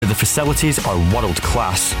the facilities are world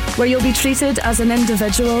class, where you'll be treated as an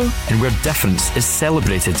individual, and where difference is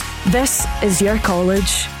celebrated. This is your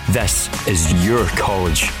college. This is your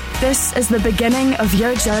college. This is the beginning of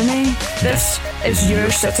your journey. This is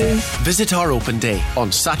your city. Visit our open day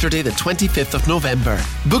on Saturday the 25th of November.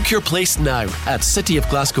 Book your place now at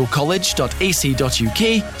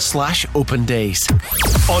cityofglasgowcollege.ac.uk/open days.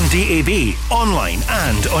 On DAB, online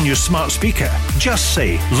and on your smart speaker, just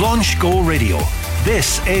say Launch Go Radio.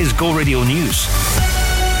 This is Go Radio News.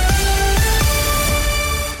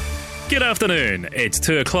 Good afternoon, it's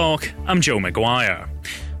 2 o'clock, I'm Joe Maguire.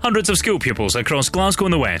 Hundreds of school pupils across Glasgow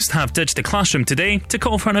and the West have ditched the classroom today to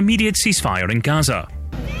call for an immediate ceasefire in Gaza.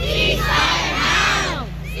 Ceasefire now!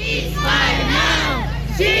 Ceasefire now!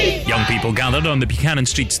 Ceasefire! Young people gathered on the Buchanan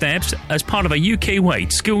Street steps as part of a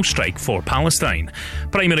UK-wide school strike for Palestine.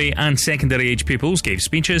 Primary and secondary age pupils gave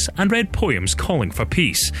speeches and read poems calling for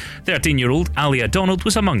peace. 13-year-old Alia Donald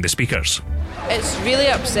was among the speakers. It's really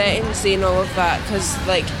upsetting seeing all of that because,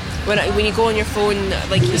 when you go on your phone,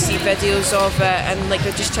 you see videos of it and they're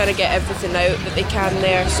just trying to get everything out that they can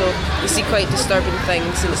there, so you see quite disturbing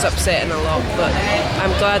things and it's upsetting a lot, but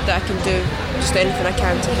I'm glad that I can do just anything I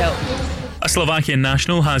can to help. A Slovakian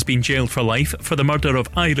national has been jailed for life for the murder of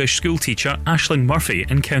Irish schoolteacher Aisling Murphy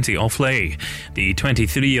in County Offaly. The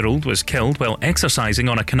 23-year-old was killed while exercising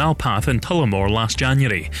on a canal path in Tullamore last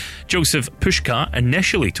January. Joseph Pushka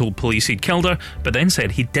initially told police he'd killed her, but then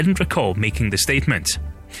said he didn't recall making the statement.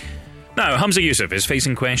 Now, Hamza Yusuf is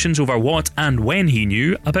facing questions over what and when he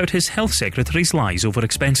knew about his health secretary's lies over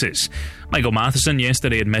expenses. Michael Matheson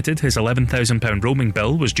yesterday admitted his £11,000 roaming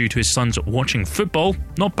bill was due to his son's watching football,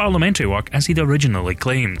 not parliamentary work as he'd originally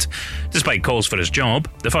claimed. Despite calls for his job,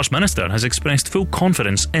 the First Minister has expressed full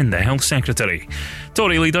confidence in the health secretary.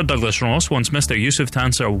 Tory leader Douglas Ross wants Mr Yusuf to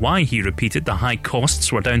answer why he repeated the high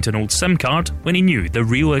costs were down to an old SIM card when he knew the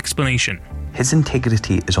real explanation. His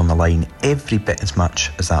integrity is on the line every bit as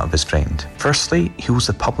much as that of his friend. Firstly, he owes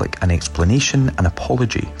the public an explanation and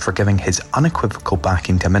apology for giving his unequivocal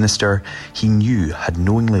backing to a minister he knew had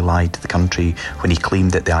knowingly lied to the country when he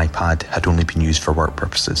claimed that the iPad had only been used for work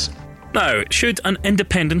purposes. Now, should an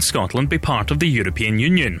independent Scotland be part of the European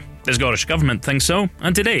Union? The Scottish Government thinks so,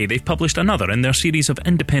 and today they've published another in their series of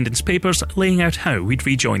independence papers laying out how we'd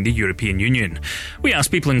rejoin the European Union. We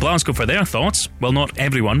asked people in Glasgow for their thoughts. While not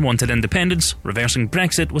everyone wanted independence, reversing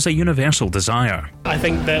Brexit was a universal desire. I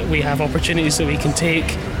think that we have opportunities that we can take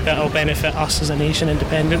that will benefit us as a nation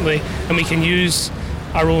independently, and we can use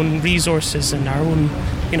our own resources and our own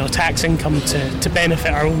tax income to benefit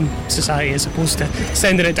our own society as opposed to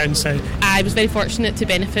sending it down south. I was very fortunate to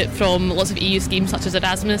benefit from lots of EU schemes such as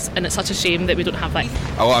Erasmus, and it's such a shame that we don't have that.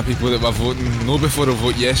 A lot of people that were voting no before will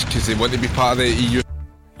vote yes because they want to be part of the EU.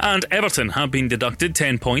 And Everton have been deducted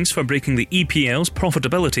 10 points for breaking the EPL's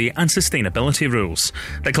profitability and sustainability rules.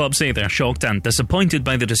 The club say they're shocked and disappointed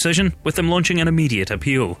by the decision, with them launching an immediate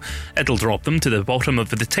appeal. It'll drop them to the bottom of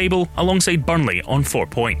the table alongside Burnley on 4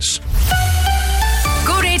 points.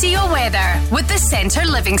 Go Radio weather with the Centre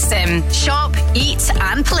Living Sim. Shop, eat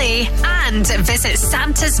and play, and visit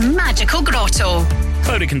Santa's Magical Grotto.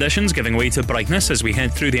 Cloudy conditions giving way to brightness as we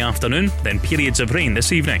head through the afternoon, then periods of rain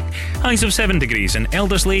this evening. Highs of 7 degrees in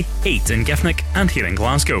Elderslie, 8 in Giffnock and here in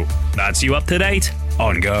Glasgow. That's you up to date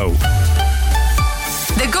on Go.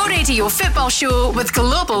 The Go Radio Football Show with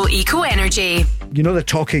Global Eco Energy. You know they're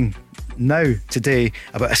talking now, today,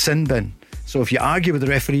 about a sin bin. So if you argue with the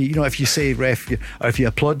referee, if you say ref, or if you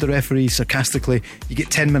applaud the referee sarcastically, you get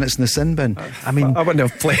 10 minutes in the sin bin. I mean, I wouldn't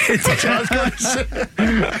have played.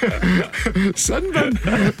 Sin bin.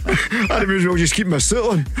 I may as well just keep my suit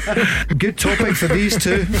on. Good topic for these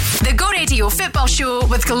two. The Go Radio Football Show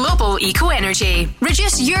with Global Eco Energy.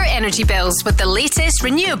 Reduce your energy bills with the latest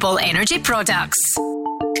renewable energy products.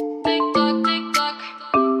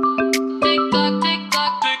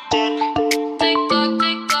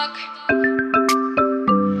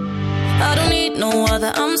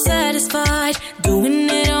 I'm satisfied doing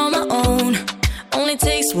it on my own. Only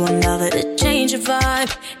takes one lover to change your vibe.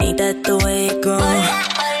 Ain't that the way it goes?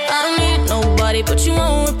 I don't need nobody, but you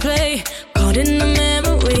won't replay. Caught in the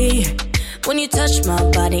memory when you touch my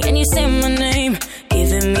body and you say my name,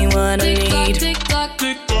 giving me what I need.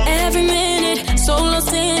 Every minute, so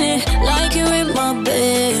lost in it, like you're in my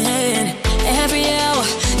bed. Every hour,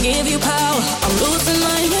 give you power. I'm losing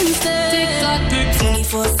my instead.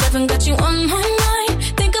 24/7, got you on my mind.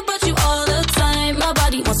 My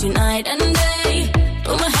body wants you night and day,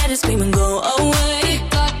 but my head is screaming go away.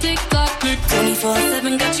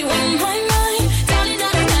 24/7 got you on my mind. Tell me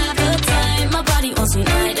that I have the time. My body wants you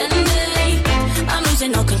night and day. I'm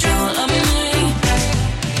losing no control of me.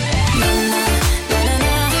 Na na na na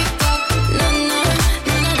na.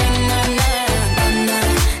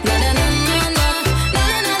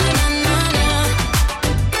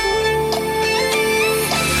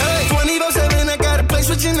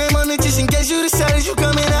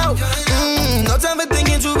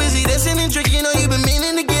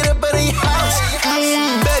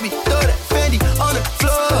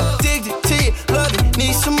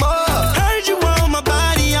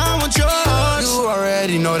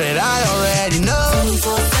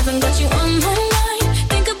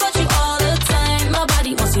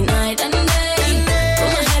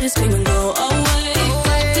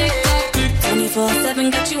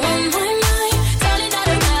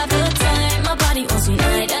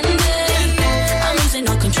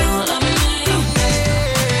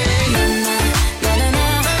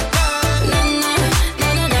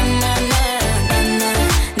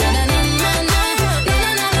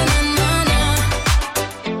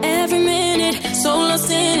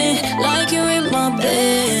 my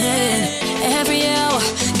bed. Every hour,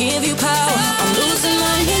 give you power. I'm losing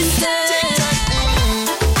mine instead.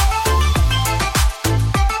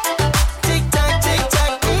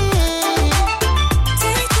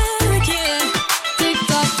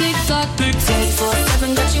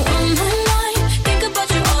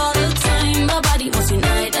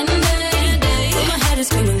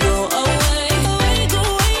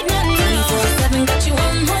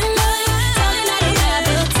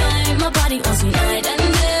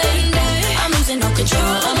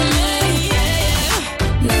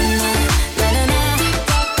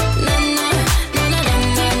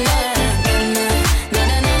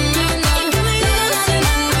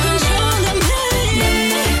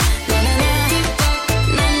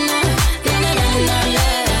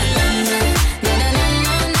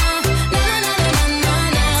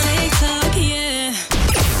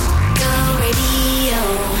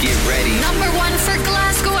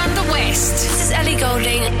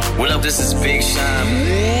 This is Big Sean.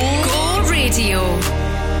 Go Radio.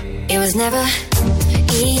 It was never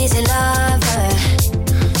easy, lover,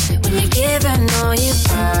 when you're giving all you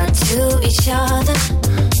got to each other,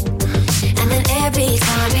 and then every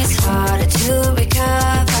time it's harder to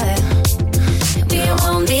recover. We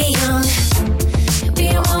won't be young, we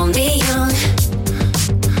won't be young.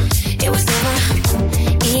 It was never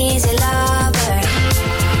easy, lover.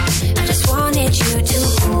 I just wanted you to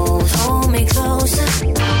hold me closer.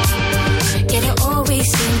 Yet you always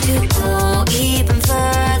seem to go even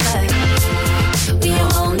further. We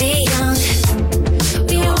are only young,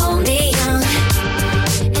 we are only young.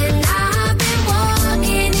 And I've been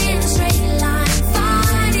walking in a straight line,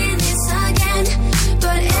 fighting this again.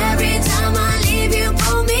 But every time I leave you,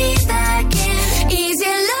 pull me back in.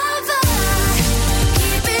 Easy lover,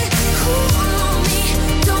 keep it cool on me.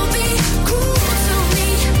 Don't be cruel to me,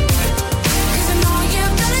 'cause I know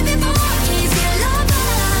you've done it before. Easy lover,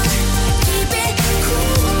 keep it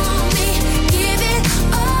cool on me. Give it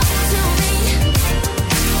up to me,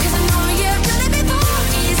 'cause I know you've done it before.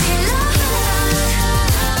 Easy lover,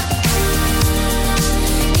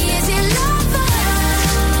 easy lover.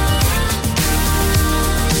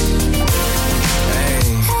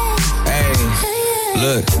 Hey,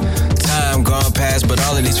 look, time gone past, but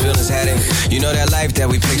all of these feelings hadn't. You know that life that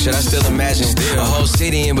we pictured, I still imagine. A whole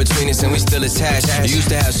city in between us and we still attached. You used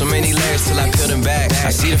to have so many layers till I peeled them back.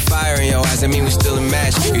 I see the fire in your eyes, that mean we still a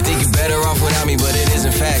match. You think you're better off without me, but it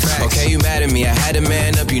isn't fact. Okay, you mad at me, I had to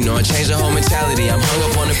man up, you know, and change the whole mentality. I'm hung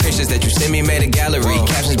up on the pictures that you sent me, made a gallery.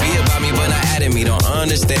 Captions be about me, but not adding me. Don't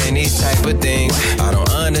understand these type of things. I don't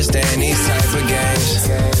understand these type of games.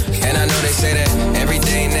 And I know they say that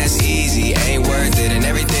everything that's easy ain't worth it, and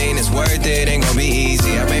everything that's worth it ain't gonna be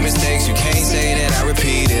easy. I made mistakes, you can't say that I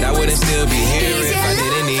repeat it. I wouldn't still be here if I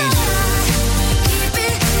didn't need you. Keep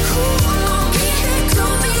it cool on me.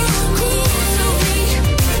 Don't be cruel to me,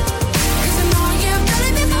 'cause I know you've done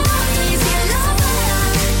it before. Easy lover,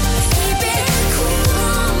 keep it cool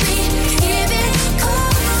on me. Give it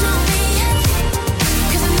up to me,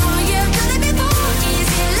 'cause I know you've done it before.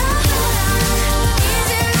 Easy lover,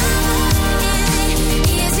 easy lover,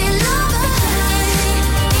 easy lover,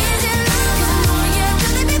 easy lover, 'cause I know you've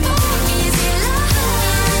done it before. Easy lover,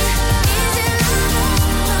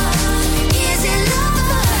 easy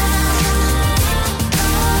lover.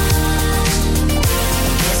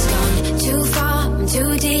 It's gone too far, I'm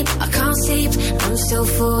too deep, I can't sleep. I'm still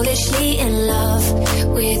foolishly in love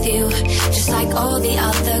with you, just like all the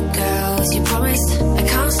other girls. You promised I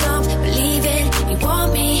can't stop believing you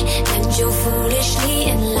want me, and you're foolishly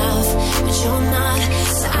in love, but you're not.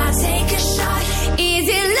 So I take a shot.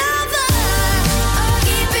 Easy lover,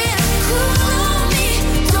 keep it cool on me.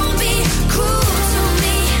 Don't be cruel to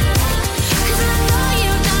me, 'cause I know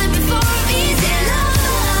you've done it before. Easy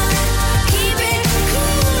lover, keep it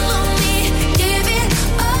cool on me. Give it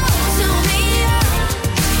up to me,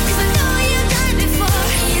 'cause I know you've done it before.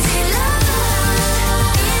 Easy lover,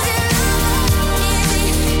 easy lover,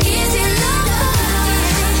 easy lover,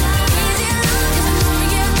 easy lover, 'cause I know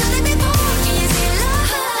you've done it before. Easy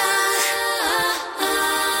lover,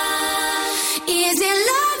 easy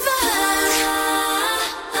lover.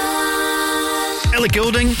 Ellie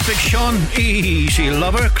Goulding, Big Sean, Easy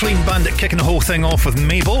Lover, Clean Bandit kicking the whole thing off with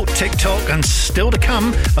Mabel, TikTok, and still to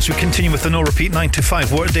come as we continue with the No Repeat 9 to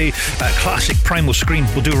 5 Workday classic Primal Scream.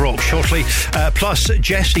 We'll do rock shortly. Plus,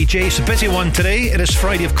 Jessie J. It's a busy one today. It is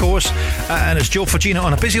Friday, of course, and it's Joe for Gina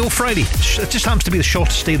on a busy old Friday. It just happens to be the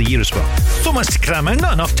shortest day of the year as well. So much to cram in,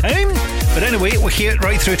 not enough time. But anyway, we're here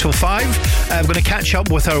right through till 5. I'm going to catch up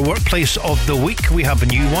with our workplace of the week. We have a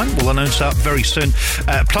new one. We'll announce that very soon.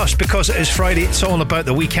 Plus, because it is Friday, it's all about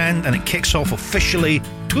the weekend, and it kicks off officially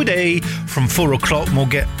today from 4 o'clock. We'll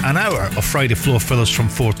get an hour of Friday Floor Fillers from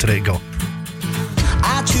 4 today. Go.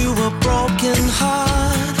 I drew a broken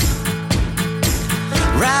heart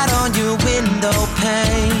right on your window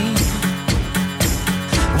pane.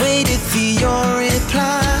 Waited for your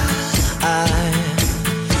reply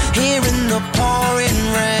here in the pouring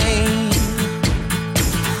rain.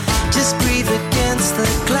 Just breathe against the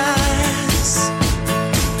glass.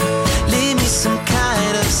 Leave me some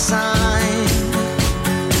kind of sign.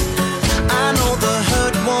 I know the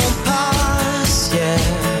hurt won't pass, yeah.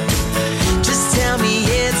 Just tell me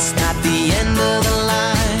it's not the end of the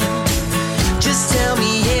line. Just tell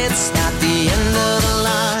me it's not the end of the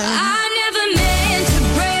line. I never meant to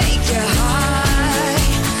break your heart,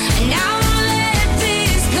 and I won't let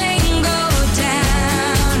this pain go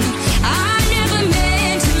down. I never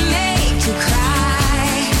meant to make you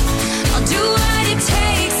cry. I'll do what it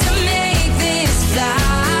takes to make this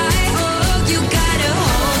fly. Oh, you gotta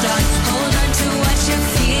hold on to what you're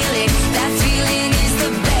feeling. That feeling is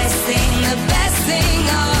the best thing,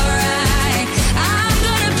 alright. I'm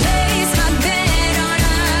gonna place my bet on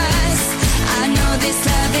us. I know this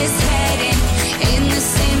love is heading in the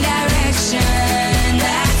same direction.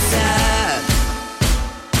 That's up.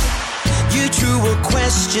 You drew a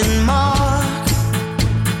question mark,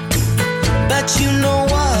 but you know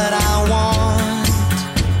what I want.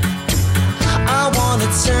 I wanna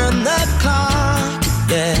turn the clock,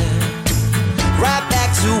 yeah, right back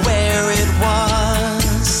to where it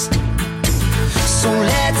was. So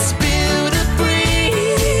let's build a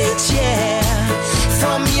bridge, yeah,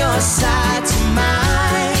 from your side to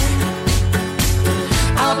mine.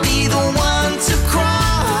 I'll be the one to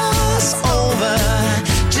cross over.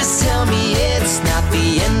 Just tell me it's not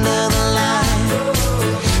the end of the line.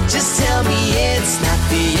 Just tell me it's not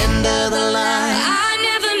the end of the line. I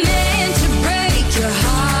never meant to break your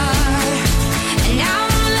heart, and I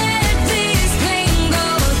won't let this pain go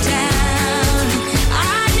down.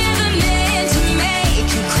 I never meant to make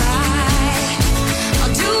you cry.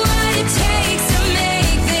 I'll do what it takes to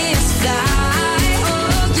make this fly.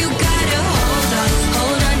 Oh, you gotta hold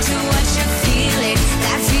on to what you're feeling.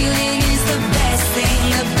 That feeling is the best thing,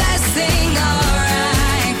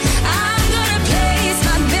 alright. I'm gonna place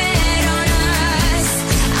my bet on us.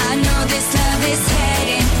 I know this love is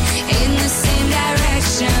heading in the same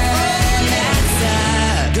direction. That's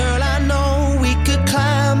up. Girl, I know we could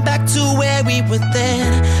climb back to where we were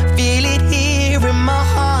then. Feel it here in my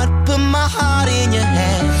heart, put my heart in your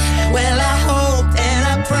hand. Well, I hope and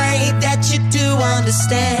I pray that you do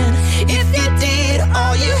understand. If you did,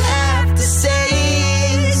 all you have to say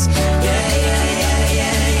is yeah, yeah, yeah,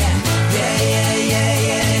 yeah, yeah, yeah, yeah, yeah,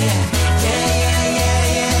 yeah, yeah, yeah, yeah,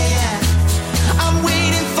 yeah, yeah. I'm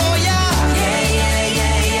waiting for ya. Yeah, yeah,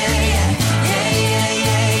 yeah, yeah, yeah, yeah, yeah,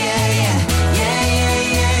 yeah, yeah, yeah, yeah,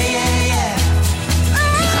 yeah, yeah, yeah.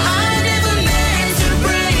 I never meant to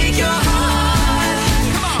break your heart,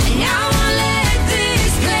 And I won't let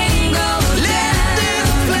this pain go down.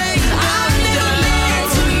 I never meant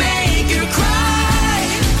to make you cry.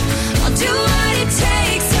 I'll do what it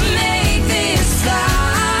takes to make this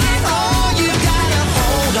fly. Oh, you gotta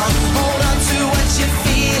hold on to what you're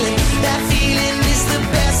feeling. That feeling is the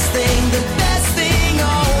best thing,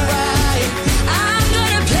 alright. I'm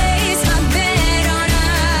gonna place my bet on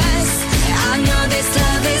us. I know this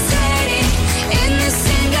love is heading in the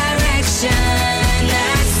same direction.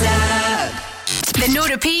 That's up. The No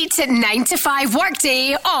Repeat 9 to 5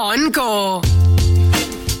 workday on Go.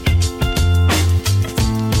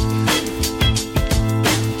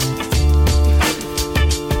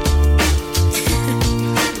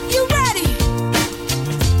 You ready?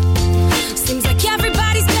 Seems like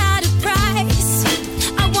everybody's got a price.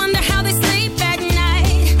 I wonder how they sleep at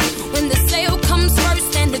night. When the sale comes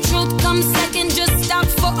first and the truth comes second, just stop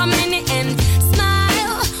for a minute and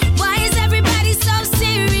smile. Why is everybody so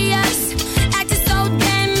serious? Acting so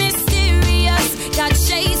damn mysterious. Got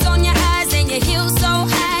shades on your eyes and your heels so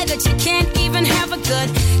high that you can't even have a good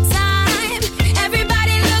time.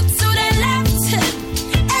 Everybody look to their left.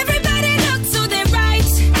 Everybody look to their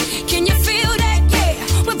right. Can you feel that? Yeah,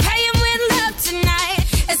 we're paying with love tonight.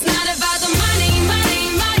 It's not about the money, money,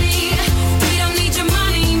 money. We don't need your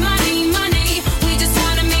money, money, money. We just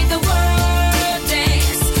wanna make the world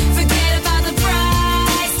dance. Forget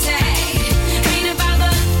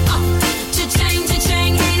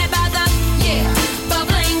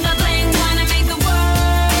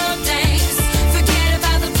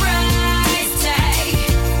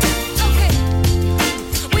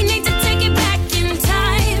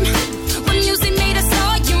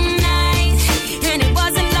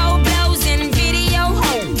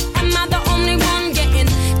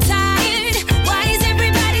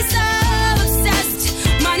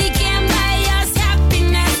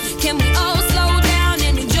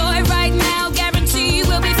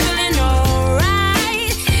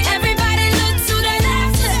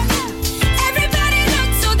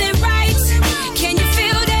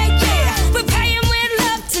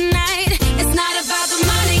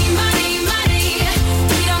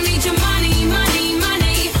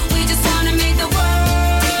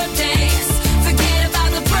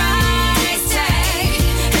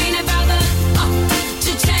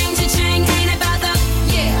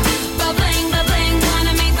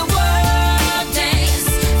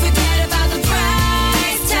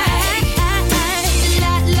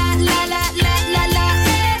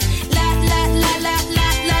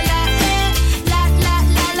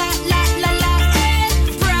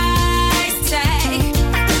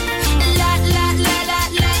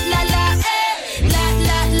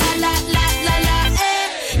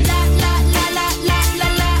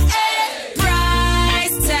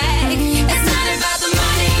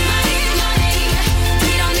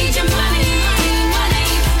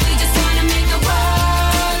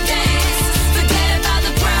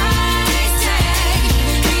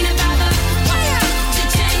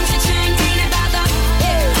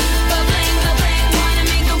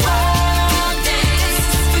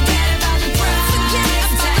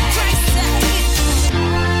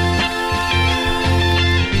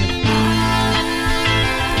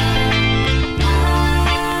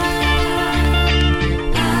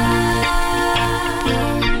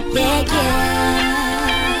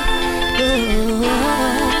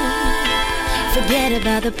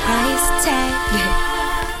the price tag.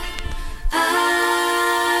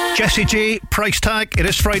 Jessie J, price tag. It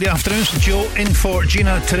is Friday afternoon, so Joe in for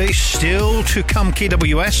Gina today. Still to come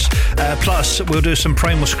KWS. Plus, we'll do some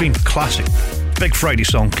Primal Scream classic. Big Friday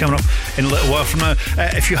song coming up in a little while from now.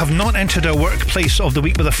 If you have not entered our workplace of the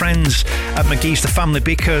week with the friends at McGee's, the Family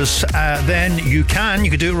Bakers, then you can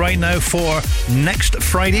do it right now for next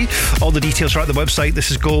Friday. All the details are at the website. This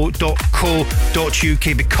is go.co.uk,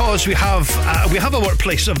 because we have a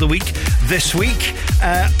workplace of the week this week.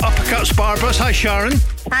 Uppercuts Barbers. Hi Sharon.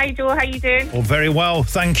 Hi Joe, how you doing? Oh, very well,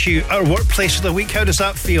 thank you. Our workplace of the week, how does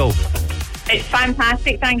that feel? It's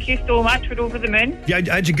fantastic, thank you so much. We're over the moon. Yeah,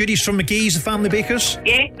 had your goodies from McGee's, the Family Bakers?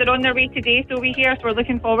 Yeah, they're on their way today, so we're here, so we're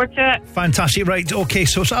looking forward to it. Fantastic, right, okay,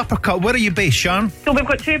 so it's Uppercut. Where are you based, Sharon? So we've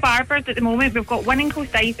got 2 barbers at the moment. We've got one in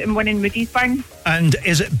Clostide and one in Moodiesburn. And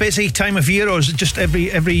is it busy time of year, or is it just every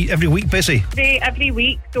week busy? Every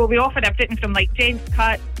week, so we offer everything from like gents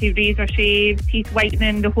cuts to razor shaves, teeth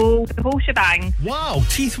whitening, the whole shebang. Wow,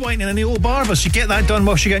 teeth whitening in the old barbers. You get that done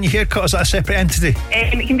whilst you're getting your hair cut, or is that a separate entity?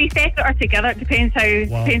 It can be separate or together, it depends how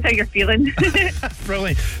you're feeling.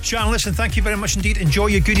 Brilliant. Sharon, listen, thank you very much indeed. Enjoy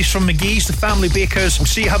your goodies from McGee's, the Family Bakers. We'll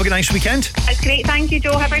see you. Have a nice weekend. That's great, thank you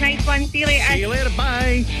Joe, have a nice one. See you later. See you later,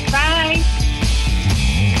 bye. Bye.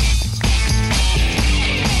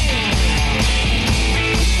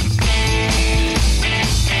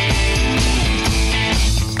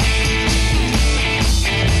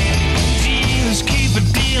 Dealers keep a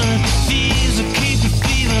dealing, thieves will keep a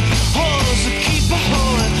thieving, whores will keep a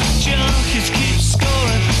whoring, junkies keep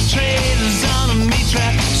scoring, traders on a meat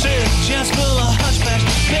track, surgeons full of hunchbacks,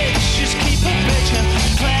 bitches keep a bitchin',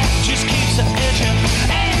 clap just keeps a itchin',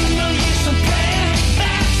 ain't no use in praying,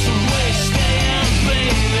 that's the way staying,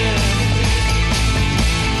 baby.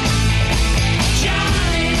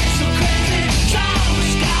 Johnny is so crazy,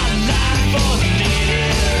 Tom's got a knife for the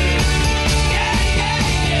needed.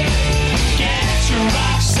 Get your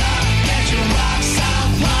rocks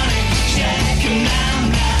off, honey. Shake 'em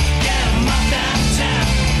now, get 'em up downtown.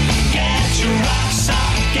 Get your rocks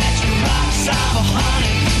off,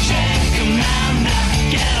 honey. Shake 'em now,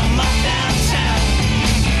 get 'em up downtown.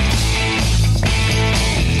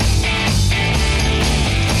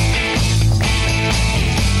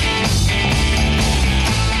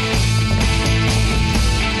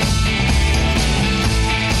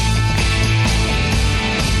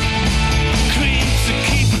 Creeps to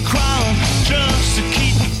keep a crawling, drugs to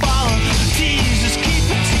keep a falling, teasers keep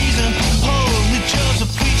a teasing, holy Joe's a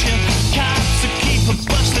preaching, cops to keep a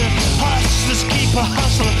busting, hustlers keep a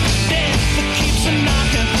hustling, death that keeps a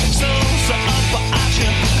knocking, souls are up for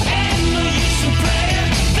auction, ain't no use in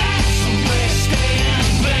praying, that's the way staying,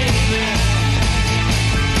 baby.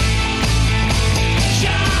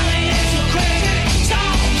 Johnny is so crazy,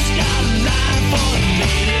 Tom's got a line for the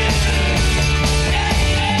needed.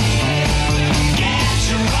 Get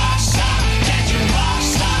your rocks off,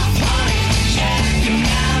 honey. Shake 'em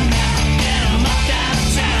now, get 'em up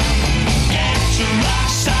downtown. Get your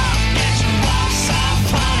rocks off,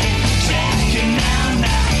 honey. Shake 'em now,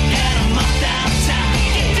 get 'em up downtown.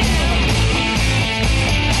 Get down.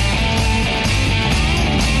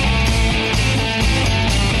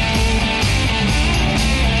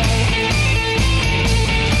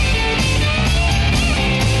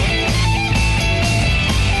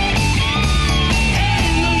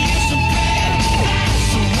 Ain't no use in praying, that's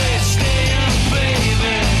the way it's staying,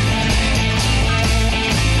 baby.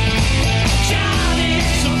 Johnny is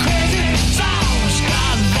so crazy, it's always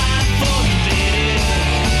got a line for the needed.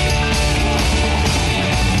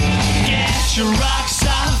 Get your rocks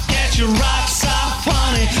off,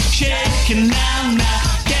 honey. Shake 'em now,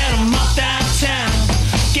 get 'em up downtown.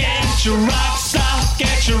 Get your rocks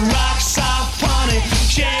off, honey.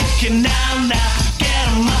 Shake 'em now, get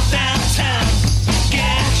 'em up downtown.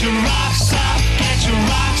 Get your rocks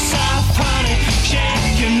off, honey.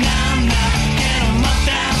 Shake 'em now, get 'em up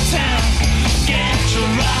downtown. Get your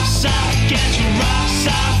rocks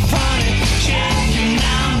off, honey. Shake 'em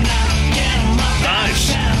now, get 'em up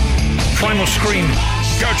downtown. Primal Scream,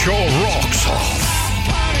 get your rocks off.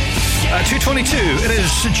 2:22. It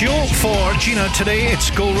is Joe for Gina today. It's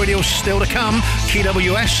Go Radio still to come.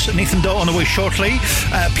 KWS, Nathan Dot on the way shortly.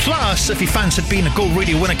 Plus, if you fancied being a Go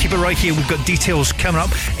Radio winner, keep it right here. We've got details coming up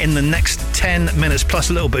in the next 10 minutes. Plus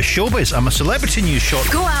a little bit of showbiz. I'm a celebrity news short.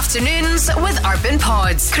 Go afternoons with Urban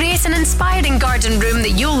Pods. Create an inspiring garden room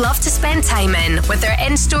that you'll love to spend time in with their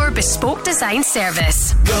in-store bespoke design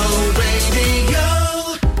service. Go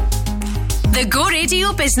Radio. The The Go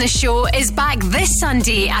Radio Business Show is back this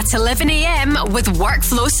Sunday at 11 a.m. with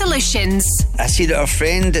Workflow Solutions. I see that our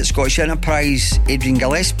friend at Scottish Enterprise, Adrian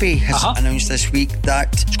Gillespie, has announced this week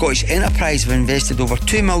that Scottish Enterprise have invested over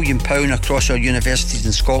 £2 million across our universities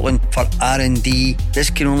in Scotland for R&D.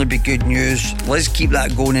 This can only be good news. Let's keep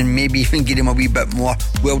that going and maybe even get him a wee bit more.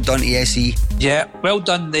 Well done to SE. Yeah, well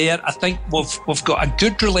done there. I think we've got a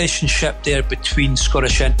good relationship there between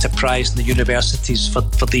Scottish Enterprise and the universities for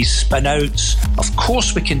these spin-outs. Of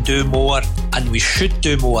course we can do more and we should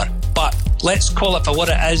do more, but let's call it for what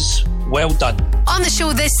it is. Well done. On the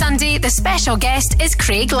show this Sunday, the special guest is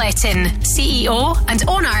Craig Letton, CEO and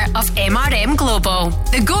owner of MRM Global.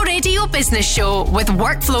 The Go Radio Business Show with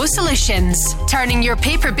Workflow Solutions, turning your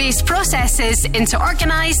paper-based processes into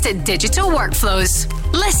organised digital workflows.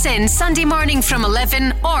 Listen Sunday morning from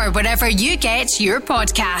 11 or wherever you get your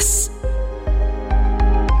podcasts.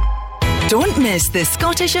 Don't miss the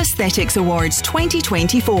Scottish Aesthetics Awards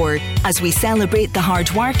 2024 as we celebrate the hard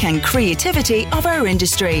work and creativity of our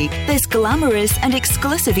industry. This glamorous and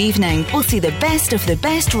exclusive evening will see the best of the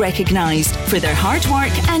best recognised for their hard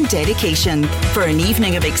work and dedication. For an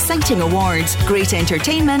evening of exciting awards, great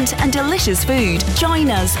entertainment and delicious food, join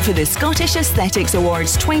us for the Scottish Aesthetics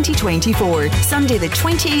Awards 2024, Sunday the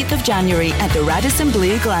 28th of January at the Radisson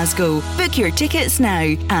Blu, Glasgow. Book your tickets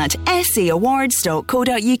now at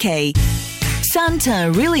sawards.co.uk.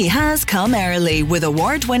 Santa really has come early with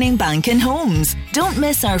award-winning Bankin' Homes. Don't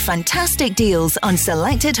miss our fantastic deals on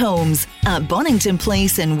selected homes at Bonington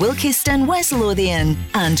Place in Wilkeston, West Lothian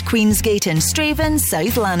and Queensgate in Straven,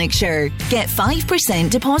 South Lanarkshire. Get 5%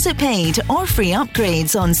 deposit paid or free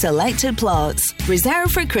upgrades on selected plots. Reserve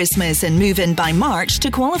for Christmas and move in by March to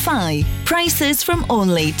qualify. Prices from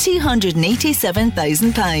only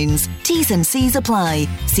 £287,000. T's and C's apply.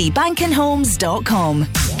 See bankinhomes.com.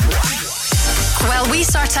 While we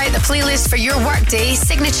sort out the playlist for your workday,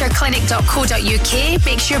 signatureclinic.co.uk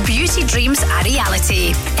makes your beauty dreams a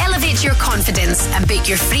reality. Elevate your confidence and book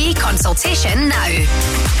your free consultation now.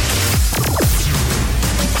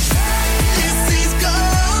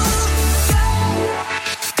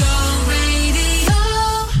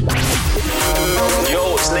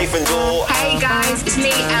 Yo, it's Nathan Doe. Hey guys, it's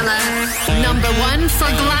me, Ella. Number 1 for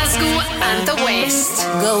Glasgow and the West.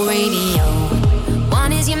 Go Radio.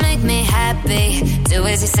 One is you make me happy, two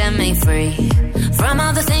is you set me free from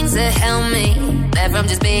all the things that held me back from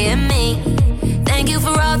just being me. Thank you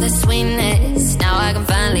for all the sweetness. Now I can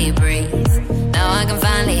finally breathe. Now I can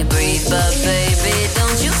finally breathe. But baby,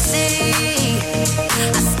 don't you see? I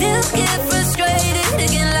still get frustrated,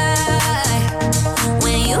 it can lie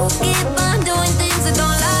when you keep on doing things that don't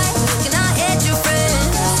like. And I hate your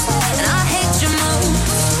friends, and I hate your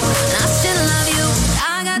moves, and I still love you.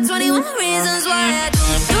 I got 21 reasons why I do.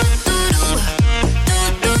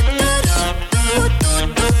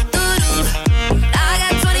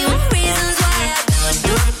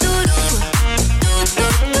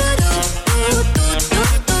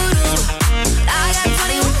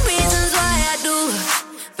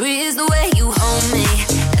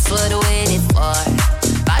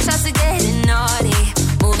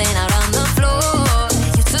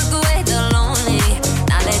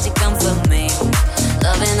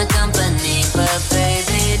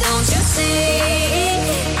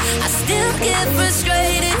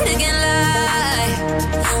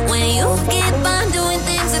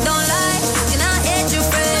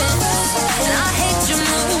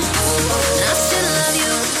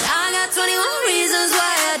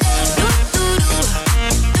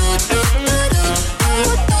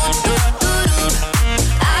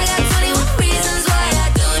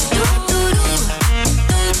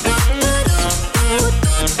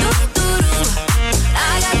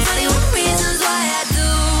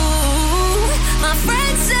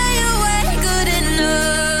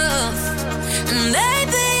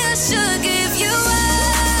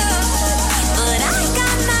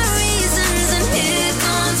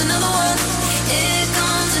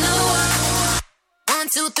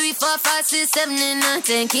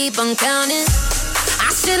 Keep on counting.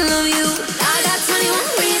 I still love you. I got 21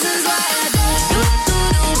 reasons why I do.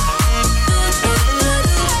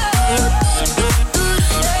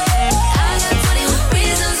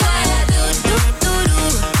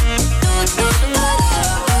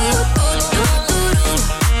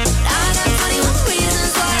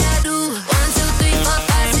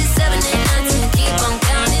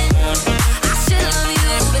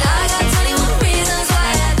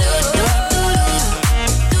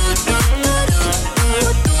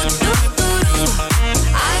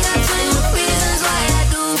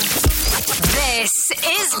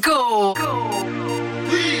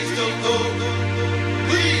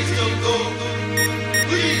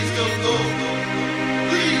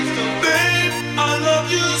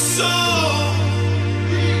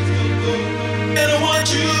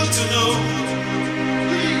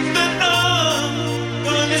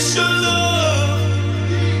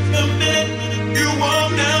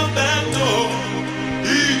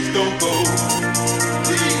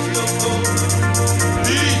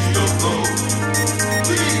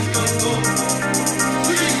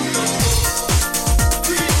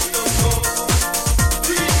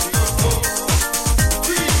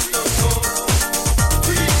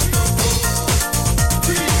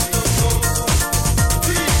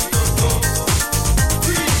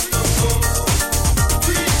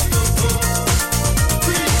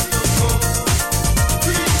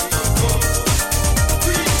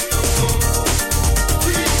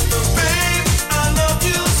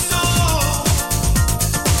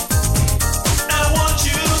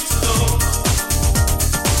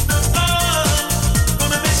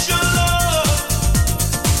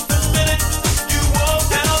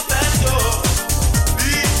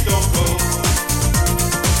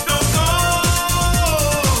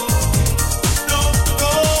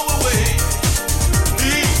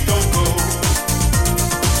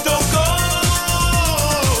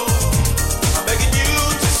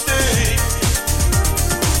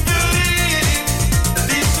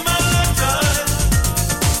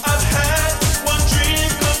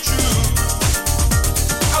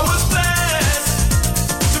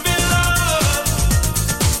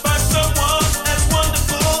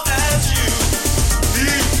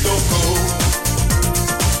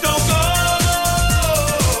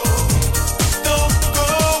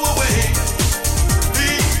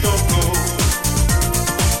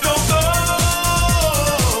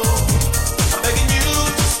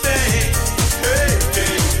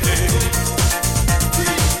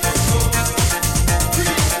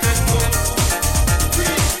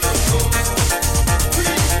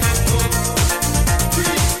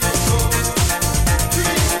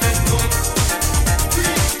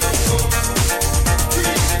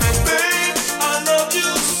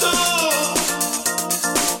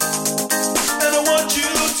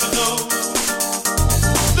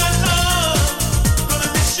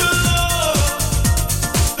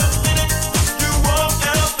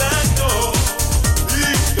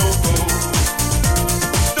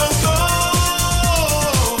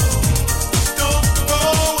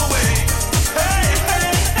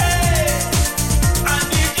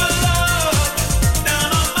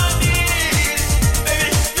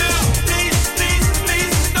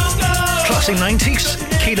 classic 90s,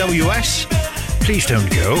 KWS, Please Don't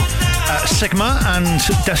Go. Sigma and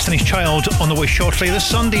Destiny's Child on the way shortly. This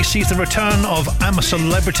Sunday sees the return of I'm a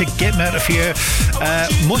Celebrity, Get Me Out of Here.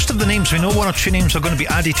 Most of the names, we know one or two names are going to be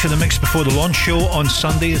added to the mix before the launch show on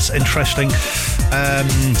Sunday. It's interesting.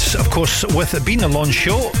 And of course, with it being the launch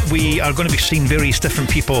show, we are going to be seeing various different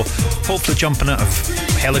people hopefully jumping out of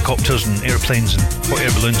helicopters and airplanes and hot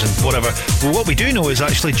air balloons and whatever. But what we do know is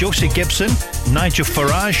actually Josie Gibson, Nigel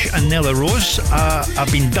Farage and Nella Rose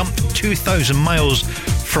have been dumped 2,000 miles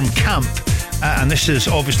from camp. And this is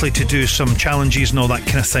obviously to do some challenges and all that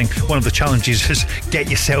kind of thing. One of the challenges is get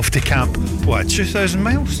yourself to camp. What, 2,000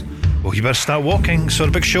 miles? Well, you better start walking. So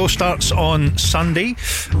the big show starts on Sunday.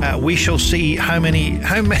 We shall see how many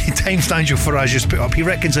times Nigel Farage has put up. He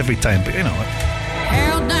reckons every time, but you know.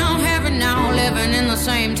 Held down heaven now, living in the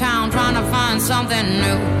same town, trying to find something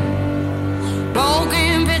new.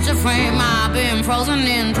 Broken picture frame, I've been frozen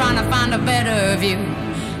in, trying to find a better view.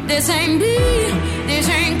 This ain't me, this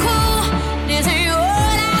ain't cool, this ain't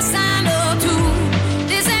what I signed up to.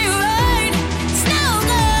 This ain't right, it's no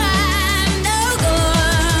good, no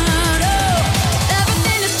good. Oh,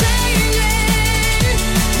 everything is changing,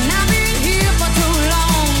 and I've been here for too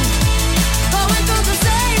long, going through the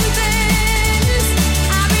same things.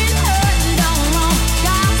 I've been hurt and done wrong,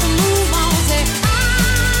 got to move on. Say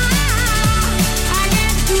I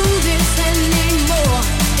can't do this anymore.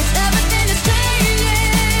 It's everything is changing.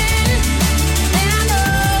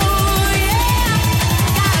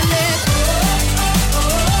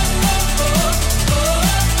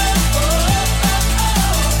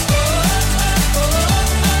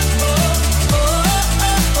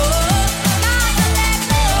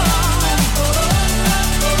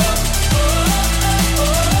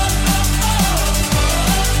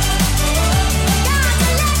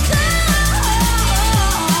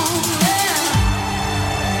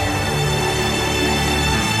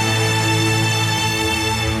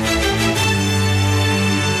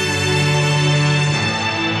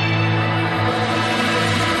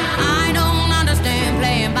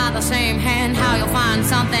 Same hand, how you'll find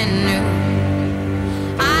something new.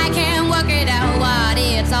 I can't work it out what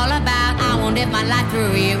it's all about. I won't live my life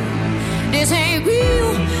through you. This ain't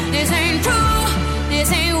real, this ain't true,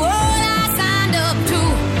 this ain't what I signed up to.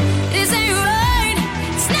 This ain't right,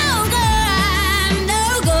 it's no good,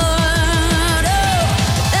 no good. Oh,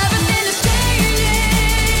 everything is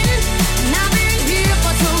changing, and I've been here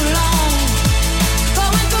for too long,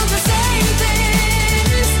 going through the same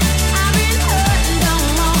things. I've been hurt and done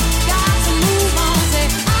wrong.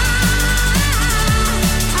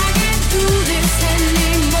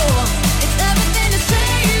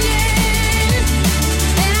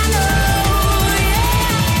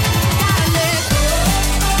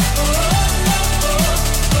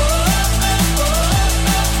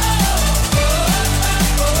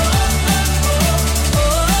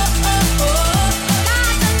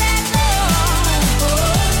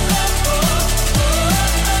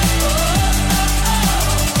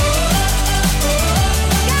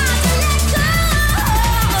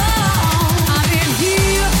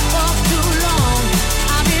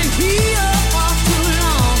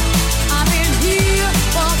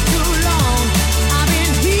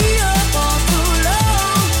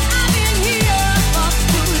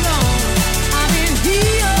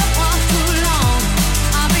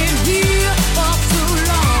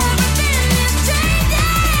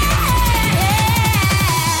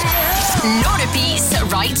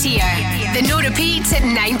 Right here. The No Repeat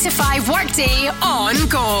 9 to 5 workday on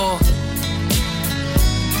Go.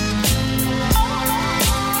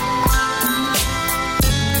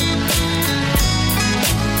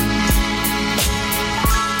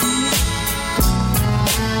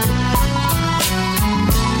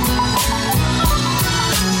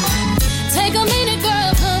 Take a minute,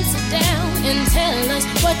 girl, come sit down and tell us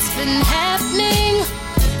what's been happening.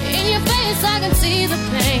 In your face, I can see the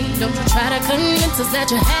pain. Don't you try to convince us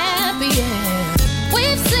that you're happy, yeah.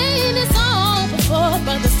 We've seen this all before.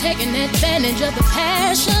 Brothers taking advantage of the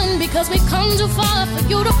passion, because we've come too far for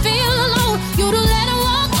you to feel alone, you to let it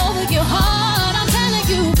walk over your heart. I'm telling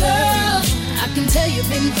you, girl, I can tell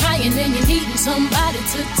you've been crying and you're needing somebody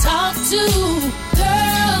to talk to.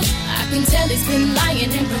 Girl, I can tell he's been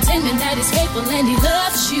lying and pretending that he's faithful and he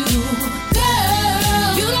loves you.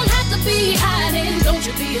 Girl, you don't have to be hiding. Don't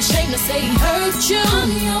you be ashamed to say he hurt you.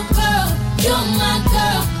 I'm your girl, you're my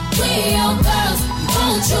girl, we're your girls.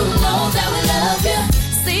 Won't you know that we love you?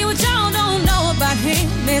 See, what y'all don't know about him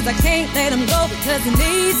is I can't let him go because he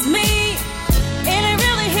needs me. It ain't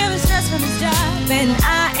really him, it's stress from his job, and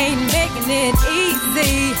I ain't making it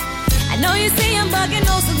easy. I know you see him bugging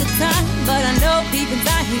most of the time, but I know deep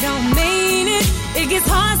inside he don't mean It gets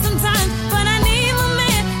hard sometimes, but I need my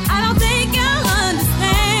man. I don't think you'll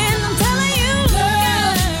understand. I'm telling you,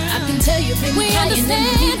 girl, I can tell you've been crying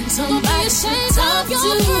and needing somebody to talk to.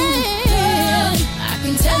 Girl, I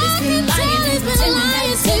can tell he's been lying and pretending that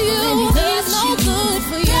he's taking and he loves no good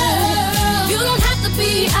for you. You don't have to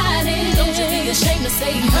be hiding. Don't you be ashamed to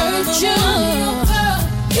say he hurt you. I'm your girl,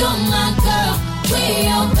 you're my girl, we're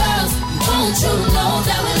your girls. Won't you know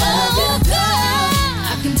that we love you, girl?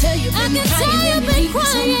 I can tell you've been crying and you need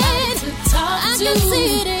somebody to talk to. I can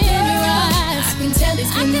see it in your eyes. I can tell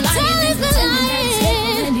he's been lying and pretending that he's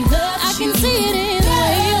hating and he loves you. I can see it in the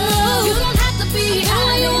way you move. You don't have to be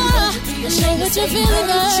hiding. Don't you be ashamed that you're feeling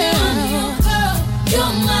girl. I'm your girl,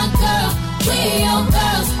 you're my girl, we're your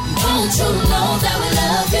girls. Won't you know that we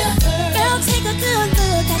love you? Girl, take a good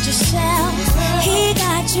look at yourself. He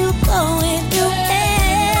got you going through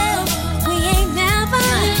hell. We ain't never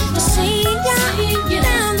seen you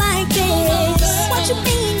down like this. What you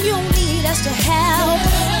mean you need us to help?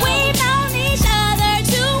 We've known each other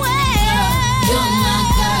too well. You're my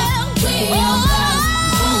girl, we're your girls.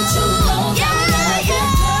 Won't you know that we love you,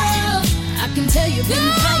 girl? I can tell you've been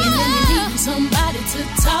crying and you need somebody to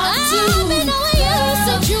talk to. I've been knowing you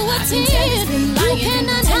since you were 10. You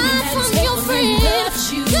cannot hide from your friend.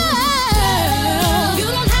 Girl, you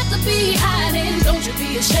don't have to be hiding. Don't you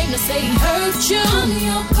be ashamed to say he hurt you. I'm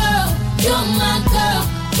your girl, you're my girl,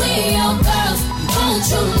 we're your girls. Won't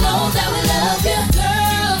you know that we love you,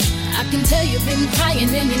 girl? I can tell you've been crying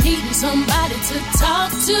and you're needing somebody to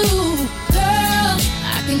talk to. Girl,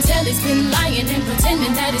 I can tell he's been lying and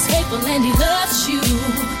pretending that he's hateful and he loves you.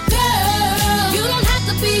 Girl, you don't have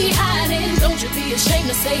to be hiding. Don't you be ashamed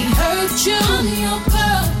to say he hurt you. I'm your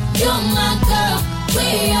girl, you're my girl,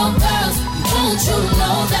 we're your girls. Won't you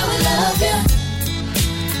know that we love you?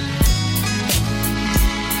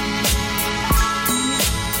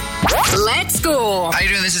 Let's go. How you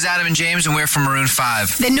doing? This is Adam and James, and we're from Maroon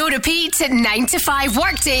 5. The no repeat 9 to 5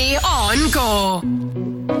 workday on Go.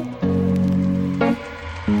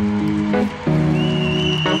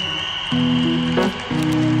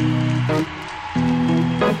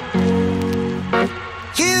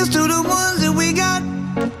 Here's to the ones that we got.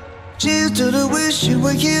 Cheers to the wish you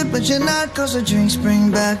were here, but you're not. Cause the drinks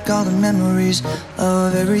bring back all the memories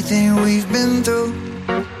of everything we've been through.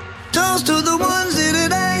 Toast to the ones here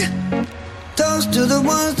today. Toast to the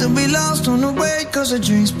ones that we lost on the way. Cause the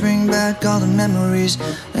drinks bring back all the memories.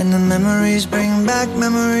 And the memories bring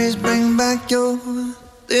back your.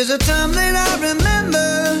 There's a time that I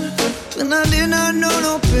remember when I did not know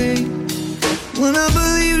no pain. When I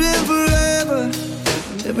believed in forever,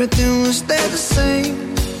 everything would stay the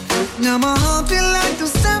same. Now my heart feel like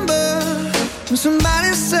December when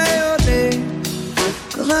somebody say your name.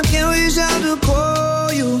 Cause I can't reach out to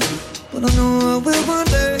call you, but I know I will one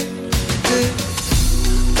day. Hey.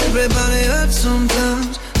 Everybody hurts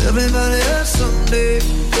sometimes, everybody hurts someday.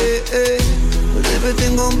 Hey, hey. But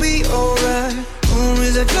everything gon' be alright. Gonna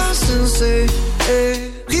raise a glass and say,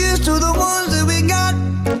 hey. Here's to the ones that we got.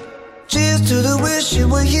 Cheers to the wish you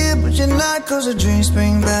were here, but you're not. Cause the drinks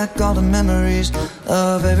bring back all the memories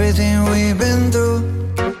of everything we've been through.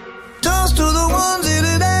 Toast to the ones here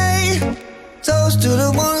today. Toast to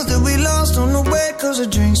the ones that we lost on the way. Cause the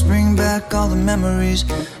drinks bring back all the memories.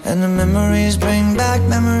 And the memories bring back your.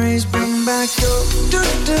 Memories bring back your.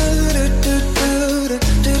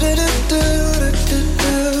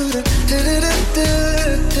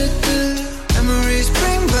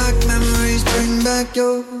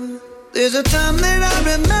 There's a time that I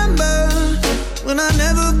remember when I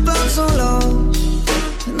never felt so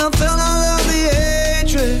lost, and I felt all of the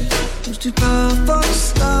hatred was too powerful to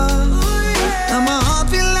stop. Now my heart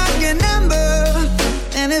feel like an ember,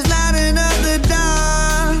 and it's lighting up the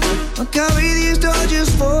dark. I'll carry these torches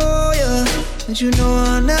for you, and you know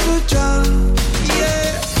I'll never drop.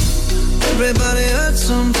 Yeah. Everybody hurts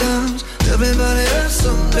sometimes, everybody hurts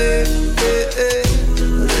someday. Yeah, yeah.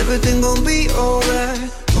 But everything gon' be alright.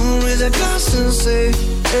 Raise a glass and say,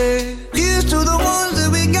 hey. Here's to the ones that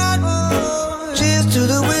we got. Cheers to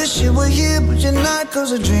the wish you were here, but you're not. Cause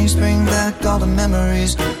the drinks bring back all the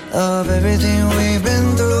memories of everything we've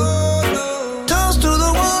been through. Toast to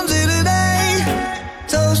the ones here today.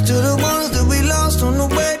 Toast to the ones that we lost on the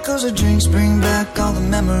way. Cause the drinks bring back all the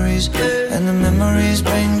memories. And the memories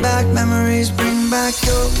bring back your. Memories bring back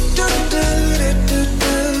your.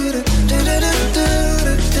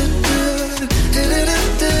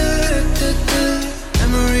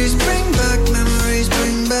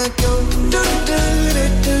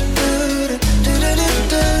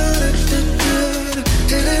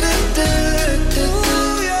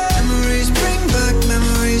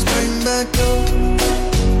 Memories bring back your.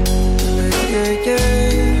 Yeah, yeah.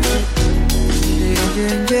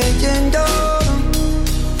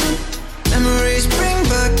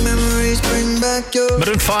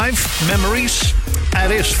 Maroon 5, Memories.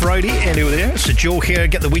 It is Friday, anyway there. So Joe here,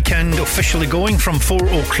 get the weekend officially going from 4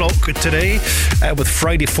 o'clock today with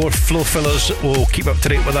Friday for Flow Fillers. We'll keep up to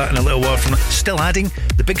date with that in a little while from still adding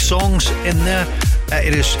the big songs in there.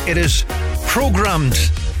 It is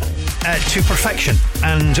programmed to perfection,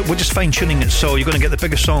 and we're just fine-tuning it, so you're going to get the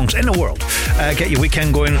biggest songs in the world. Get your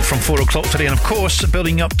weekend going from 4 o'clock today, and of course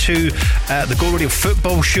building up to the Go Radio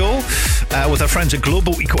Football Show with our friends at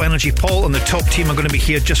Global Eco Energy. Paul and the top team are going to be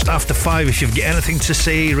here just after 5. If you've got anything to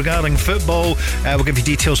say regarding football, we'll give you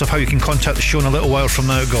details of how you can contact the show in a little while from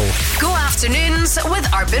now. Go afternoons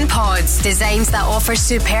with Urban Pods, designs that offer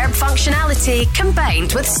superb functionality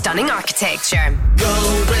combined with stunning architecture.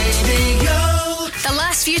 Go Radio. The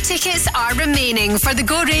last few tickets are remaining for the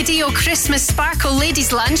Go Radio Christmas Sparkle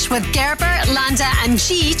Ladies Lunch with Gerber, Landa and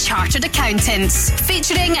G Chartered Accountants,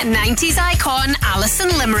 featuring 90s icon Alison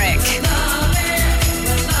Limerick.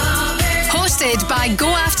 Hosted by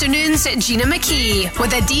Go Afternoon's Gina McKie,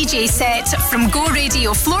 with a DJ set from Go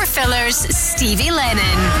Radio Floor Fillers Stevie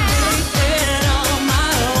Lennon.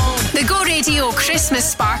 The Go Radio Christmas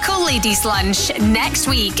Sparkle Ladies Lunch next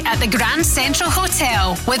week at the Grand Central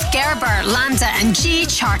Hotel with Gerber, Landa and G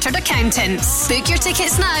Chartered Accountants. Book your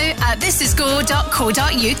tickets now at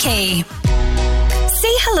thisisgo.co.uk.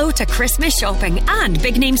 Say hello to Christmas shopping and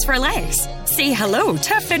big names for less. Say hello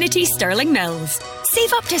to Affinity Sterling Mills.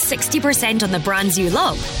 Save up to 60% on the brands you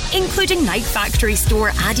love, including Nike Factory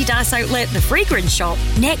Store, Adidas Outlet, The Fragrance Shop,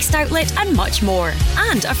 Next Outlet and much more.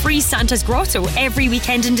 And a free Santa's Grotto every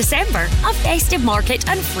weekend in December, a festive market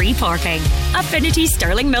and free parking. Affinity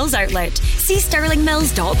Sterling Mills Outlet. See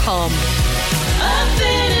sterlingmills.com.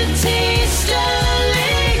 Affinity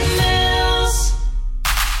Sterling Mills.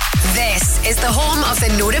 This is the home of the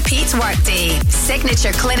No Repeat Workday.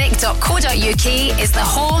 Signatureclinic.co.uk is the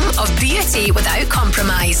home of beauty without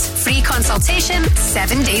compromise. Free consultation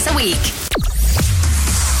 7 days a week.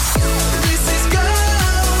 This is Go.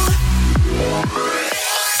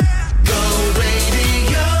 Go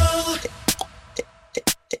Radio.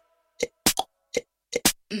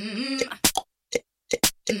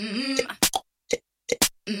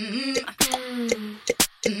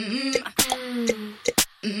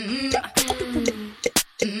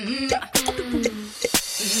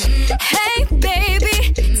 Hey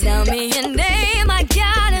baby, tell me your name. I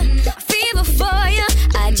got a fever for you.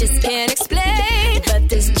 I just can't explain, but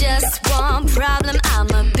there's just one problem. I'm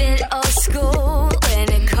a bit old school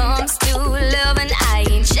when it comes to loving. I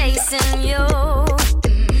ain't chasing you.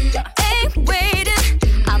 Ain't waiting,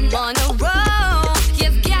 I'm on a roll.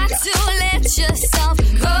 You've got to let yourself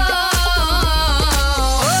go.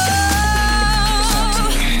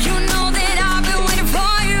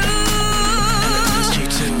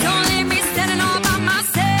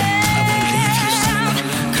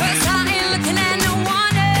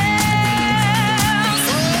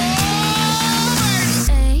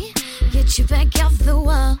 Back off the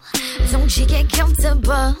wall, don't you get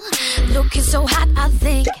comfortable? Looking so hot, I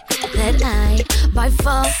think that I might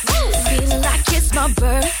fall. Feeling like it's my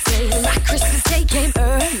birthday, like Christmas Day came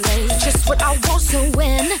early. Just what I want, so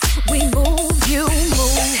when we move, you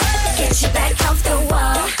move. Get your back off the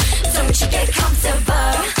wall, don't you get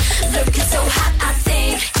comfortable? Looking so hot, I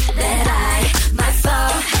think that I might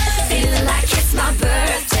fall. Feeling like it's my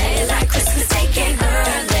birthday, like Christmas Day came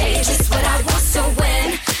early. Just what I want, so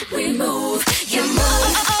when we move, you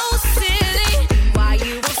move. Oh, silly, why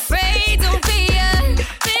you afraid? Don't be a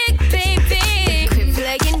big baby. Quit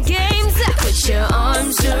playing games, put your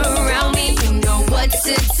arms around me. You know what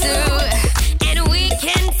to do, and we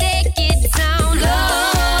can take it down low.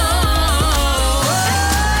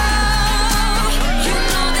 You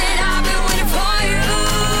know that I've been waiting for you.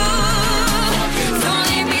 Don't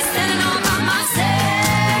leave me standing all by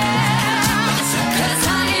myself, 'cause I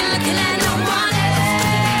ain't looking at no one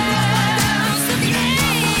else.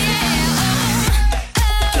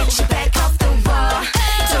 Get your back off the wall,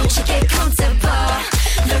 don't you get comfortable?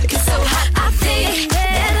 Looking so hot, I think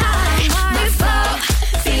that I might fall.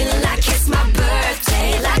 Feeling like it's my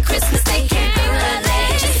birthday, like Christmas Day came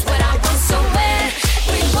early. Just what I want, so when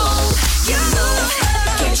we move, you move.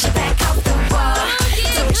 Get your back off the wall,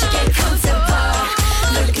 don't you get comfortable?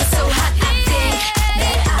 Looking so hot, I think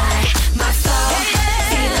that I might fall.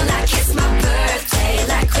 Feeling like it's my birthday,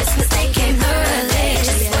 like Christmas Day came early.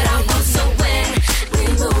 Just what I want, so when we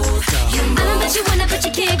move, you move. I know that you wanna, but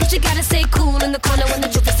you can't, 'cause you gotta stay cool in the corner when the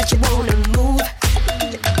truth is that you wanna move.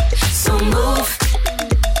 So move.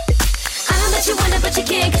 I know that you wanna, but you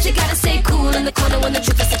can't, 'cause you gotta stay cool in the corner when the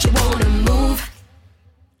truth is that you wanna move.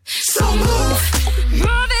 So move.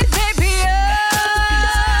 Move it, baby, oh.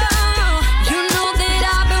 You know that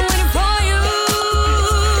I've been waiting for you.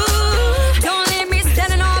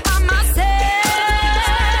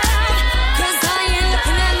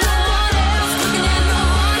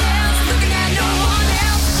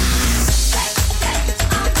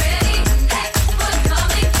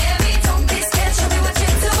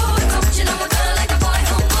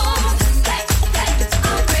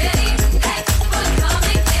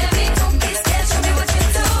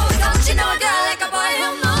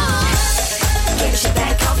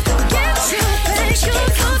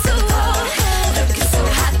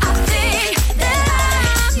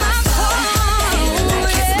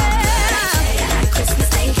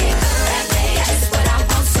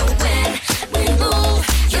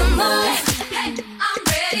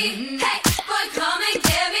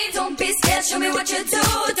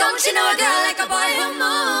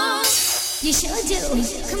 You sure do.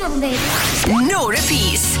 Come on, baby. No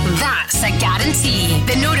repeats. That's a guarantee.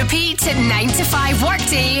 The no repeat 9 to 5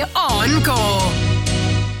 workday on Go.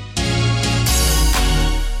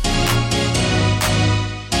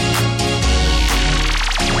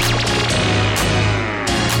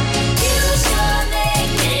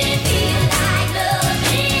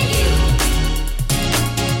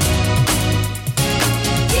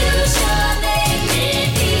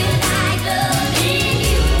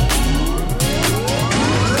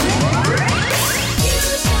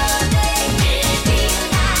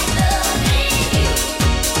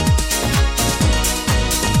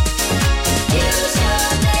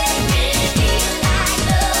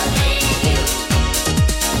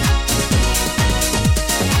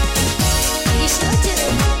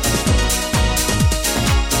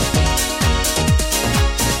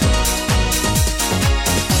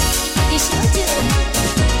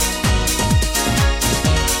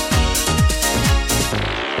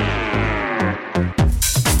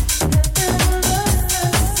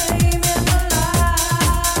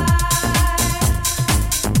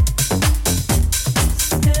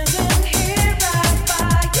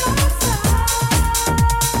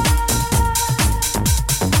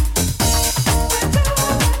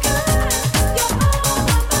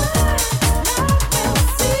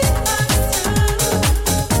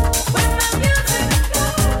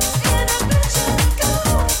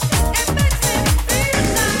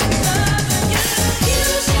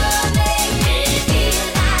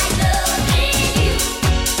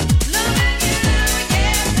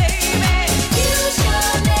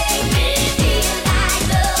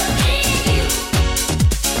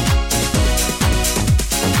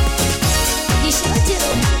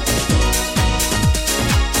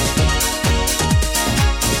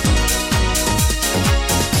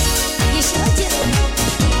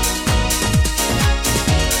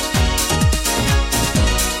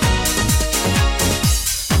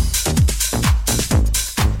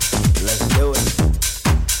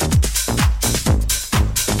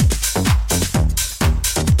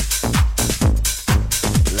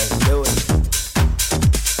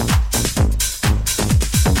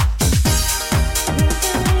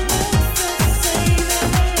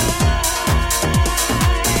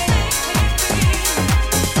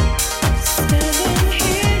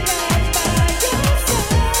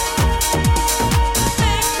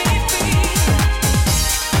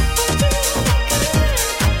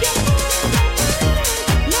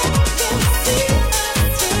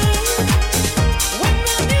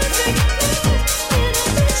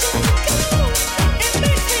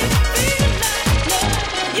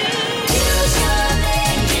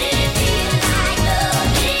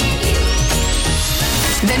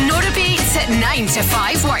 The No Repeats 9 to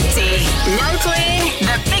 5 workday. Now playing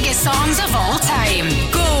the biggest songs of all time.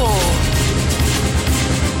 Go!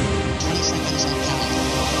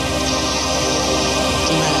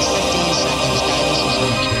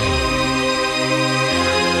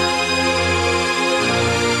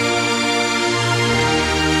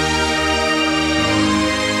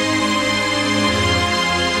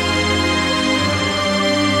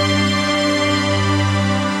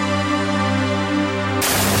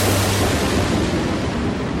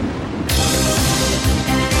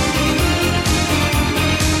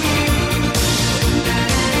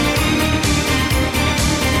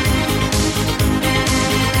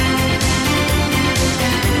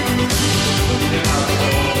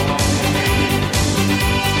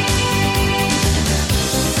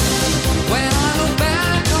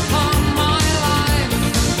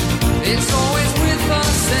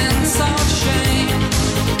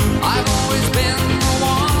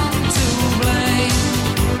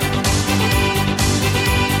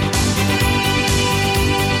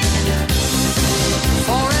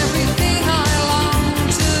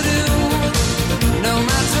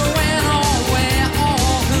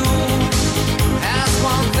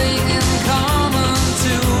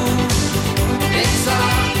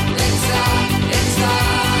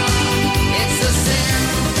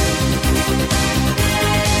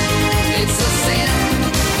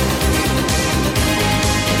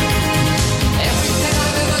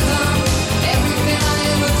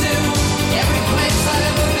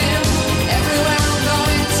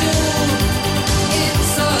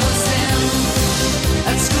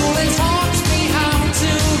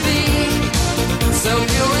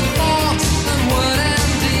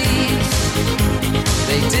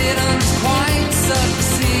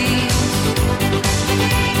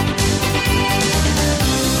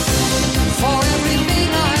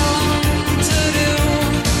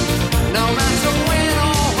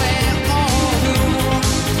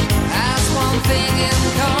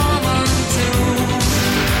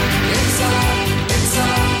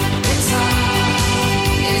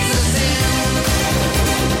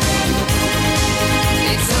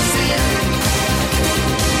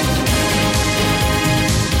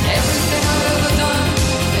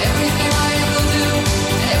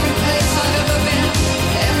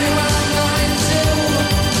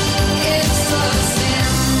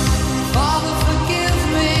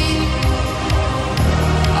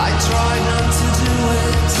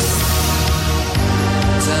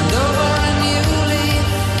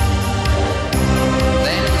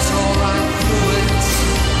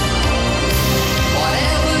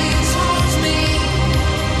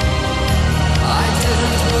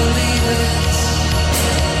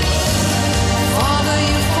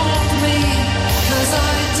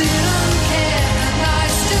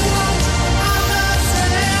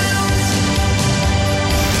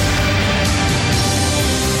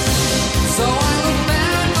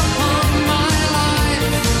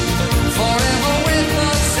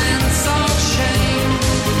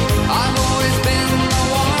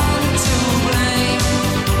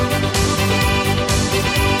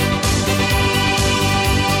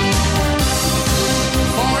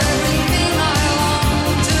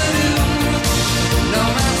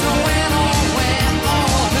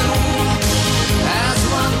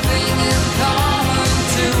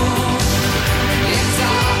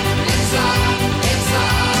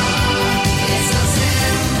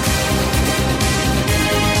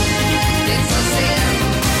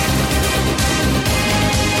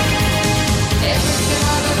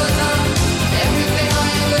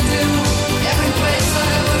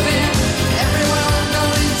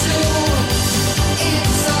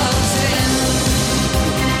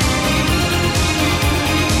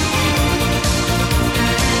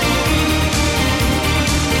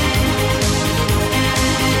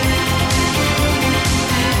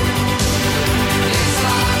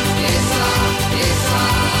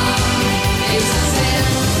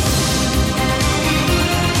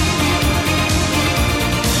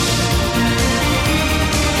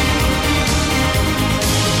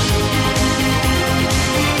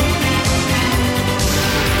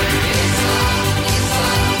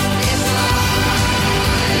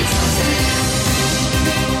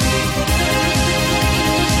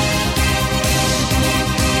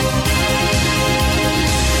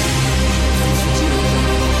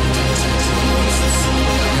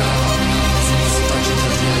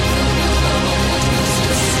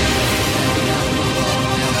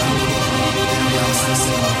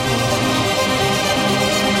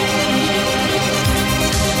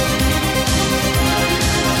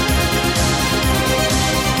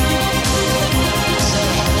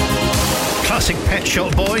 Pet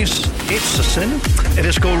Shop Boys, It's a Sin. It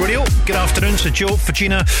is Go Radio. Good afternoon, it's Joe for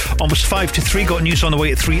Gina. Almost 5 to 3. Got news on the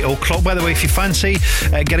way at 3 o'clock. By the way, if you fancy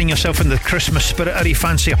getting yourself in the Christmas spirit, or you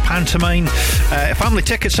fancy a pantomime, family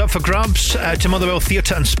tickets up for grabs to Motherwell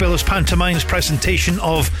Theatre and Spillers Pantomime's presentation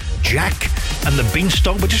of Jack and the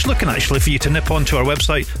Beanstalk. We're just looking actually for you to nip onto our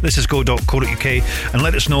website, thisisgo.co.uk, and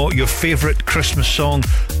let us know your favourite Christmas song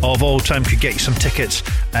of all time. Could get you some tickets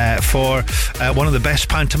for one of the best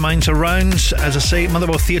pantomimes around. As I say,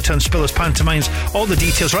 Motherwell Theatre and Spillers Pantomimes. All the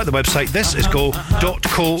details are at the website, thisisgo.co.uk.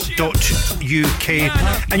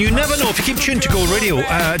 And you never know, if you keep tuned to Go Radio,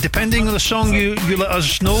 depending on the song you let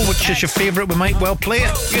us know which is your favourite, we might well play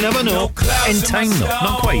it. You never know. In time though,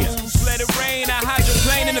 not quite yet. Let it rain, I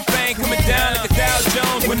hydroplane in the bank, coming down like a Dow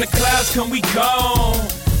Jones. When the clouds come, we gone.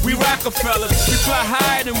 We Rockefellers, we fly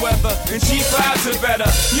higher than weather, and G5s are better.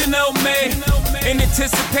 You know me, in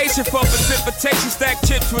anticipation for precipitation, stack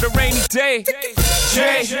chips with a rainy day.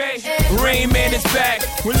 Jay, Rain Man is back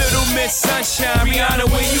with Little Miss Sunshine. Rihanna,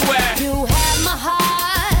 where you at? You have my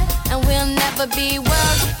heart, and we'll never be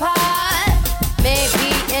worlds apart. Maybe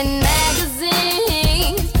in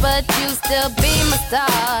magazines, but you still be my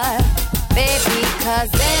star. Baby, 'cause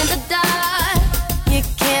in the dark, you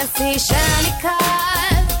can't see shiny cars.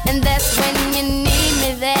 And that's when you need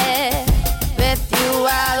me there. With you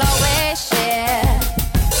I'll always share.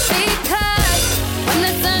 Because when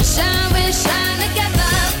the sunshine will shine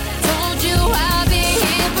together. Told you I'll be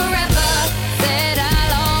here forever. Said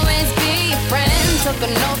I'll always be your friend. Took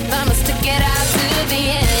an oath, I'ma stick it out to the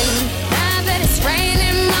end. Now that it's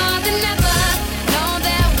raining more than ever, know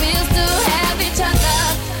that we'll still have each other.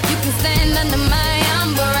 You can stand under my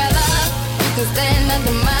umbrella. You can stand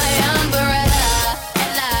under my umbrella.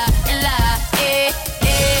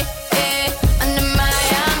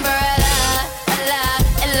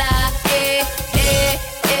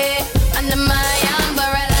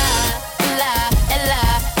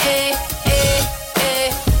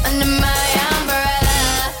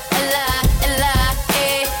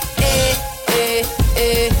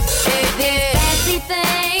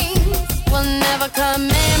 Come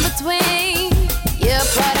in between. You're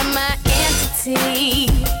part of my entity,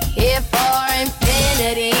 here for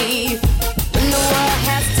infinity. When the world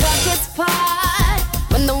has took its part,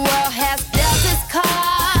 when the world has dealt its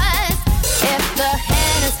cards, if the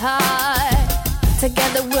hand is hard,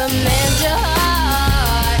 together we'll mend your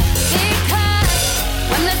heart. Because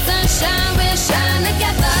when the sunshine will shine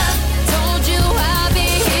together. Told you I'll be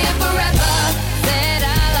here forever. Said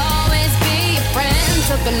I'll always be your friend.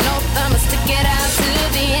 Took an oath, I'ma stick it out to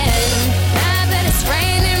the end. Now that it's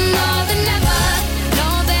raining more than ever,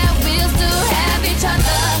 know that we'll still have each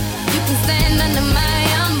other. You can stand under my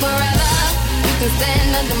umbrella. You can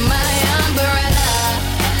stand under my umbrella.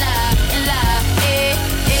 Ella, ella,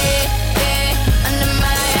 under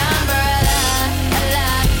my umbrella. Ella,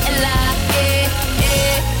 ella,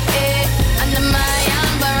 under my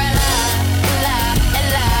umbrella. Ella,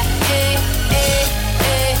 ella,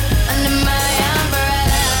 under my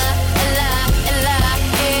umbrella.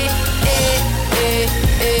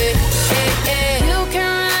 You can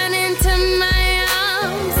run into my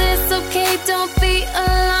arms. It's okay, don't be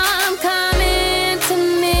alarmed. Come into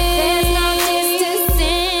me. There's no distance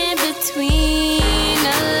in between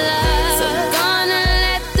our love. So gonna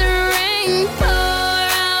let the rain pour.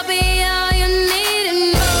 I'll be all you need and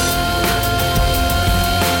more.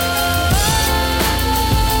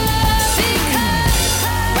 Because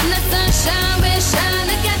when the sunshine will shine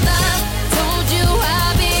together. Told you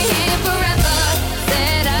I'll be here forever.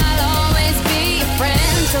 Said I'll always be your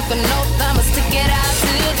friend. Took an oath, I'ma stick it out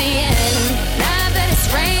to the end. Now that it's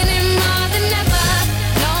raining more than ever,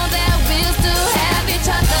 know that we'll still have each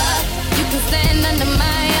other. You can stand under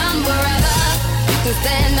my umbrella. You can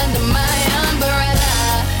stand under my umbrella.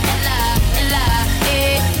 Ella, ella,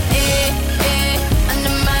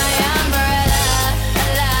 under my umbrella.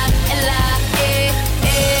 Ella, ella,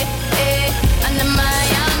 under my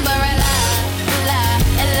umbrella. Ella,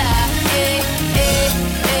 ella,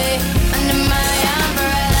 under my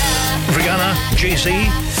umbrella. Rihanna, Jay-Z,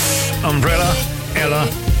 Umbrella, Ella,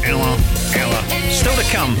 Ella, Ella. Still to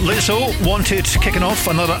come, Lizzo Wanted kicking off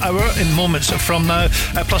another hour in moments from now.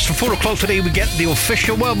 Plus from 4 o'clock today we get the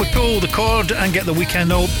official, well, we pull the cord and get the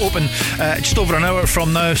weekend open just over an hour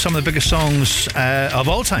from now. Some of the biggest songs of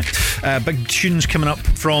all time. Big tunes coming up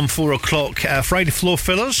from 4 o'clock. Friday Flow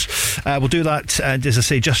Fillers. We'll do that, as I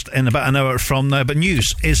say, just in about an hour from now. But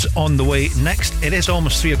news is on the way next. It is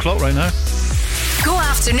almost 3 o'clock right now. Go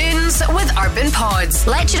afternoons with Urban Pods.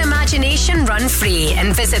 Let your imagination run free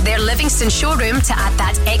and visit their Livingston showroom to add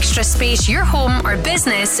that extra space your home or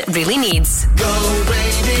business really needs. Go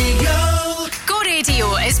Radio. Go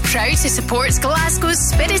Radio is proud to support Glasgow's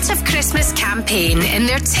Spirit of Christmas campaign in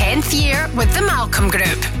their 10th year with the Malcolm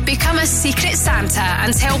Group. Become a Secret Santa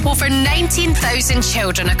and help over 19,000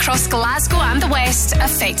 children across Glasgow and the West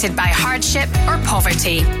affected by hardship or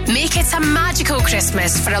poverty. Make it a magical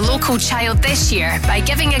Christmas for a local child this year by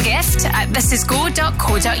giving a gift at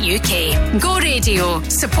thisisgo.co.uk. Go Radio,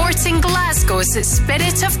 supporting Glasgow's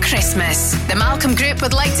Spirit of Christmas. The Malcolm Group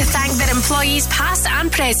would like to thank their employees past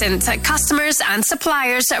and present, customers and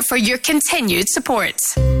suppliers for your continued support.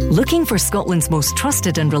 Looking for Scotland's most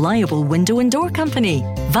trusted and reliable window and door company?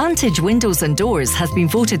 Vantage Windows and Doors has been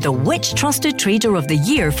voted the Which Trusted Trader of the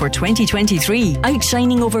Year for 2023,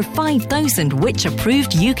 outshining over 5,000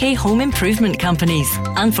 Which-approved UK home improvement companies.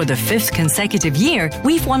 And for the 5th consecutive year,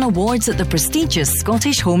 we've won awards at the prestigious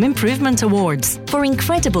Scottish Home Improvement Awards. For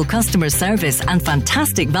incredible customer service and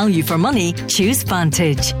fantastic value for money, choose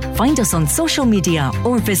Vantage. Find us on social media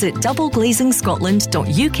or visit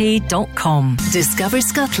doubleglazing.scotland.uk.com. Discover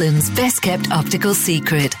Scotland's best kept optical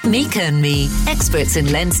secret, Mika & Me, experts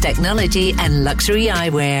in lens technology and luxury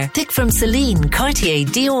eyewear. Pick from Celine, Cartier,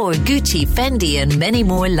 Dior, Gucci, Fendi and many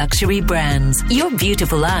more luxury brands. Your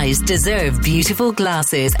beautiful eyes deserve beautiful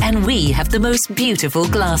glasses, and we have the most beautiful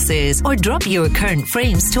glasses. Or drop your current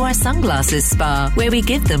frames to our sunglasses spa, where we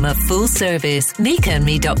give them a full service.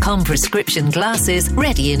 MikaandMe.com prescription glasses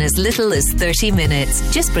ready in as little as 30 minutes.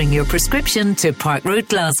 Just bring your prescription to Park Road,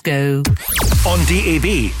 Glasgow. On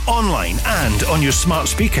DAB, online and on your smart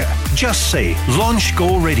speaker, just say Launch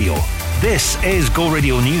Go Radio. This is Go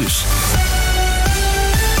Radio News.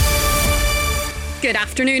 Good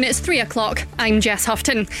afternoon, it's 3 o'clock. I'm Jess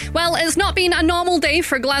Houghton. Well, it's not been a normal day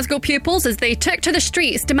for Glasgow pupils as they took to the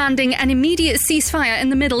streets demanding an immediate ceasefire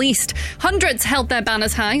in the Middle East. Hundreds held their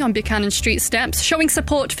banners high on Buchanan Street steps, showing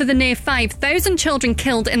support for the near 5,000 children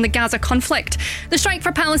killed in the Gaza conflict. The Strike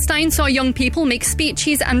for Palestine saw young people make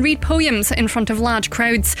speeches and read poems in front of large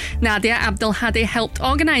crowds. Nadia Abdelhadi helped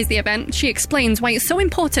organise the event. She explains why it's so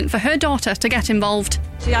important for her daughter to get involved.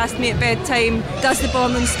 She asked me at bedtime, does the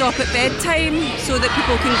bombing stop at bedtime so that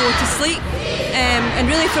people can go to sleep? And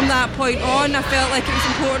really from that point on, I felt like it was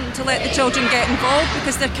important to let the children get involved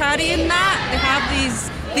because they're carrying that. They have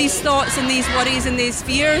these thoughts and these worries and these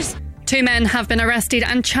fears. 2 men have been arrested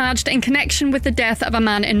and charged in connection with the death of a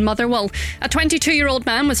man in Motherwell. A 22-year-old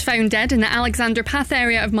man was found dead in the Alexander Path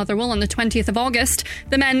area of Motherwell on the 20th of August.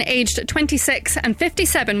 The men aged 26 and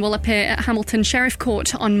 57 will appear at Hamilton Sheriff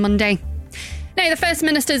Court on Monday. Now, the First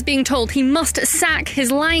Minister is being told he must sack his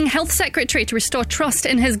lying Health Secretary to restore trust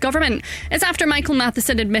in his government. It's after Michael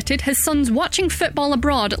Matheson admitted his son's watching football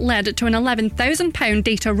abroad led to an £11,000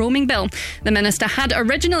 data roaming bill. The Minister had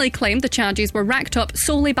originally claimed the charges were racked up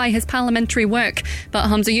solely by his parliamentary work. But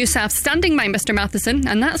Humza Yousaf's standing by Mr Matheson,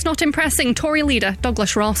 and that's not impressing Tory leader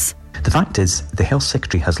Douglas Ross. The fact is, the Health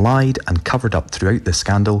Secretary has lied and covered up throughout this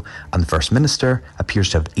scandal, and the First Minister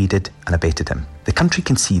appears to have aided and abetted him. The country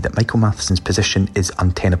can see that Michael Matheson's position is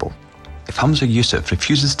untenable. If Humza Yousaf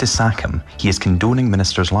refuses to sack him, he is condoning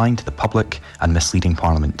ministers lying to the public and misleading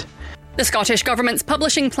Parliament. The Scottish Government's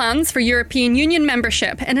publishing plans for European Union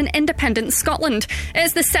membership in an independent Scotland.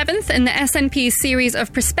 It's the 7th in the SNP's series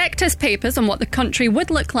of prospectus papers on what the country would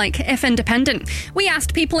look like if independent. We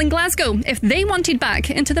asked people in Glasgow if they wanted back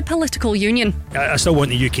into the political union. I still want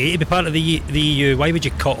the UK to be part of the EU. Why would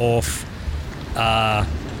you cut off a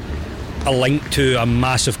link to a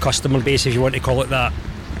massive customer base, if you want to call it that,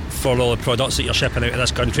 for all the products that you're shipping out of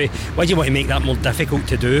this country? Why do you want to make that more difficult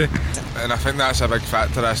to do? And I think that's a big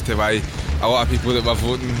factor as to why a lot of people that were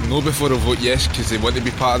voting no before will vote yes, because they want to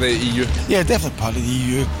be part of the EU. Yeah, definitely part of the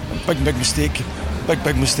EU. Big mistake.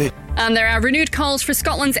 Big mistake. And there are renewed calls for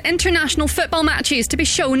Scotland's international football matches to be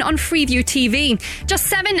shown on Freeview TV. Just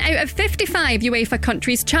 7 out of 55 UEFA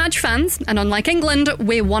countries charge fans, and unlike England,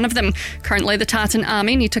 we're one of them. Currently, the Tartan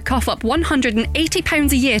Army need to cough up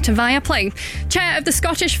 £180 a year to Viaplay. Chair of the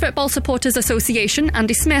Scottish Football Supporters Association,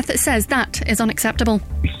 Andy Smith, says that is unacceptable.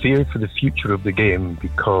 We fear for the future of the game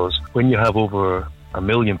because when you have over 1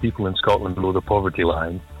 million people in Scotland below the poverty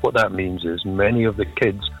line, what that means is many of the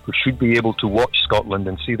kids who should be able to watch Scotland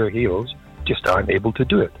and see their heroes just aren't able to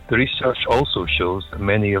do it. The research also shows that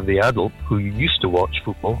many of the adults who used to watch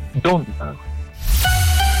football don't now.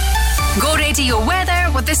 Go Radio weather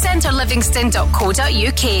with the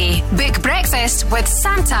centrelivingston.co.uk. Book breakfast with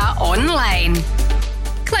Santa online.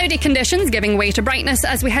 Cloudy conditions giving way to brightness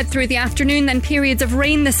as we head through the afternoon, then periods of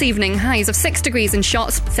rain this evening. Highs of 6 degrees in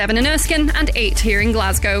Shotts, 7 in Erskine and 8 here in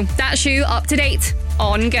Glasgow. That's you up to date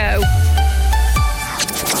on Go.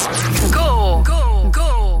 Go. Go.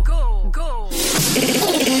 Go. Go. Go.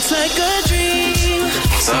 It's like a dream.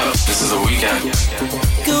 What's up? This is The Weeknd.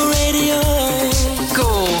 Go Radio.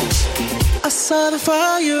 saw the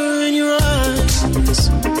fire in your eyes.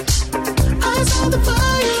 I saw the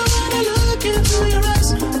fire when I look into your eyes.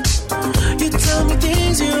 You tell me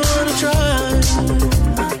things you wanna try.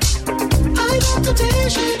 I know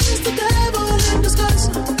temptation is the devil in disguise.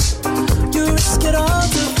 You risk it all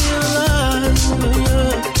to feel alive.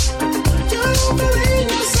 You're offering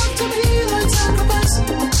yourself to me like sacrifice.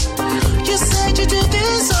 You said you do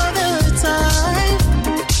this all the time.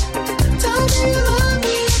 Tell me you love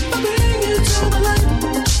me, I'll bring you to the light.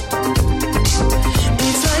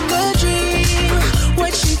 It's like a dream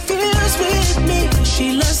when she feels with me. She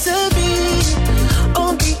loves to be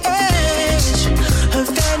on the edge. Her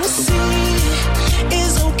fantasy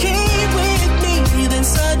is okay with me. Then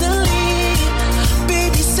suddenly,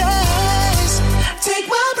 baby says, take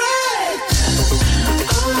my breath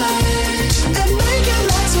away and make it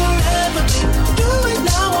last forever. Do it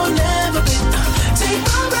now or never. Take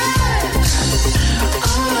my breath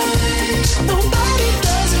away. Nobody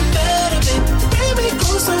does it better. Bring me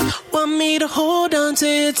closer. Want me to hold on to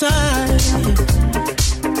you tight.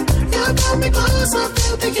 You got me closer,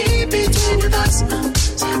 feel the heat between your thighs.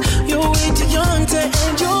 You're way too young to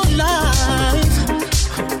end your life.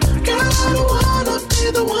 Girl, I don't wanna be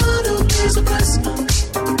the one who pays the price.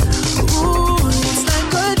 Ooh, it's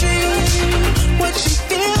like a dream when she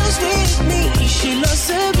feels with me. She loves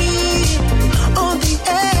to be on the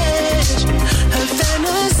edge. Her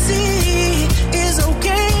fantasy is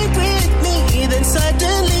okay with me. Then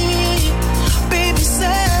suddenly, baby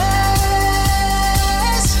says,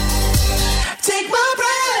 take my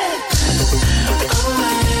breath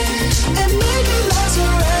away and make it last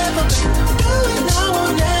forever. Do it now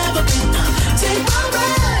or never. Take my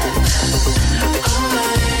breath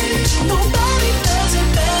away. Nobody does it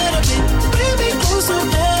better. Bring me closer,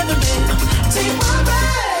 never. Take my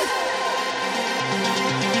breath.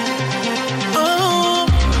 Oh,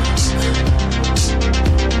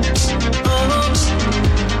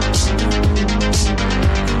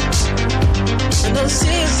 and I'm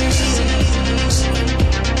serious.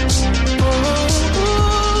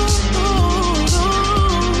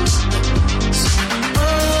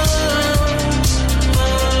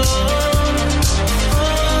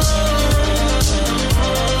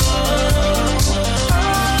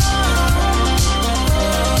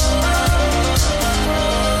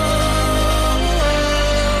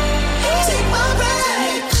 Take my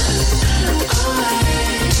breath away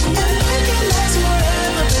and make it last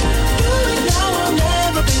forever. Do it now or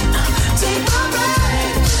never. Take my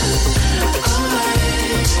breath away.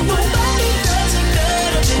 Nobody does it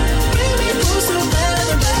better. Bring me closer,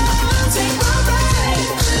 never. Take my breath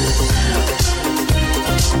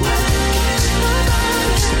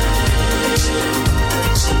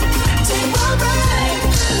take my breath.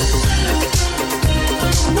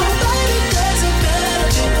 Nobody does it better.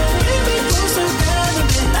 Bring me closer, never.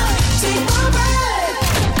 Take my breath.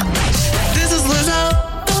 This is Lizzo.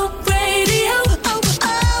 The radio.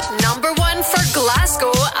 Number 1 for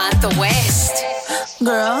Glasgow and the West.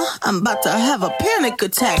 Girl, I'm about to have a panic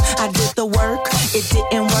attack. I did the work, it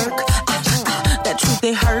didn't work. That truth,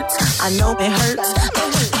 it hurts. I know it hurts.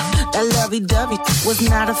 That lovey-dovey was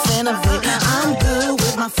not a fan of it. I'm good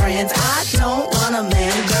with my friends. I don't want a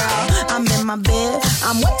man, girl. I'm in my bed.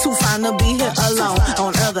 I'm way too fine to be here alone.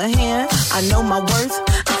 On the other hand, I know my worth.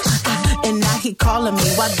 And now he calling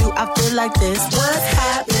me. Why do I feel like this? What's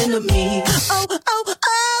happening to me? Oh, oh,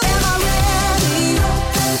 oh. Am I ready?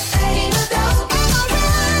 Ain't no doubt. Am I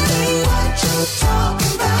ready? What you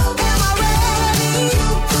talking about? Am I ready? You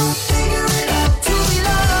gon' figure it out. To be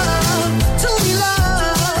loved, to be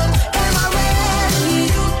loved. Am I ready?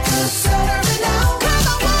 You can serve it now. 'Cause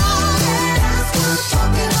I want it. That's what I'm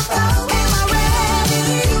talking about. Am I ready?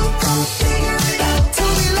 You gon' figure it out. To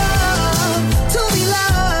be loved, to be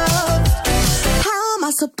loved. How am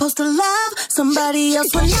I supposed to love somebody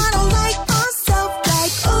else when I don't like myself?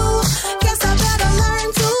 Like, ooh, guess I better learn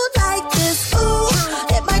to like this. Ooh,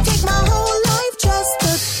 it might take my whole life just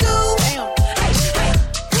to do.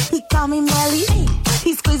 He call me Melly,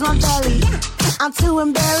 he squeezed my belly. I'm too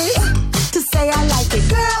embarrassed to say I like it.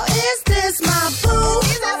 Girl, is this my boo?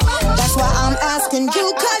 That's why I'm asking you,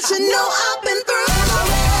 'cause you know I've been through. Am I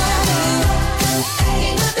ready?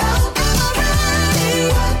 Ain't no doubt. Am I ready?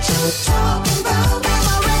 What you talking about? Am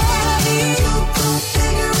I ready? You gon'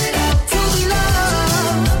 figure it out. To be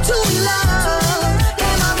loved, to be loved.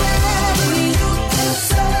 Am I ready? You can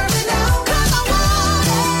serve it now. 'Cause I want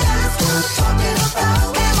it. That's what I'm talking about.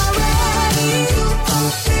 Am I ready? You gon'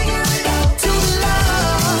 figure it out. To be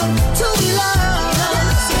loved, to be loved.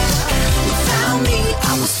 You found me,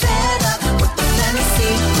 I was fed up with the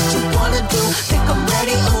fantasy. What you wanna do?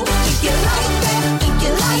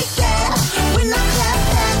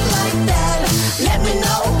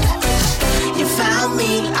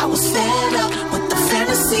 was fed up with the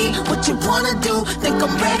fantasy. What you wanna do? Think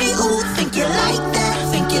I'm ready? Ooh, think you like that?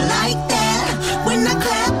 Think you like that? When I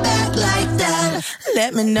clap back like that,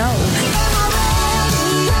 let me know.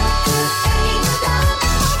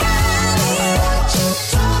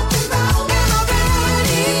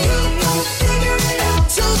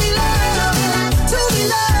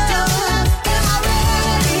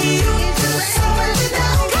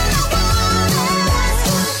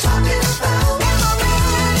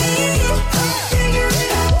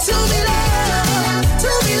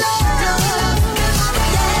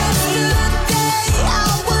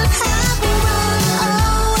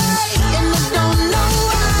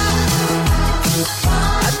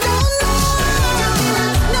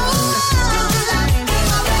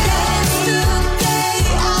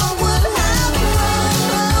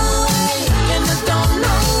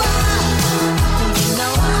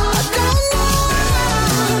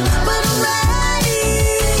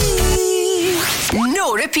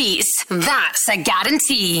 Repeats. That's a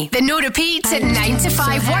guarantee. The no repeats at 9 to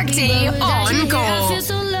 5 workday on Go.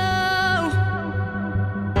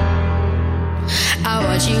 I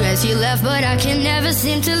watch you as you left, but I can never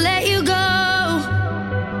seem to let you go.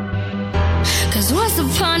 Cause once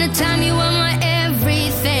upon a time you were my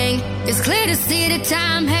everything. It's clear to see that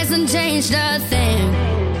time hasn't changed a thing.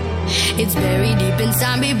 It's buried deep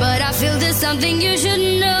inside me, but I feel there's something you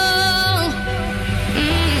should know.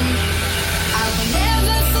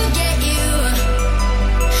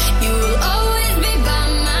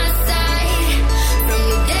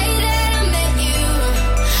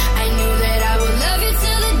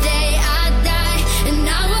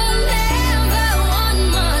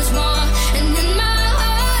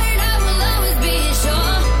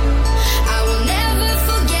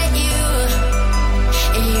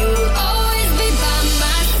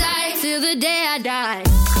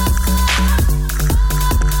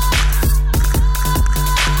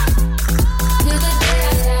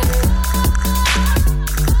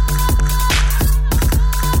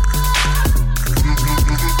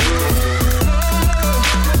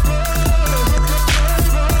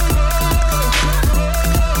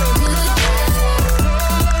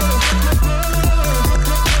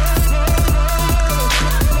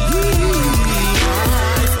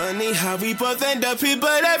 Both end up here,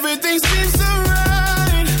 but everything seems so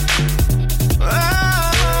right. Oh,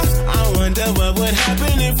 I wonder what would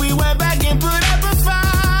happen if we went back and put up a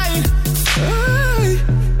fight.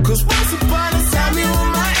 Cause once upon a time you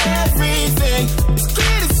were my everything. It's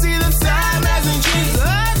clear to see the time hasn't changed a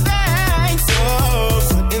thing. So,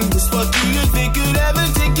 in this spot, do you think could ever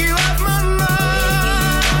take you off my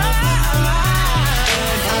mind?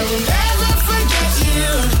 I will never forget you.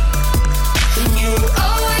 You will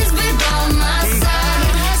always be by my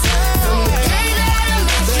side. From the day that I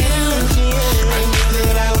met you, I knew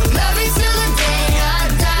that I would love you till the day I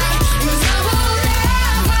die. Cause I will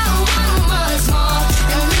never want much more.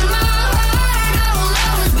 And in my heart I will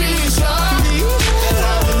always be sure that I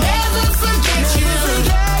will never forget you.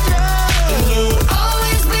 And you will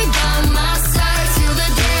always be by my side till the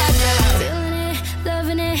day I die. Feeling it,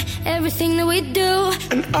 loving it, everything that we do.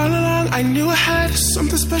 And all along I knew I had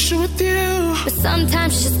something special with you. But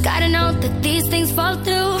sometimes you just gotta know that these things fall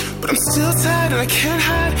through. But I'm still tired and I can't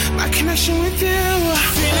hide my connection with you.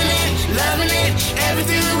 Feeling it, loving it,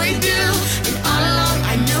 everything that we do. And all along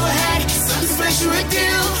I knew I had something special with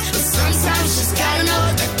you. But sometimes you just gotta know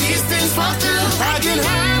that these things fall through. I can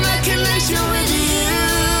hide my connection with you.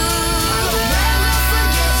 I will never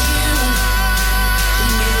forget you.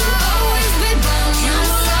 And you will always be by my side.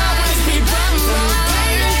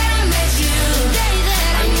 You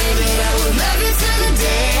will always be by my side. Love you till the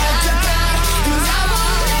day I die. Cause I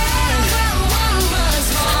won't ever want much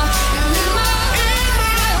more. And in my heart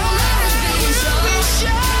I will always be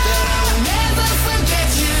sure that I will never forget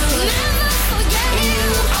you. Never forget you. You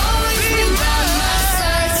will always be by my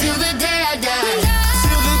side till the day I die.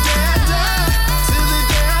 Till the day I die. Till the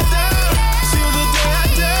day I die. Till the day I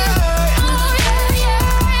die. Oh yeah,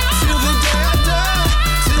 yeah. Till the day I die.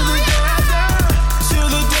 Till the day I die. Till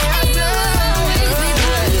the day I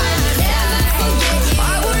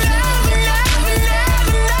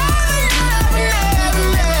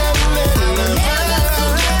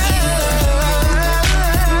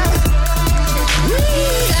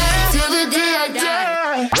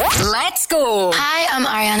die. Let's go. Hi, I'm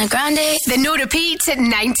Ariana Grande. The no repeats at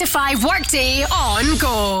 9 to 5 workday on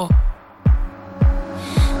Go.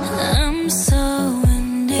 I'm so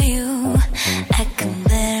into you, I can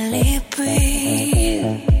barely breathe.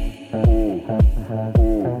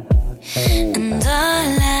 And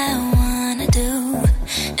all I wanna do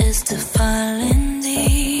is to fall in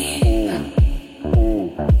deep.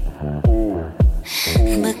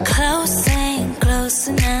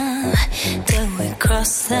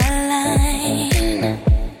 cross the line.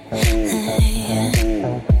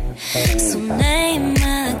 So name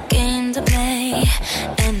a game to play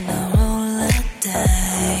and I'll roll the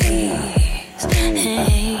dice.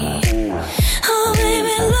 Oh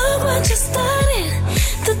baby, look what you started.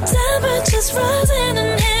 The temperature's rising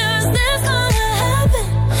and here is this gonna happen.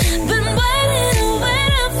 Been waiting and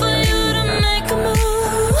waiting for you to make a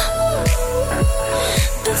move.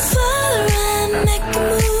 Before I make a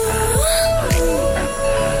move.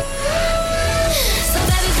 So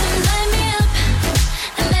baby, come light me up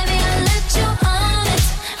and baby I'll let you on it.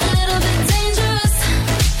 A little bit dangerous,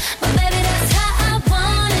 but baby that's how I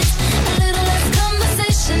want it. A little less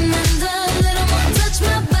conversation and a little more touch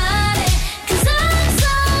my body. 'Cause I'm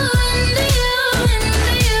so into you,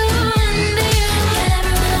 into you, into you. And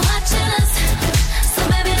everyone watching us, so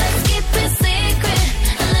baby let's keep it secret.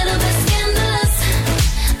 A little bit scandalous,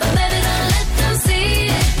 but baby don't let them see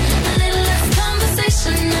it. A little less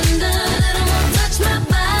conversation and a little more touch my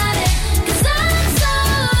body. 'Cause I'm so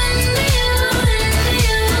into you, into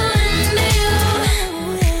you, into you.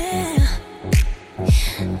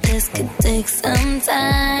 This could take some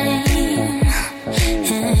time.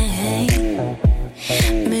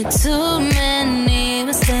 Made too many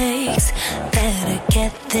mistakes. Better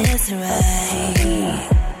get this right.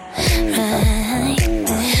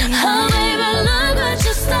 Oh baby, look what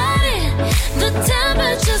you started. The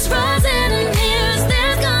temperature's rising and here's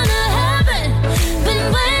this gonna happen. Been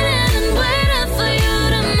waiting and waiting for you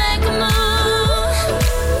to make a move.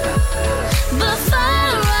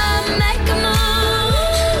 Before I make a move.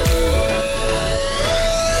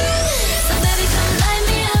 So baby, come light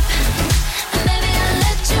me up and baby I'll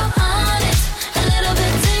let you on it. A little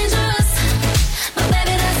bit dangerous, but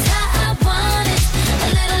baby that's how I want it. A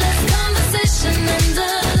little less conversation and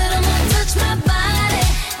a little more touch my body.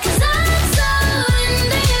 'Cause I'm so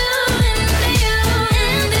into you, into you,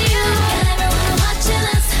 into you. And everyone watching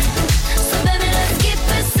us, so baby let's keep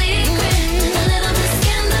it secret. A little bit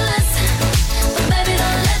scandalous, but baby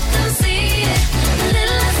don't let them see it. A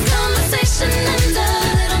little less conversation and a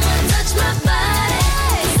little more touch my body.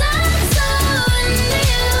 'Cause I'm so into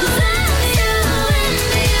you, into you,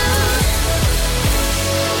 into you.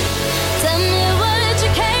 Tell me what you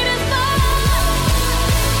came in for.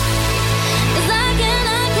 'Cause I can't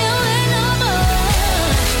wait no more.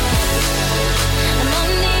 I'm on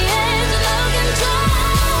the edge of no control.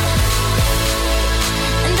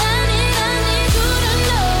 And I need you to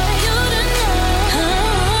know, you to know.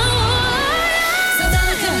 So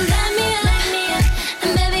baby, come light me up,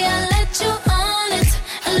 and baby I'll let you on it.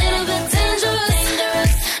 A little bit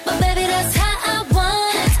dangerous, but baby that's how I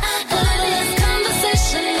want it. A little less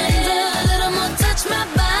conversation and a little more touch my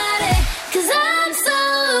body. 'Cause I'm so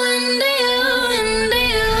into you, into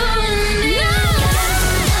you, into you.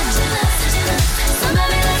 So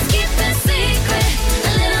baby let's keep it secret.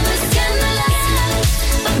 A little bit scandalous,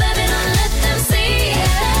 but baby don't let them see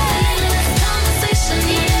it. A little less conversation,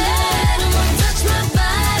 yeah. A little more touch my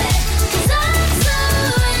body. 'Cause I'm so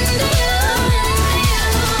into you,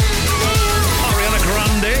 Ariana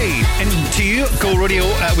Grande, Into You, Go Radio.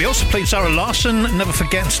 We also played Sarah Larson, Never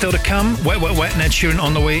Forget, Still to Come, Wet, Wet, Wet, and Ed Sheeran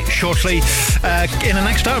on the way shortly. In the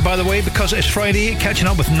next hour, by the way, because it's Friday, catching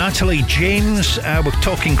up with Natalie James. We're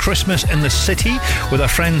talking Christmas in the city with our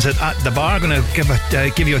friends at the bar. Going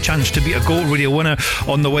to give you a chance to be a Go Radio winner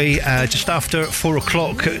on the way just after 4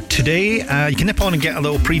 o'clock today. You can nip on and get a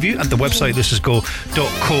little preview at the website. This is go.co.uk.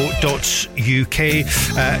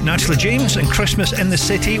 Natalie James and Christmas in the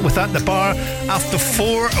City with At the Bar after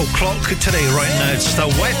 4 o'clock today. Right now, it's the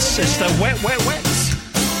wets. It's the wet, wet, wets.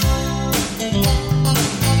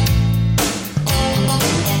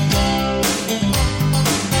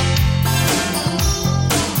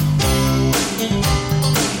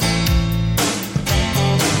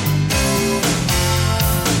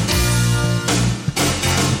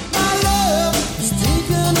 My love is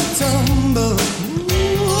taking a tumble,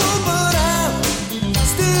 but I'm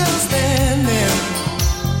still standing.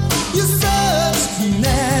 You're such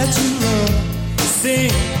natural,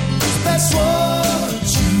 sing special.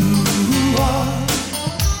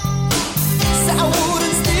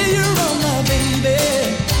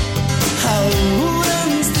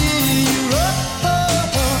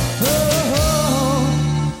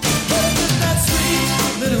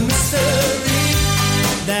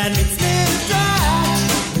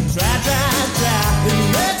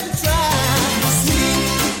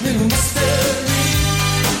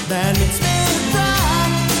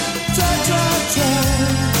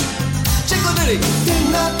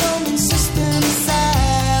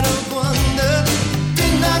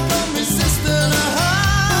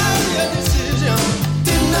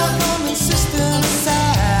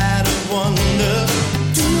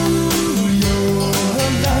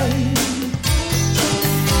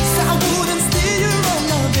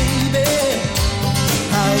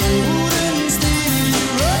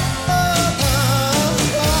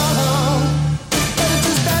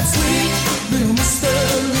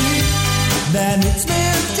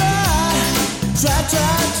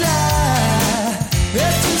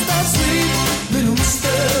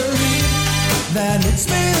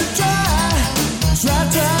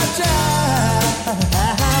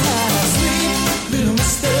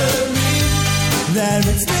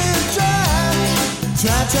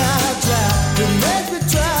 try. It makes me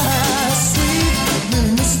try. Sweet little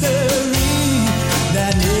mystery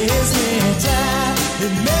that makes me try.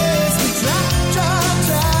 It makes me try.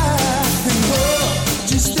 And oh,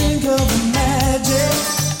 just think of the magic.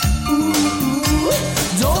 Ooh,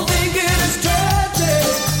 don't think it is tragic.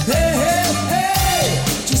 Hey, hey, hey,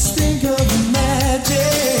 just think of the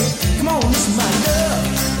magic. Come on, this is my love.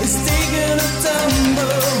 It's taking a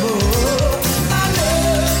tumble. My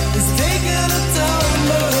love is taking a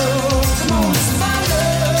tumble. Come on, this is my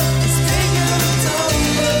love. It's taking a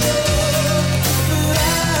tumble. But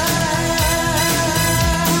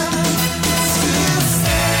I'm still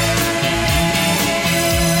standing.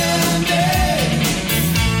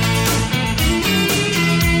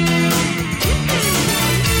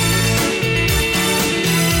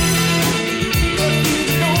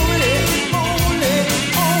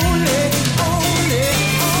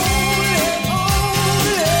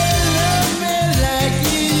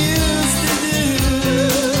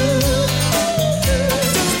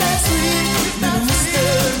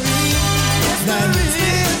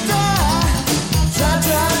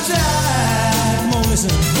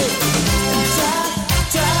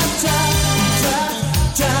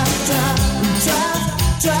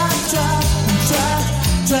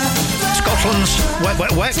 Scotland's Wet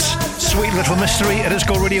Wet Wet, Sweet Little Mystery. It is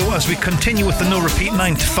Go Radio as we continue with the no repeat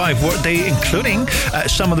 9 to 5 workday, including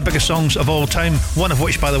some of the biggest songs of all time, one of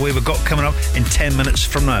which, by the way, we've got coming up in 10 minutes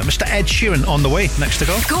from now. Mr. Ed Sheeran on the way, next to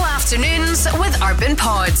go. Go afternoons with Urban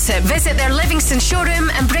Pods. Visit their Livingston showroom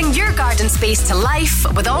and bring your garden space to life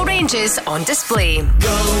with all ranges on display.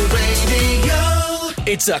 Go Radio.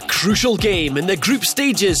 It's a crucial game in the group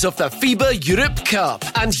stages of the FIBA Europe Cup,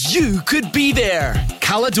 and you could be there.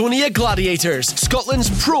 Caledonia Gladiators, Scotland's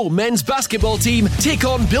pro men's basketball team, take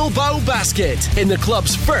on Bilbao Basket in the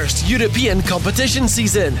club's first European competition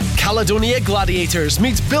season. Caledonia Gladiators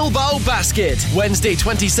meet Bilbao Basket, Wednesday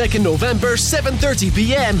 22nd November,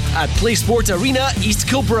 7:30pm at PlaySport Arena, East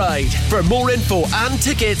Kilbride. For more info and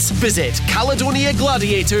tickets, visit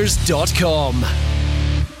caledoniagladiators.com.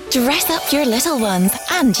 Dress up your little ones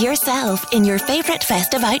and yourself in your favourite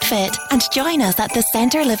festive outfit and join us at the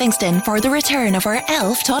Centre Livingston for the return of our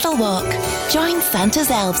Elf Toddle Walk. Join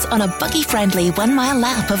Santa's elves on a buggy-friendly 1 mile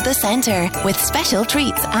lap of the centre with special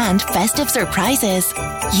treats and festive surprises.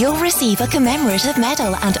 You'll receive a commemorative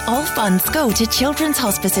medal and all funds go to children's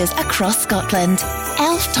hospices across Scotland.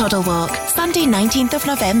 Elf Toddle Walk, Sunday 19th of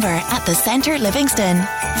November at the Centre Livingston.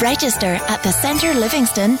 Register at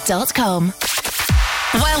thecentrelivingston.com.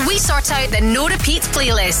 While we sort out the no repeat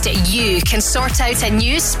playlist, you can sort out a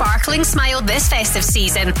new sparkling smile this festive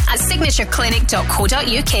season at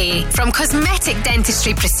signatureclinic.co.uk. From cosmetic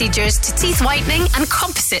dentistry procedures to teeth whitening and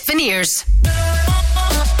composite veneers.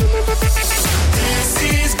 This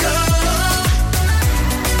is Go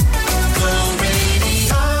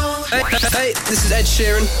Radio. Hey, this is Ed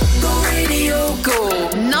Sheeran. Go Radio. Go.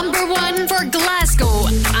 Number 1 for Glasgow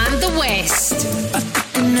and the West.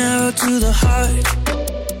 An arrow to the heart.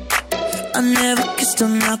 I never kissed a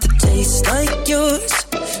mouth that tastes like yours.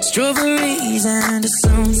 Strawberries and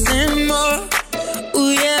something more.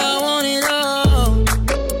 Ooh yeah, I want it all.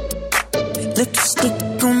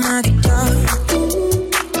 Lipstick on my guitar.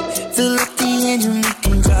 Fill up the engine, we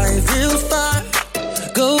can drive real far.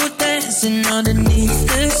 Go dancing underneath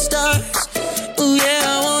the stars. Ooh yeah,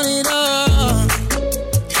 I want it all.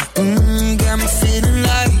 Got me feeling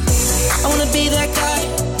like I wanna be that guy.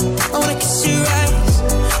 I wanna kiss your eyes.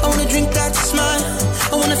 I wanna drink that smile.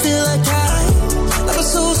 I wanna feel like like my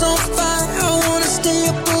soul's on fire. I wanna stay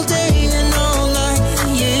up all day and all night.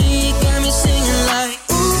 Yeah, you got me singing like,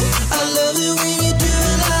 ooh, I love it when you do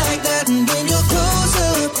it like that. And when you're close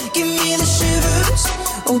up, give me the shivers.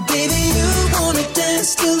 Oh baby, you wanna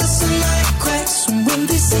dance till the sunlight cracks. And when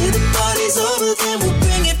they say the party's over, then we'll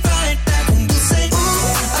bring it right back. And we'll say, ooh,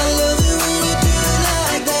 I love it when you do it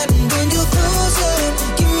like that. And when you're close up,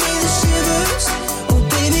 give me the shivers. Oh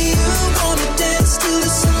baby, you wanna dance till the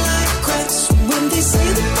sunlight cracks. When they say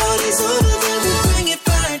the party's over, then we'll bring it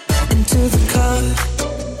right back into the car.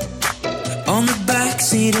 On the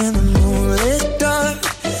backseat in the moonlit dark.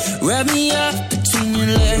 Wrap me up between your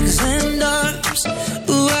legs and arms.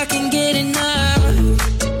 Ooh, I can get enough.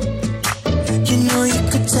 You know you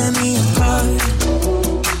could tear me apart.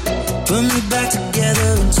 Put me back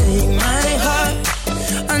together and take my heart.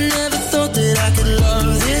 I never thought that I could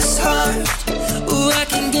love this hard. Ooh, I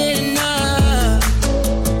can get enough.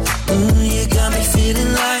 Ooh, you got me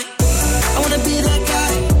feeling like I wanna be that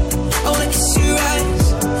guy. I wanna kiss your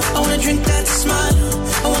eyes. I wanna drink that smile.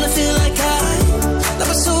 I wanna feel like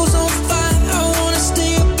my soul's on fire. I wanna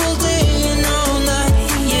stay up all day and all night.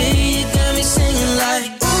 Yeah, you got me singing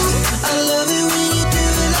like, ooh,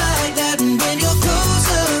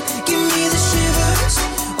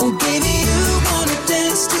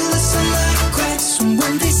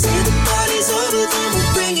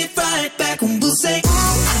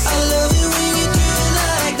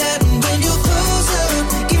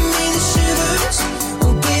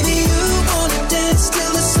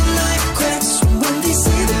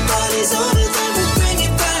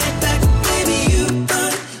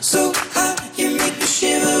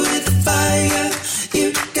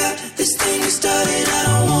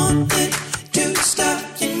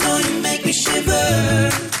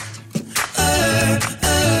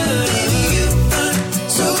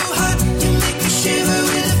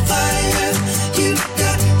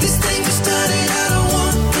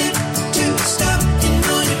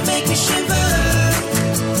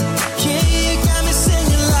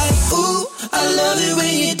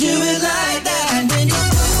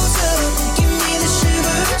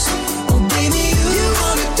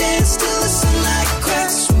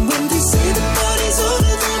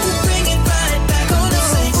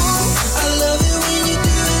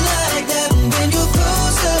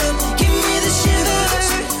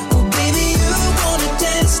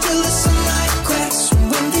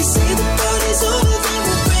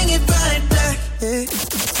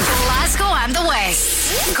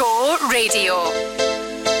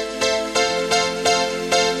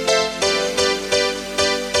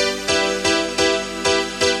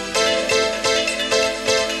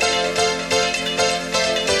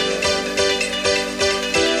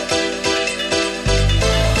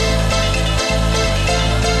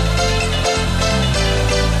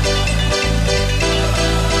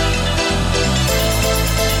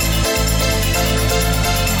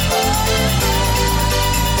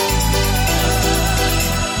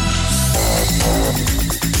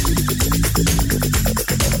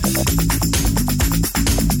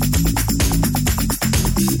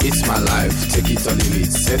 It's my life, take it or leave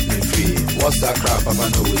it, set me free. What's that crap, Papa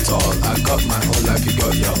know it all. I got my own life, you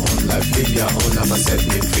got your own life. Live your own life and set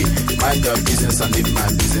me free. Mind your business and live my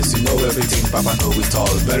business. You know everything, Papa know it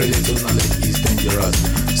all. Very little knowledge is dangerous.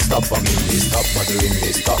 Stop bugging me, stop bothering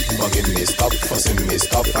me, stop bugging me, stop fussing me,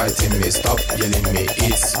 stop fighting me, stop yelling me.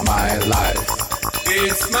 It's my life.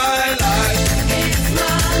 It's my life. It's my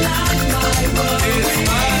life, my world. It's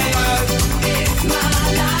my life. It's my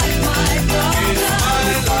life, my world. It's my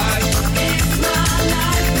life. It's my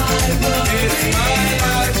life, my world. It's my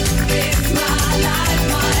life. It's my life,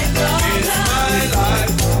 my world. It's my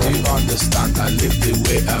life. Do you understand? I live the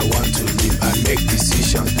way I want to live. I make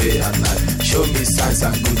decisions day and night. Show me signs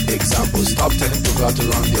and good examples. Stop telling people how to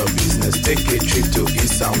run your business. Take a trip to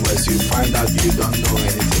east and west. You find out you don't know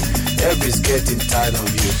anything. Everybody's getting tired of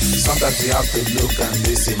you. Sometimes you have to look and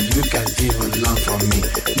listen. You can even learn from me.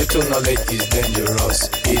 Little knowledge is dangerous.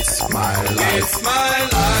 It's my life. It's my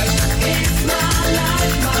life. It's my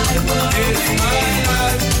life, my world. It's my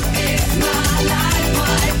life. It's my life,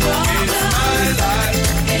 my world. It's my life.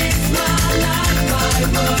 It's my life, my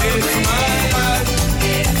world. It's my life.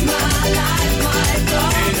 It's my life, my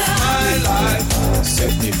world. It's my life.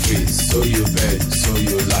 Set me free, so you bet, so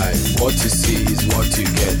you lie. What you see is what you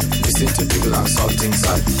get. Listen to people and saw things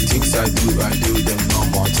I do them no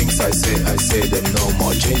more. Things I say them no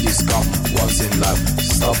more. Changes come once in life.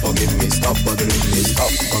 Stop bugging me, stop bothering me,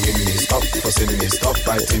 stop bugging me, stop fussing me, stop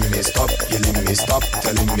fighting me, stop yelling me, stop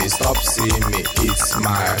telling me, stop seeing me. It's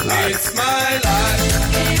my life. It's my life.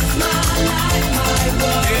 It's my life, my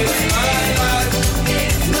world. It's my life.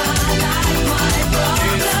 It's my life, my world.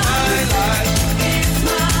 It's my life. It's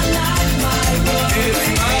my life, my world. It's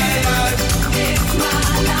my life. It's my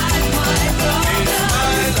life, my world. It's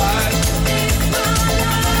my life. It's my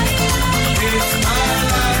life. It's my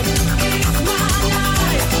life.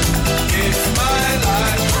 It's my life. It's my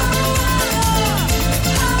life.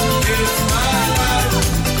 It's my life.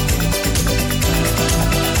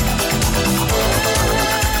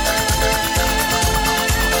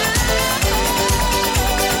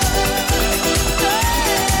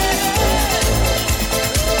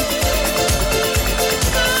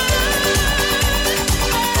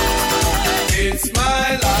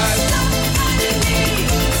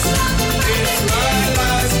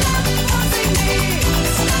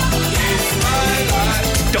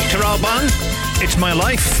 Dr. Alban, It's My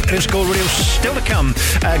Life. It is Go Radio still to come.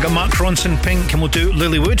 Got Mark Ronson, Pink, and we'll do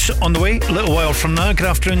Lilywood on the way a little while from now. Good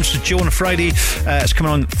afternoon, it's Joe on a Friday. It's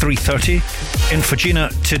coming on 3:30. In for Gina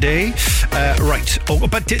today. Right. Oh,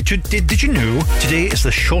 but did you know today is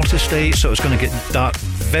the shortest day, so it's going to get dark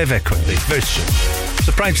very, very quickly, very soon.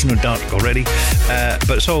 Surprised it's no dark already,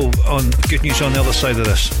 but it's all on good news on the other side of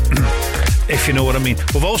this. If you know what I mean.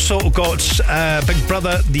 We've also got Big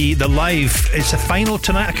Brother, the live. It's the final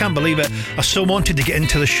tonight. I can't believe it. I so wanted to get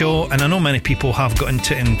into the show, and I know many people have got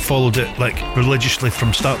into it and followed it like religiously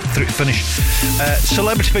from start through to finish.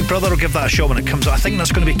 Celebrity Big Brother, will give that a shot when it comes out. I think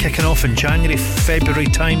that's going to be kicking off in January, February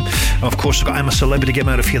time. And of course, I've got I'm a Celebrity, Get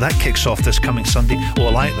Me Out of Here. That kicks off this coming Sunday. Oh,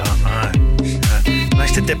 I like that.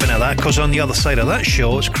 Nice to dip into that, because on the other side of that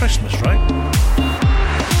show, it's Christmas, right?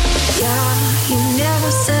 Yeah, you never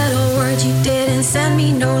said a word, you didn't send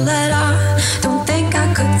me no letter. Don't think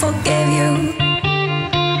I could forgive you.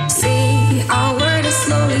 See, our word is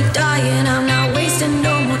slowly dying, I'm not wasting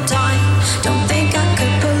no more time. Don't think I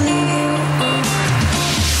could believe you.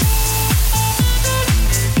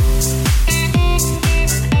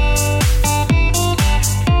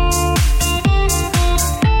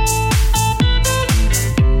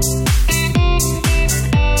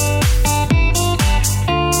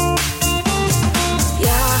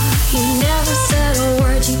 Yeah, you never said a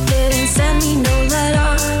word, you didn't say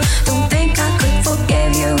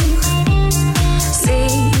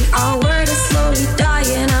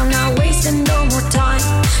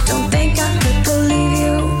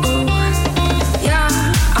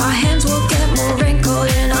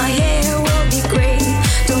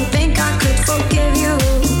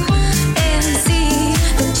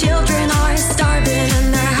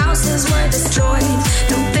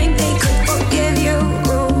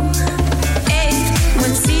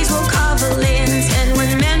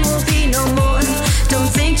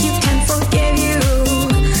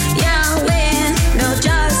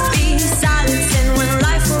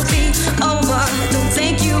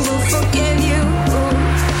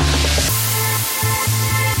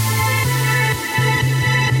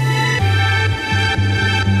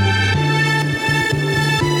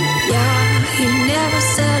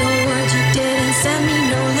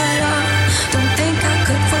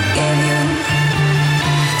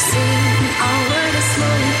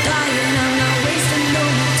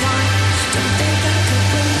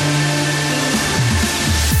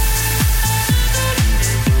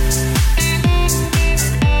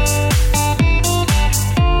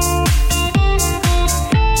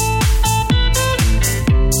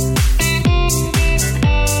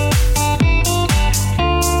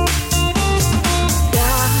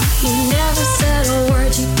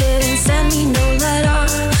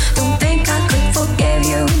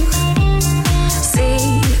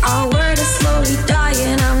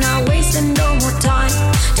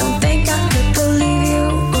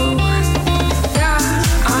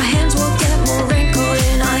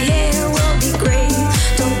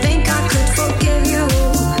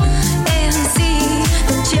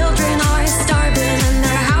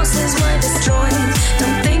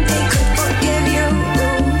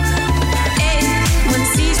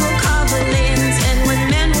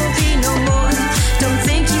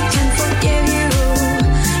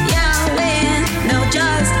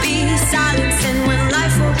and when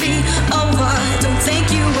life will be over, don't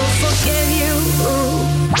think you will forgive you.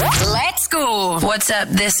 Let's go. What's up?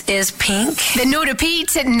 This is Pink. The no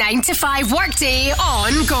repeat 9 to 5 workday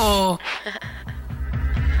on Go.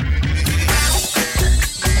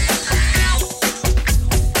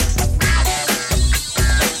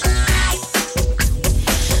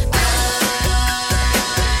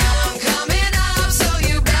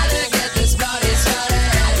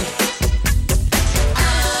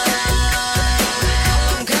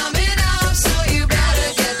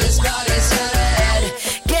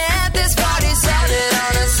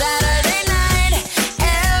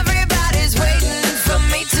 Everybody's waiting for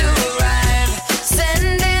me to arrive.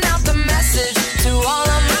 Sending out the message to all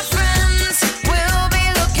of my friends. We'll be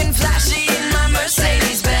looking flashy in my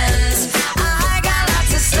Mercedes Benz. I got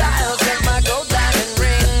lots of style, check my gold diamond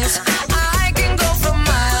rings. I can go for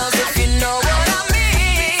miles if you know what I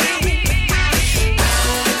mean.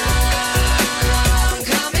 I'm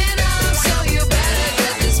coming up, so you better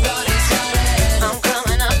get this party started. I'm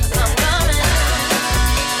coming up, I'm coming up.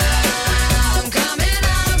 I'm coming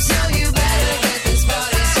up, so you better get this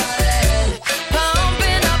party started.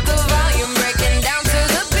 Pumping up the volume, breaking down to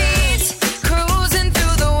the beat. Cruising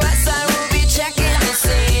through the west side, we'll be checking the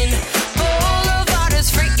scene. Boulevard is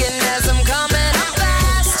freaking as I'm coming up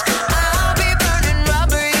fast. I'll be burning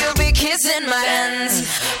rubber, you'll be kissing my hands.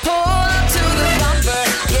 Pull up to the bumper,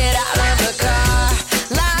 get out of the car.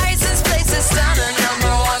 License plates is stunning,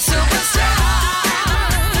 number one superstar.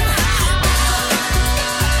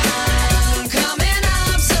 I'm coming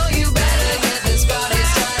up, so you better get this party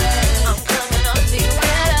started. I'm coming up, so you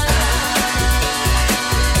better.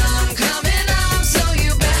 I'm coming up, so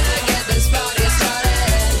you better get this party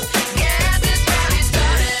started. Get this party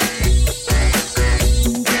started.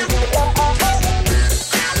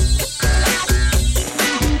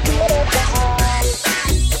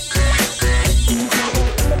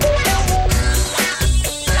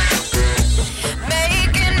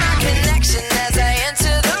 Making my connection as I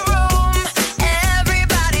enter the room.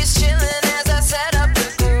 Everybody's chilling as I set up the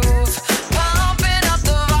groove. Pumping up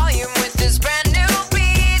the volume with this brand new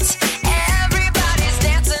beat. Everybody's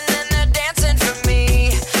dancing and they're dancing for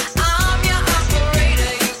me. I'm your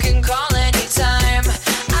operator, you can call anytime.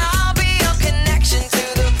 I'll be your connection to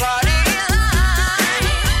the party line.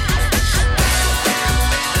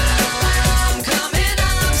 I'm coming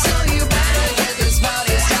up, so you better get this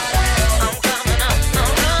party started. I'm coming up,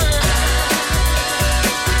 I'm coming up.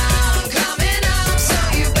 I'm coming up, so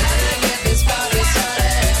you better get this party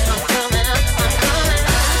started. I'm coming up, I'm coming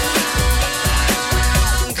up.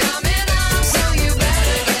 I'm coming up, so you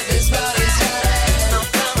better get this party started. I'm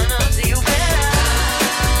coming up, so you better.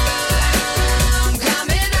 I'm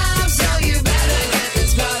coming up, so you better get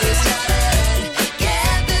this party started.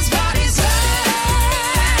 Get this party started.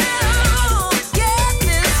 Get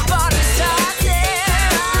this party started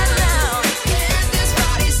right now. Get this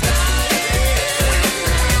party started.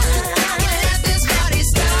 Get this party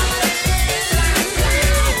started.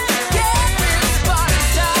 Get this party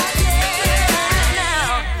started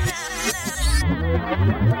now.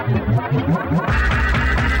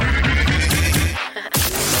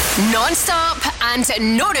 Non-stop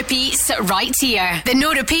and no repeats right here. The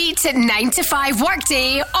no repeat 9 to 5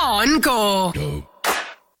 workday on Go.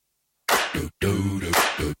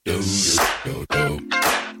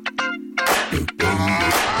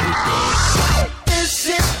 This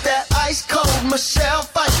is that ice cold Michelle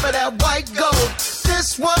fight for that white gold.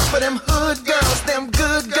 This one for them hood girls, them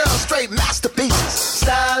good girls, straight masterpieces.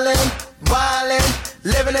 Styling, wildin',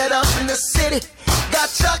 living it up in the city. Got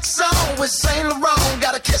Chuck's on with Saint Laurent.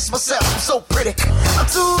 Gotta kiss myself, I'm so pretty. I'm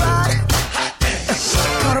too hot.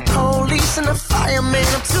 Call the police and the fireman.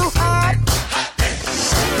 I'm too hot.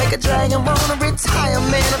 Make a dragon wanna retire,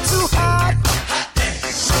 man. I'm too hot.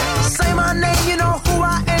 Say my name, you know who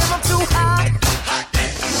I am. I'm too hot.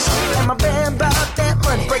 And my band bought that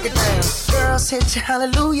money. Break it down. Girls hit you,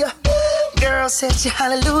 hallelujah. Girls hit you,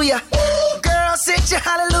 hallelujah. Girls hit you,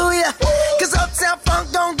 hallelujah. Cause Uptown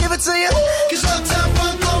Funk don't give it to you. Cause Uptown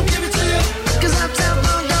Funk don't give it to you. Cause Uptown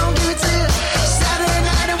Funk don't give it to you. Saturday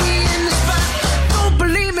night and we in the spot. Don't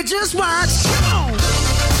believe me, just watch. Come on.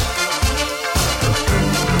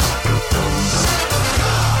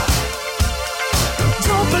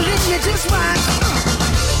 Don't believe me, just watch.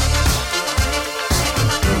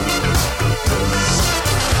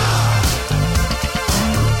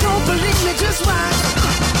 Don't believe me, just watch.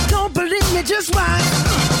 Don't believe me, just watch.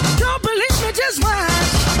 Don't believe me, just watch.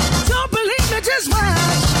 Don't believe me, just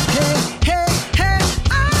watch. Hey, hey, hey,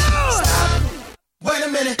 oh! Stop. Wait a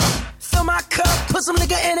minute. Fill my cup, put some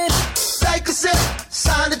nigga in it. Take a sip,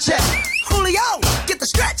 sign the check. Julio, get the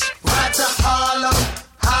stretch. Right to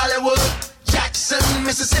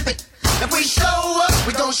Mississippi. If we show up,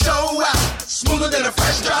 we gon' show out. Smoother than a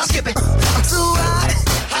fresh drop skipping. I'm too hot.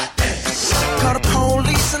 Call the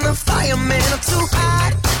police and the fireman. I'm too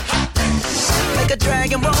hot. Make a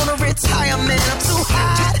dragon wanna retire, man. I'm too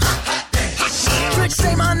hot. Trick,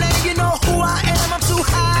 say my name, you know who I am. I'm too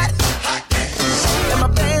hot. And my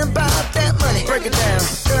band bought that money. Break it down.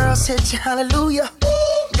 Girls hit you, hallelujah.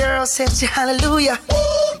 Girls hit you, hallelujah.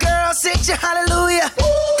 Girls hit you, hallelujah.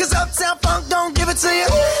 Cause Uptown Funk don't give it to you.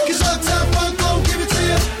 Cause Uptown Funk don't give it to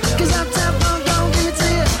you. Cause Uptown Funk don't give it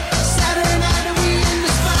to you. Saturday night and we in the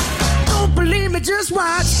spot. Don't believe me, just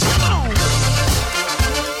watch. Come on.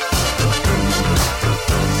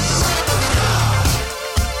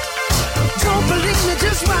 Don't believe me,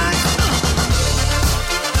 just watch.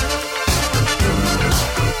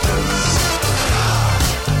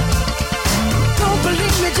 Don't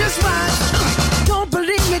believe me, just watch. Don't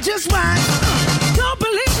believe me, just watch. Don't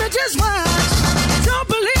believe me, just watch. Don't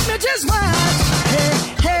believe me, just watch. Hey,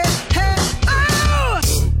 hey, hey, oh!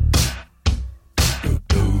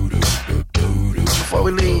 Before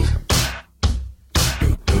we leave,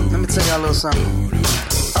 let me tell y'all a little something.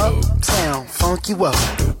 Uptown, funk you up.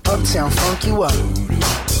 Uptown, funk you up.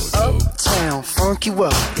 Uptown, funk you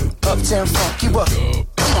up. Uptown, funk you up.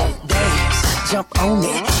 Come on, dance, jump on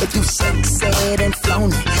it. If you sexed and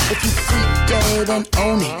flown it. If you freak dead and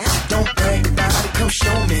own it. Don't brag about it, come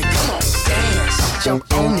show me. Come on, dance,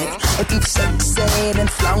 jump on it. If you sexed and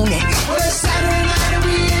flown it. Well, it's Saturday night and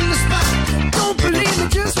we in the spot. Don't believe me,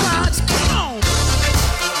 just watch. Come on.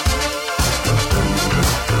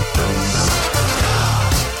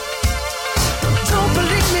 Don't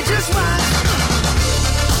believe me, just watch.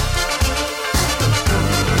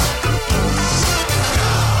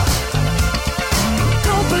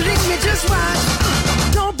 Don't believe me, just watch.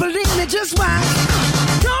 Don't believe me, just watch.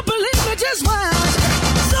 Don't believe me, just watch.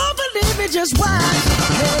 Don't believe me, just watch.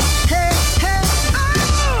 Hey, hey, hey, oh!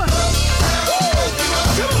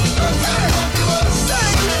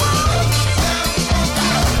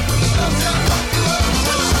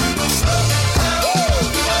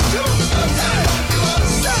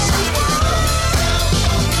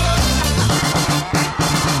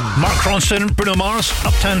 Mark Ronson, Bruno Mars,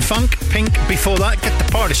 Uptown Funk, Pink. Before that, get the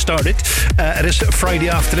party started. It is Friday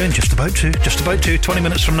afternoon, just about to, 20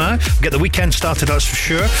 minutes from now. We'll get the weekend started, that's for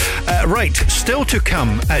sure. Right, still to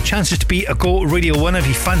come, chances to be a Go Radio winner. If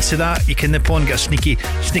you fancy that, you can nip on, get a sneaky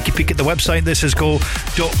peek at the website. This is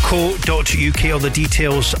go.co.uk. All the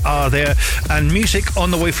details are there. And music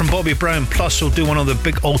on the way from Bobby Brown. Plus, we'll do one of the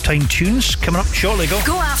big all-time tunes coming up shortly.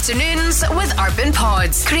 Go afternoons with Urban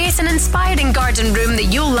Pods. Create an inspiring garden room that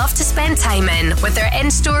you'll love to spend time in with their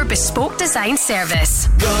in-store bespoke design service.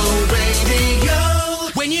 Go Radio.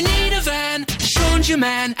 When you need a van, Sean's your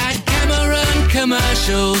man at Cameron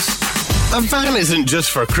Commercials. A van isn't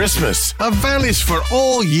just for Christmas. A van is for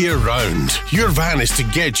all year round. Your van is to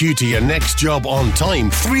get you to your next job on time,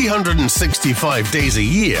 365 days a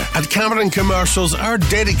year. At Cameron Commercials, our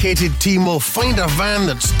dedicated team will find a van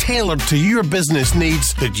that's tailored to your business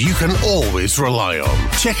needs that you can always rely on.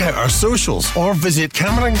 Check out our socials or visit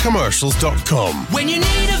CameronCommercials.com. When you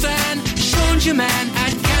need a van, Sean's your man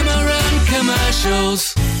at Cameron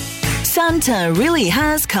Commercials. Santa really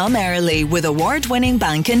has come early with award-winning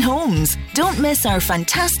Bankin' Homes. Don't miss our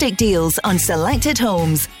fantastic deals on selected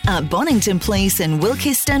homes at Bonington Place in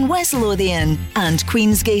Wilkeston, West Lothian and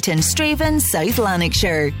Queensgate in Straven, South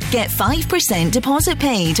Lanarkshire. Get 5% deposit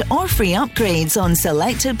paid or free upgrades on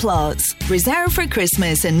selected plots. Reserve for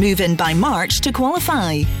Christmas and move in by March to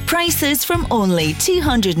qualify. Prices from only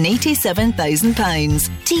 £287,000.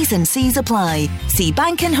 T's and C's apply. See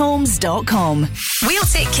bankinhomes.com. We'll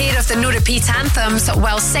take care of the no repeat anthems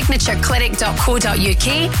while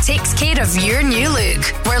signatureclinic.co.uk takes care of your new look,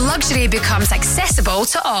 where luxury becomes accessible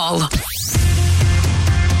to all.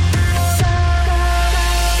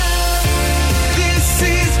 This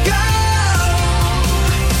is Go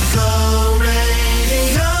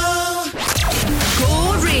Radio.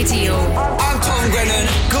 Go Radio. I'm Tom Grennan.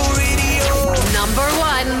 Go Radio. Number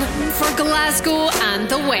 1 for Glasgow and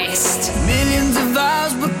the West. Millions of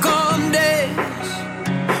hours become days.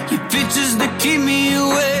 Your pictures that keep me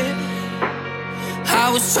awake. I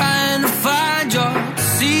was trying to find you to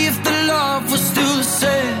see if the love was still the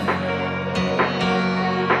same.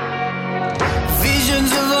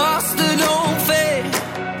 Visions of us that don't fade.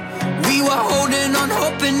 We were holding on,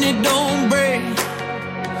 hoping it don't break.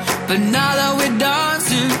 But now that we're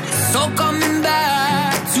dancing, it's all coming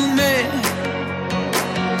back to me.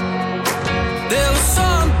 There was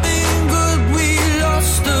something good we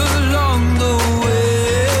lost along the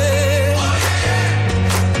way.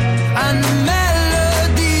 And the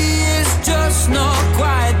melody is just not quite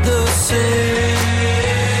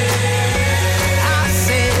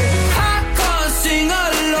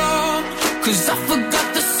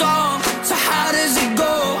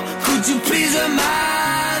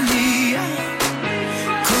remind me?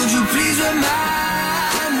 Could you please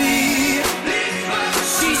remind me?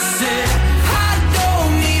 She said, I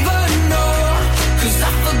don't even know, 'cause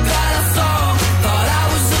I forgot our song. Thought I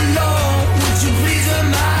was alone. Would you please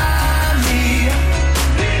remind me?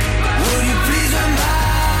 Would you please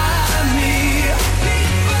remind me?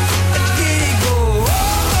 Did it go? Oh,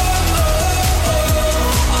 oh, oh,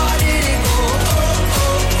 oh. Or did it go? Oh,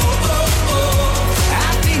 oh, oh, oh, oh.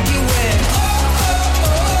 I think it went. Oh, oh,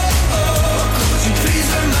 oh, oh. Could you please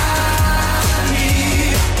remind me?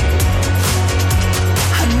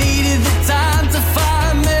 I needed the time to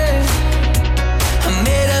find me. I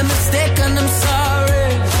made a mistake and I'm sorry.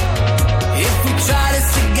 If we try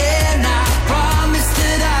this again, I promise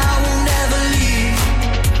that I will never leave.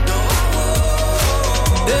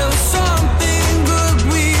 There was something good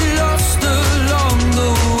we lost along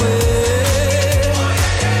the way,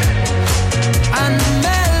 and the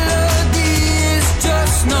melody is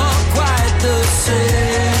just not quite the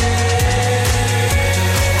same.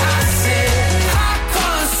 I said I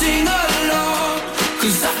can't sing along,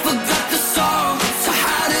 'cause I forgot the song. So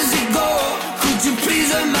how does it go? Could you please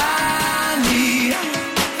remind me?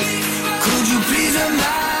 Could you please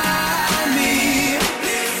remind me?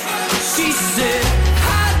 She said,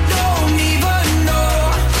 I don't even know,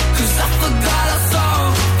 'cause I forgot our song.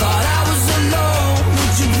 Thought I was alone.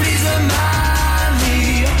 Would you please remind me?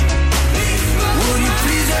 Would you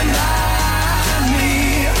please remind me?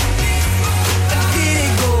 Did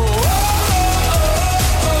it go? Oh, oh,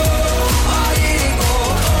 oh, oh. Or did it go?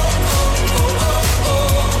 Oh, oh, oh,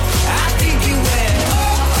 oh. I think it went.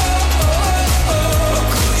 Oh, oh, oh, oh.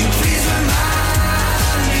 Could you please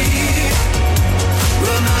remind me?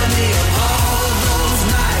 Remind me of all those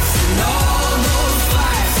nights and all those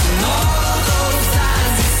fights and all those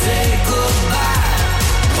times we say goodbye.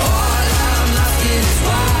 All I'm asking is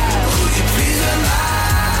why. Would you please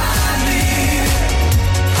remind me?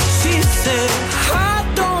 She said, I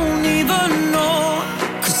don't even know,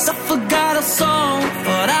 'cause I forgot a song.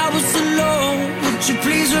 Thought I was alone. Would you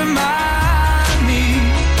please remind me?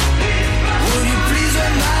 Would you please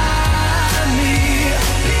remind me?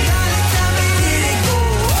 Did it go?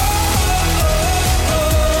 Oh, oh,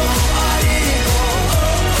 oh. Or did it go?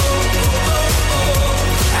 Oh, oh, oh.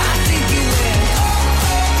 I think it went. Oh,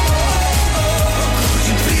 oh, oh. Could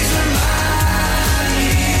you please remind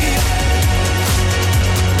me?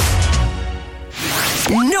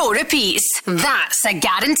 No repeats. That's a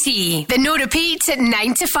guarantee. The no repeat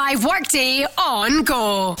 9 to 5 workday on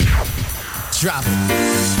Go. Drop it.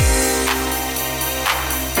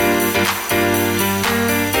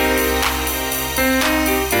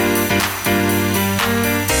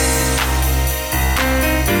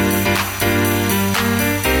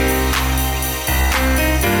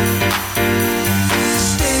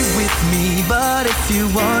 Stay with me, but if you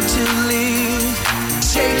want to leave,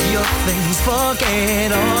 take your things,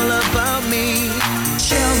 forget all about me.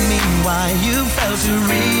 Tell me why you failed to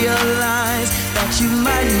realize that you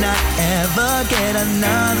might not ever get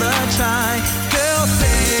another try. Girl,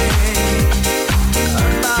 think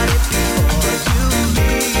about it before you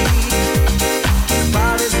leave.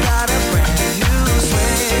 Body's got a brand new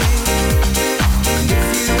swing. If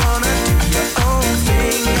you wanna do your own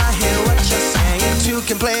thing, I hear what you're saying. Two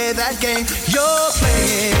can play that game you're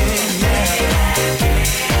playing, yeah.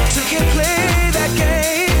 Two can play that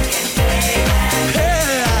game.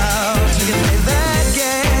 Yeah, two can play that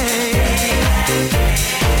game.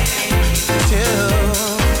 Two.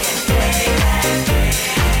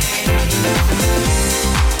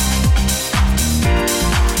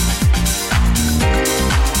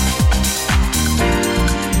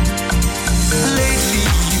 Lately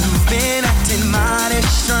you've been acting mighty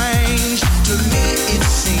strange. To me it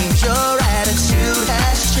seems your attitude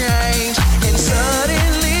has changed, and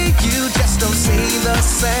suddenly you just don't seem the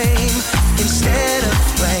same. Instead of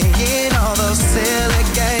playing all those silly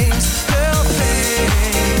games, girl,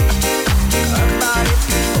 think about it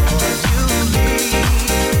before you leave.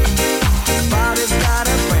 Body's got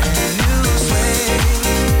a brand new swing.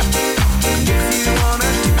 If you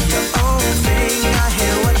wanna do your own thing, I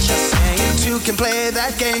hear what you're saying. Two can play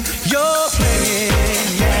that game you're playing,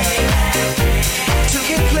 yeah. Two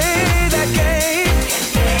can play that game.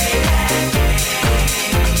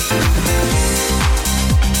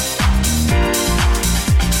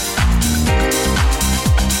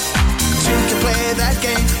 Two can play that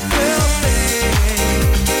game. We'll think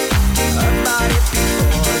about it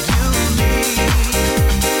before you leave.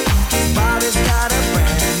 Body's got a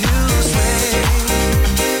brand new swing.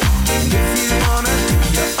 If you wanna do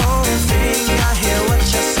your own thing, I hear what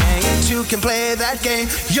you're saying. Two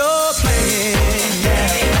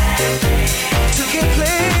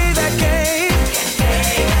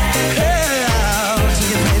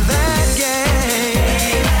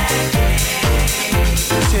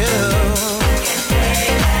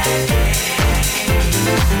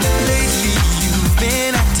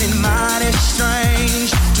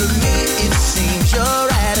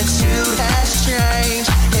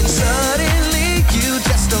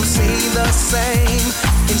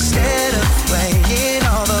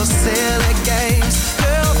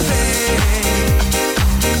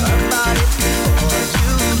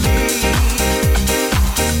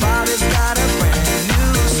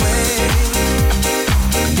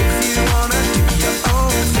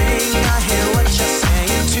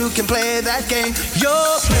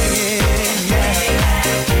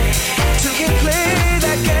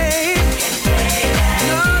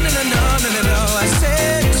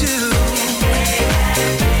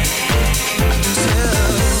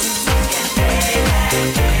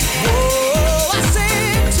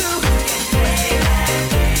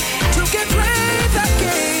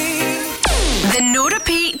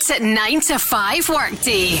 9 to 5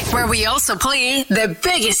 workday, where we also play the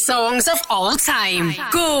biggest songs of all time.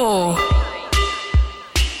 Go!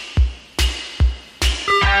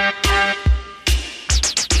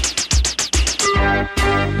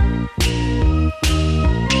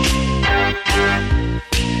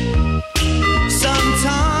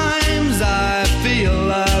 Sometimes I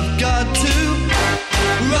feel I've got to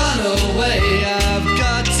run away. I've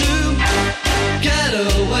got to get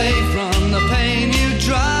away from the pain you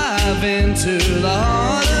drive into the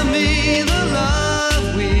heart of me. The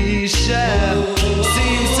love we share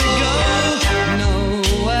seems to go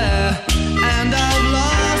nowhere, and I've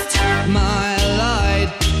lost my light.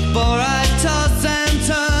 For I toss and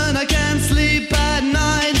turn, I can't sleep at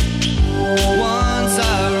night. Once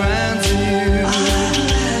I ran to you,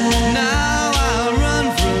 now I run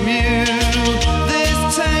from you. This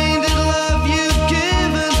tainted love you've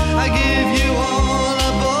given, I give you all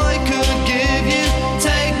a boy could give you.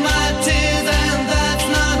 Take my tears and that's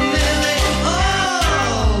not nearly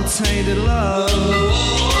all. Tainted love,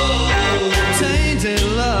 tainted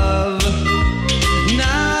love.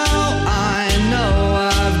 Now I know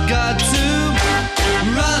I've got to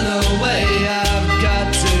run away. I've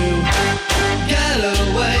got to get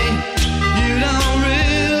away. You don't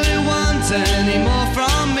really want any more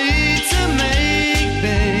from me to make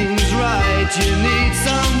things right. You need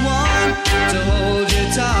someone to hold you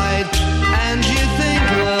tight, and you think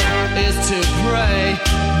love is to pray,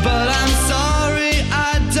 but I'm sorry,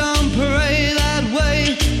 I don't pray that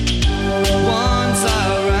way. Once I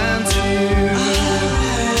ran to you,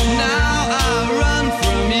 now I run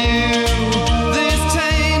from you. This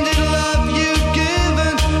tainted love you've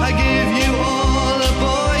given, I give you all a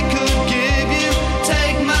boy could give you.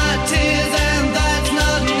 Take my tears and that's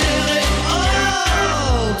not nearly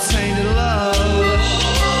all. Tainted love,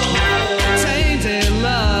 tainted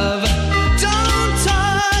love. Don't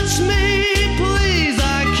touch me, please.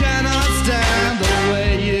 I cannot stand the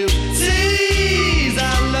way you tease. I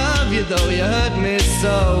love you though you hurt me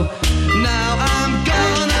so. Now I'm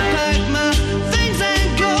gonna pack my things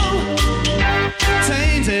and go.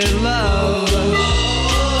 Tainted love,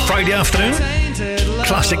 Friday afternoon,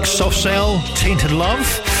 classic soft cell, Tainted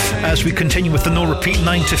Love, as we continue with the no repeat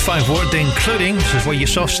 9 to 5 workday, including, this is where you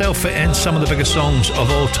soft cell fit in some of the biggest songs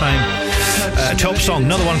of all time. Top song,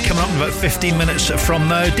 another one coming up in about 15 minutes from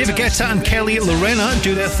now. David Guetta and Kelly Lorena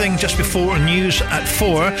do their thing just before news at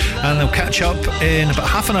 4, and they'll catch up in about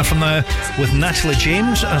half an hour from now with Natalie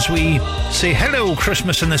James as we say hello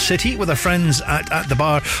Christmas in the city with our friends at the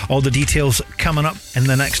bar. All the details coming up in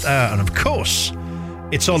the next hour, and of course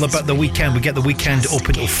it's all about the weekend. We get the weekend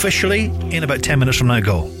open officially in about 10 minutes from now.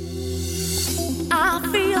 Go. I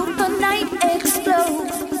feel the night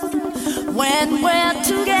explode when we're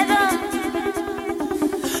together.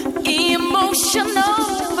 Emotion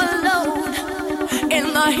overload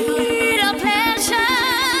in the heat of pleasure.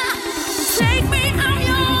 Take me, I'm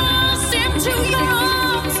yours, into your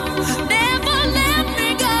arms. Never let me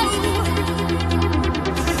go.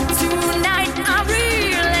 Tonight I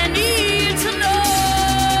really need to know.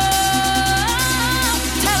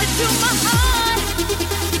 Tell it to my heart.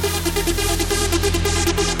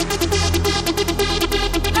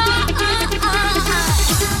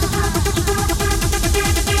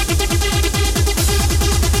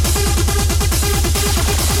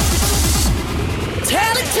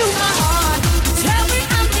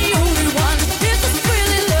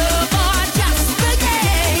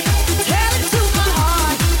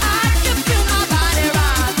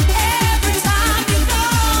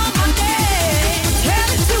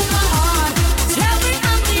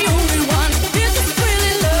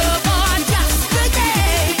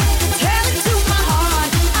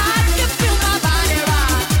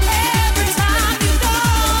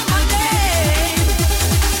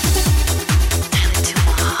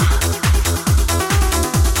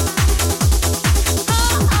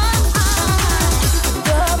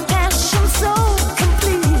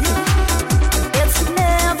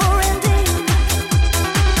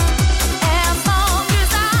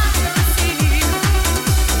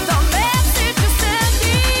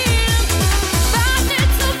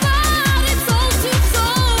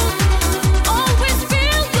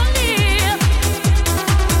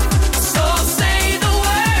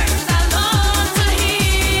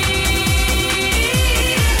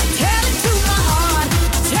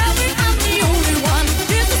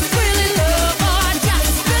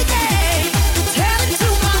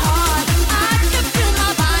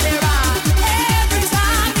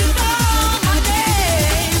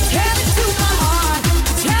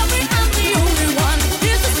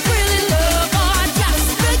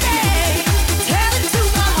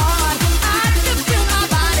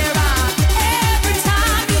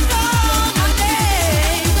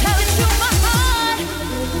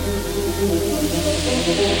 Love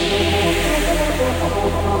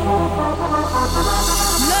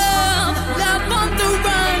on the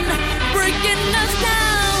run, breaking us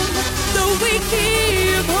down, though we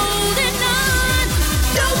keep holding on.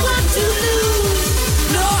 Don't want to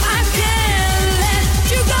lose, no, I can't let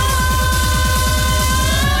you go.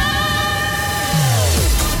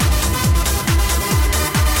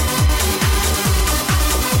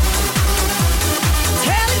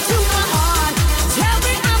 Tell it to my heart, tell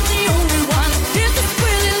me I'm the only one. Is this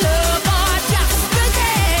really love or just a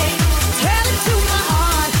game? Tell it to my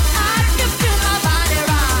heart, I can feel my body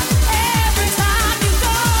rock every time you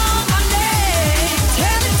call my name.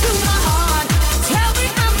 Tell it to my heart, tell me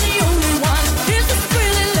I'm the only one. Is this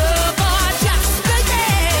really love or just a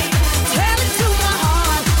game? Tell it to my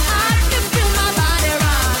heart, I can feel my body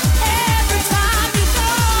rock every time you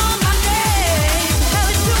call my name. Tell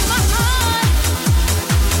it to my heart.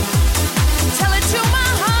 Tell it to my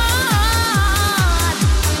heart.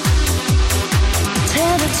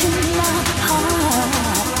 Tell it to my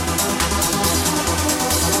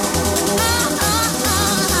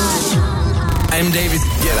I'm David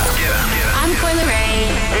Guetta. I'm Coyle Ray.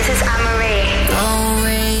 This is Anne-Marie. Go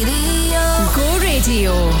radio. Go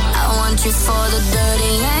Radio. I want you for the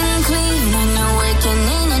dirty and clean. When you're waking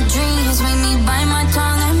in your dreams, make me bite my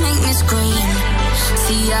tongue and make me scream.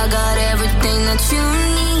 See, I got everything that you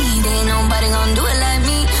need. Ain't nobody gonna do it like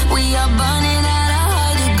me. We are burning at a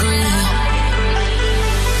high degree.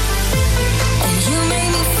 And you make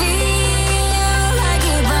me feel like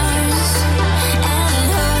it burns and it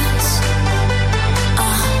hurts.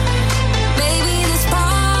 Baby, this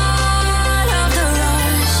part of the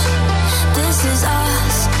rush. This is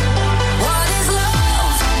us. What is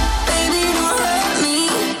love? Baby, don't hurt me.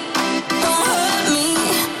 Don't hurt me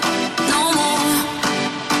no more.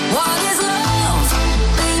 What is love?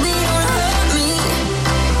 Baby, don't hurt me.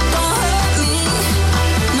 Don't hurt me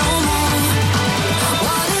no more.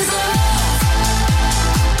 What is love?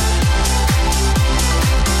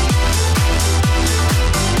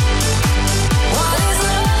 What is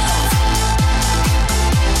love?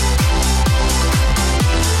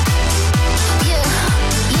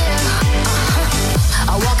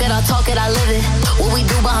 I walk it, I talk it, I live it. What we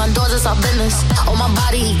do behind doors is our business. On my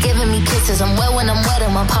body, he giving me kisses. I'm wet when I'm wet,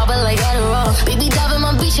 I'm popping like Adderall. Baby, dive in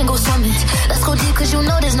my beach and go swimming. Let's go deep, cause you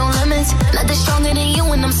know there's no limits. Nothing stronger than you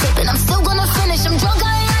when I'm sipping. I'm still gonna finish, I'm drunk,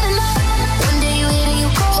 I ain't had enough. One day you hit and you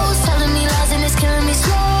close, telling me lies and it's killing me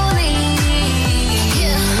slowly.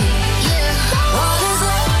 What is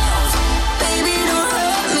love? Baby, don't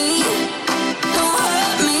hurt me. Don't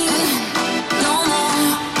hurt me no more.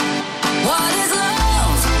 What is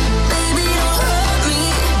love? Baby, don't hurt me.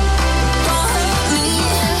 Don't hurt me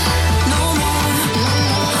no more.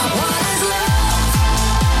 What is love?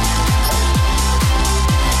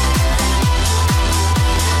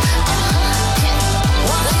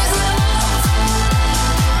 What is love?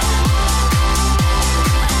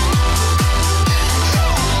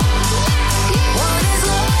 What is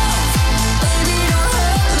love? Baby, don't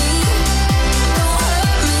hurt me. Don't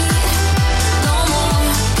hurt me no more.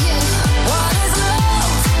 What is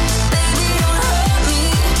love? Baby, don't hurt me.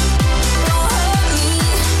 Don't hurt me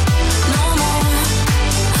no more.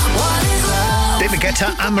 What is love? David Guetta,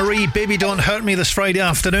 Anne-Marie, Baby Don't Hurt Me this Friday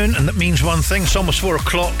afternoon, and that means one thing. It's almost 4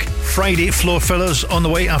 o'clock. Friday floor fillers on the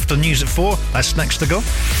way after news at 4. That's next to go.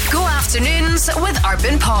 Go afternoons with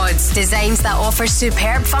Urban Pods. Designs that offer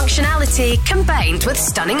superb functionality combined with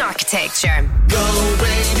stunning architecture. Go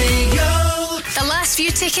radio. The last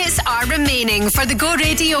few tickets are remaining for the Go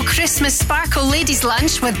Radio Christmas Sparkle Ladies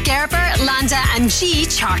Lunch with Gerber, Landa and G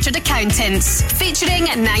Chartered Accountants, featuring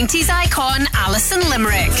 90s icon Alison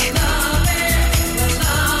Limerick.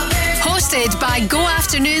 Hosted by Go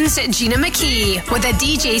Afternoon's Gina McKie, with a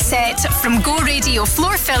DJ set from Go Radio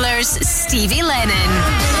floor fillers Stevie Lennon.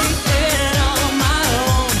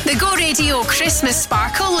 The Go Radio Christmas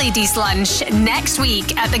Sparkle Ladies Lunch next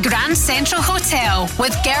week at the Grand Central Hotel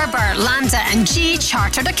with Gerber, Landa and G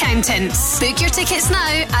Chartered Accountants. Book your tickets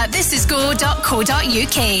now at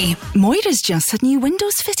thisisgo.co.uk. Moira's just had new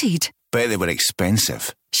windows fitted. Bet they were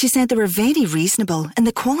expensive. She said they were very reasonable and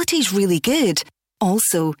the quality's really good.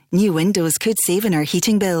 Also, new windows could save in our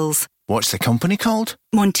heating bills. What's the company called?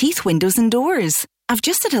 Monteith Windows and Doors. I've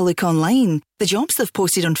just had a look online. The jobs they've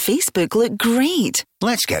posted on Facebook look great.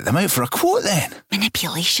 Let's get them out for a quote then.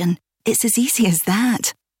 Manipulation. It's as easy as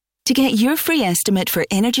that. To get your free estimate for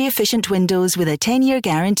energy efficient windows with a 10-year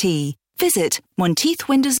guarantee, visit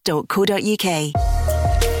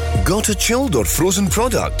monteithwindows.co.uk. Got a chilled or frozen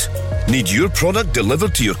product? Need your product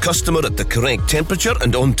delivered to your customer at the correct temperature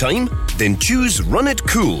and on time? Then choose Run It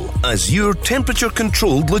Cool as your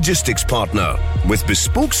temperature-controlled logistics partner. With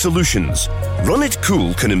bespoke solutions, Run It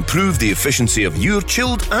Cool can improve the efficiency of your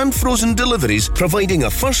chilled and frozen deliveries, providing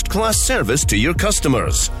a first-class service to your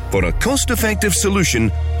customers. For a cost-effective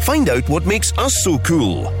solution, find out what makes us so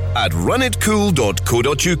cool at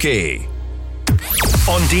runitcool.co.uk.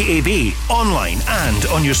 On DAB, online and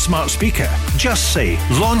on your smart speaker, just say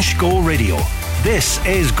Launch Go Radio. This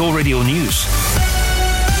is Go Radio News.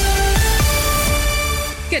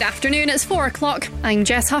 Good afternoon, it's 4 o'clock. I'm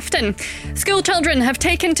Jess Houghton. School children have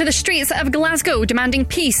taken to the streets of Glasgow demanding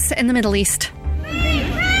peace in the Middle East.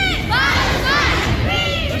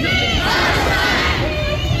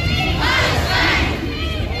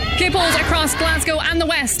 Pupils across Glasgow and the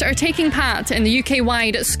West are taking part in the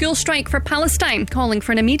UK-wide school strike for Palestine, calling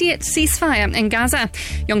for an immediate ceasefire in Gaza.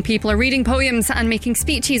 Young people are reading poems and making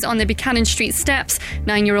speeches on the Buchanan Street steps.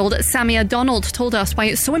 9-year-old Samia Donald told us why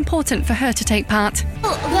it's so important for her to take part.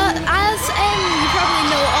 Well, as you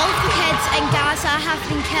probably know, all of the kids in Gaza have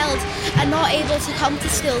been killed and not able to come to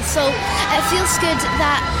school. So it feels good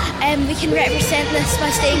that we can represent this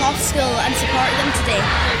by staying off school and support them today.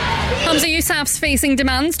 Hamza Yousaf's facing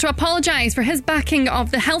demands to apologise for his backing of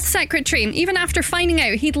the Health Secretary, even after finding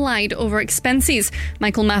out he'd lied over expenses.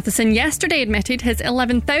 Michael Matheson yesterday admitted his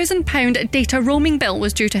 £11,000 data roaming bill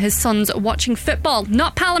was due to his sons watching football,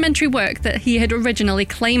 not parliamentary work that he had originally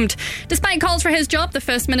claimed. Despite calls for his job, the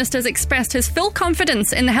First Minister's expressed his full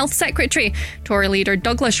confidence in the Health Secretary. Tory leader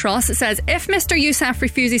Douglas Ross says if Mr Yousaf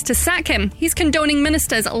refuses to sack him, he's condoning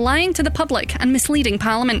ministers lying to the public and misleading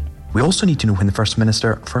Parliament. We also need to know when the First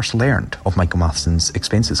Minister first learned of Michael Matheson's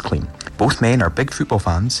expenses claim. Both men are big football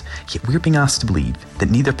fans, yet we're being asked to believe that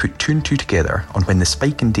neither put two and two together on when the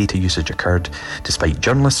spike in data usage occurred, despite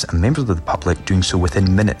journalists and members of the public doing so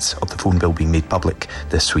within minutes of the phone bill being made public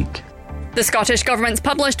this week. The Scottish Government's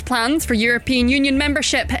published plans for European Union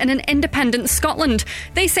membership in an independent Scotland.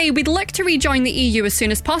 They say we'd look to rejoin the EU as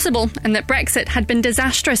soon as possible and that Brexit had been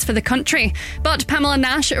disastrous for the country. But Pamela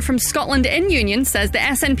Nash from Scotland in Union says the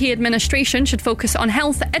SNP administration should focus on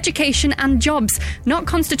health, education and jobs, not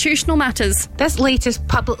constitutional matters. This latest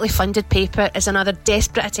publicly funded paper is another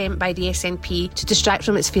desperate attempt by the SNP to distract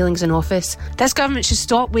from its feelings in office. This government should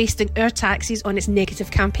stop wasting our taxes on its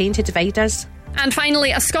negative campaign to divide us. And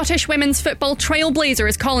finally, a Scottish women's football trailblazer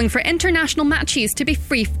is calling for international matches to be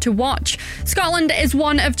free to watch. Scotland is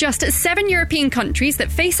one of just 7 European countries that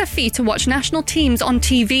face a fee to watch national teams on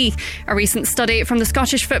TV. A recent study from the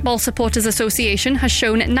Scottish Football Supporters Association has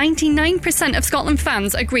shown 99% of Scotland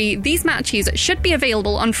fans agree these matches should be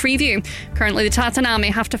available on Freeview. Currently, the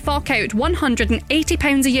Tatanami have to fork out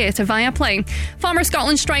 £180 a year to Viaplay. Former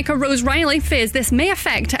Scotland striker Rose Riley fears this may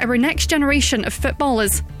affect our next generation of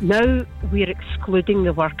footballers. Now we're excluding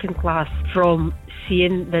the working class from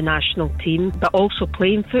seeing the national team, but also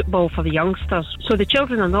playing football for the youngsters. So the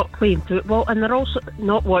children are not playing football and they're also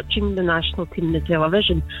not watching the national team on the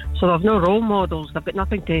television. So they've no role models, they've got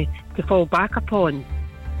nothing to fall back upon.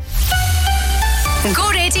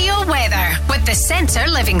 Go Radio Weather with the Centre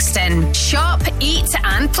Livingston. Shop, eat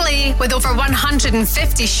and play with over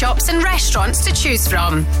 150 shops and restaurants to choose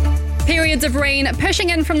from. Periods of rain pushing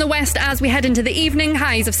in from the west as we head into the evening.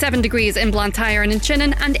 Highs of 7 degrees in Blantyre and in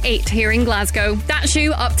Chinnan and 8 here in Glasgow. That's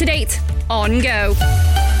you up to date on Go.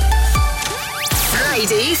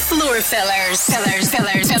 Friday floor fillers.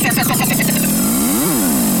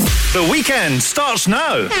 The weekend starts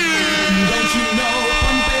now. Don't you know,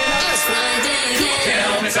 it's Friday.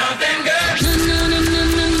 Tell me something good.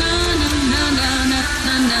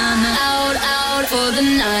 Out for the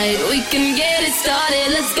night. We can get it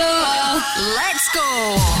started. Let's go. Let's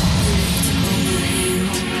go.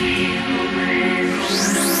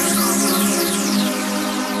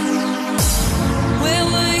 Where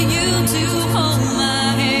were you to hold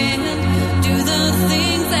my hand? Do the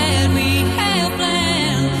things that we have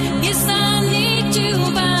planned. Yes, I need you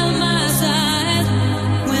by my side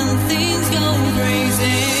when things go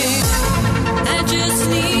crazy. I just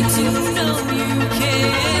need to know you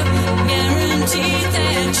care. Guarantee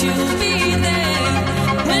that you'll be there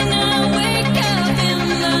when I wake up in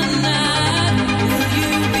the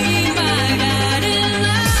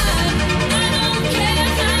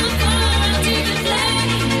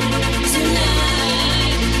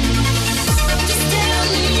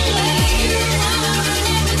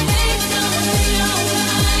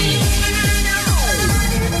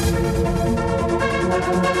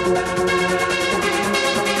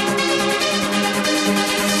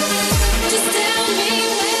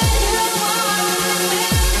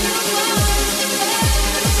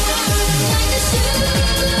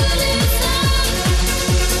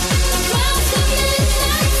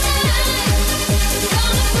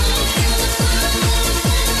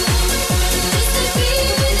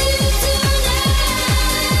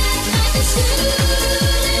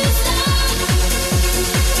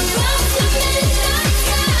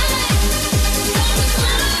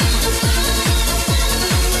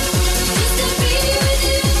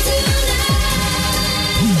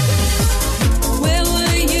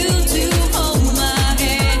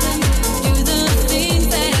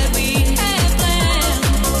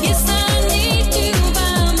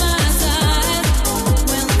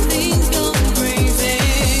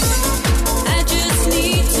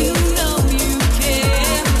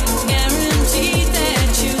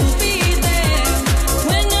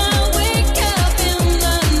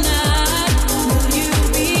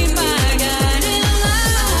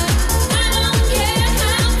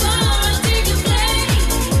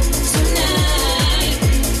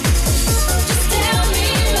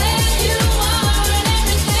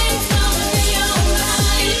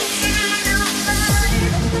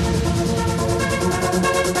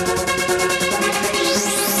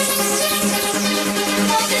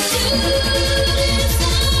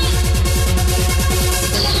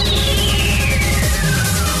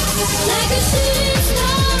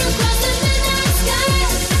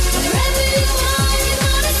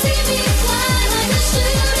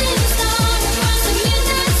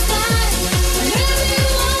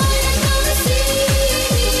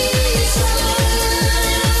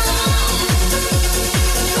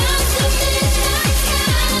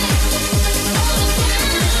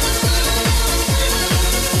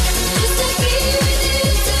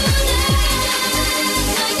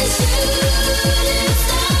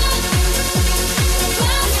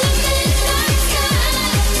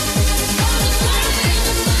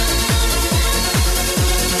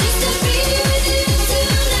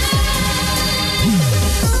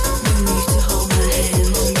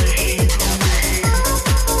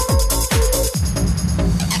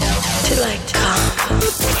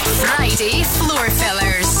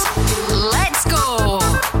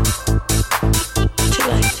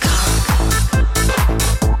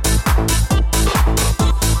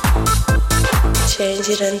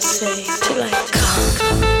say till I come.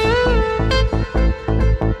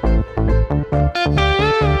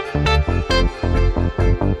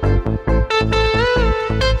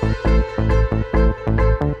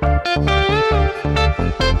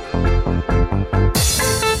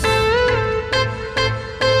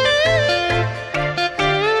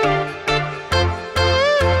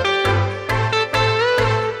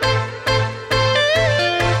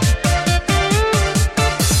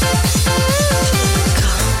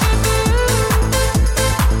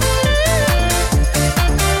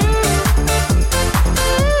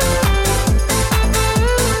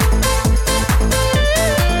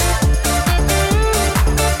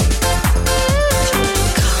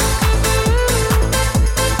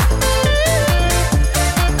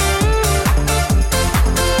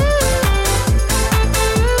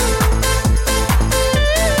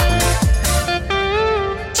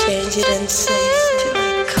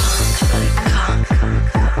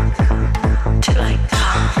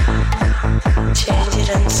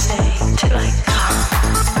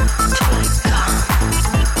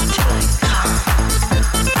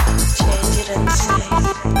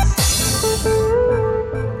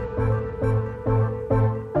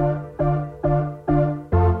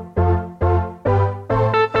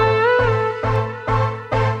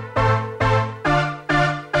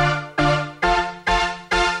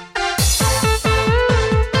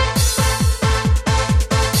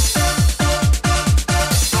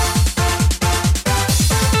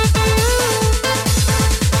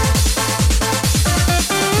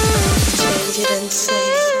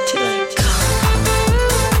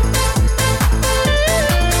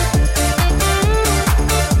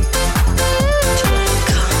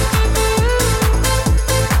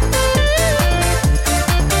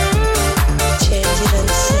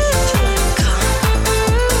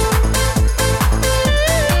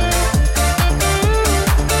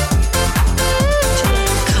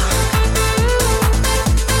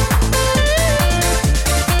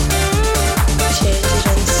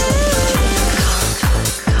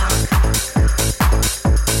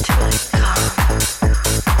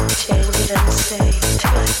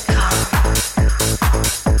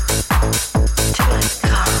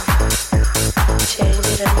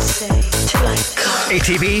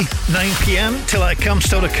 ATB, 9pm, till I come,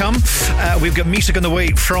 still to come. We've got music on the way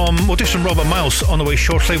from, we'll do some Robert Miles on the way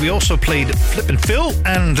shortly. We also played Flippin' Phil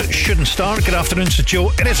and Shouldn't Start. Good afternoon to Joe.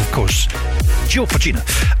 It is, of course, Joe for Gina.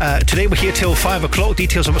 Today we're here till 5 o'clock.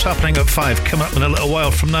 Details of what's happening at 5 come up in a little while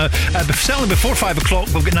from now. Certainly before 5 o'clock,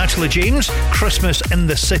 we've got Natalie James, Christmas in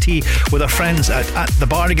the City, with our friends at the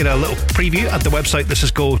bar. To get a little preview at the website,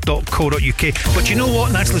 thisisgo.co.uk. But you know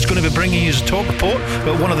what? Natalie's going to be bringing you a talk report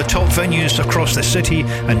about one of the top venues across the city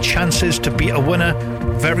and chances to be a winner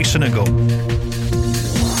very soon ago. Can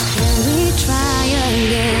we try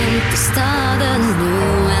again to start a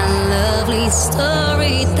new and lovely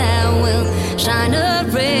story that will shine a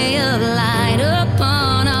ray of light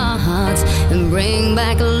upon our hearts and bring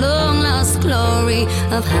back a long lost glory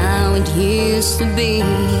of how it used to be?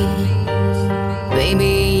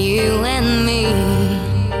 Baby, you and me,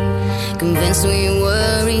 convinced we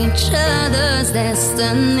were each other's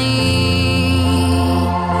destiny.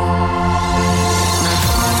 My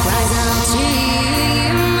heart cries out to you,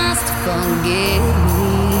 you must forgive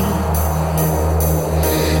me.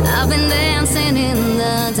 I've been dancing in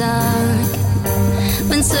the dark,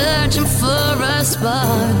 been searching for a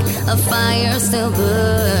spark, a fire still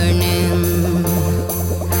burning.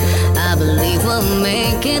 I believe we'll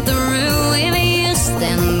make it through if you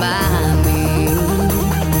stand by me.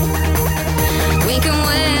 We can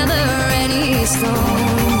weather any storm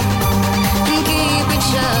and keep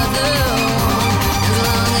each other warm as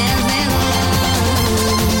long as we love.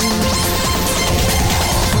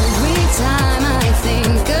 Every time I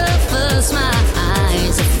think of us, my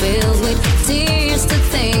eyes are filled with tears to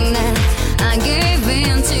think that I gave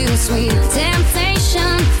in to sweet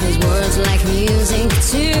temptation. His words like music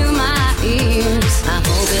to my ears. I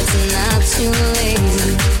hope it's not too late,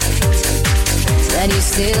 that you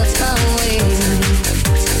still away.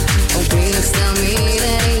 Oh, please tell me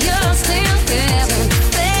that you're still having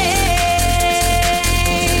faith.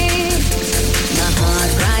 My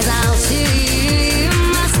heart cries out to you, you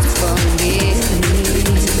must forgive me.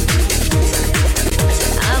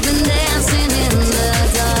 I've been dancing in the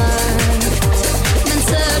dark, been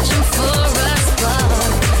searching for a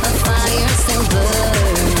spark, a fire still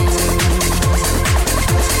burning.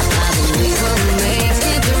 I believe we'll make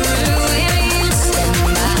it through if you stand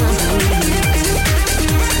by me.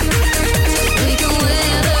 We can wait.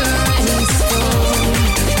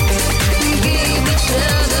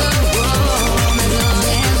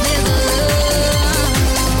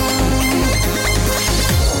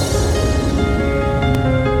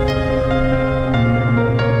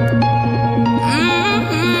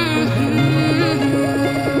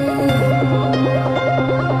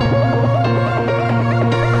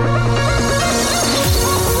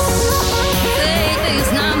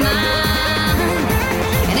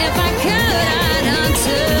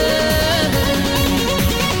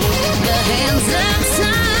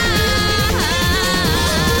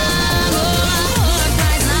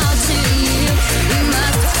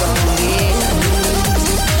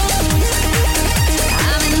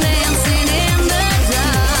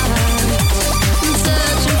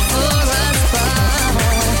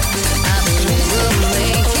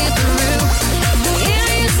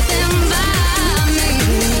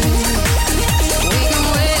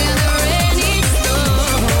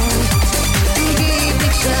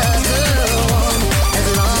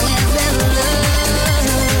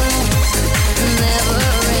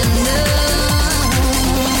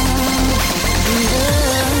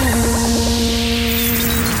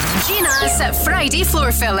 at Friday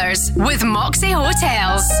Floor Fillers with Moxie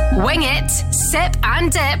Hotels. Wing it, sip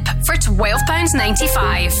and dip for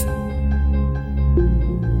 £12.95.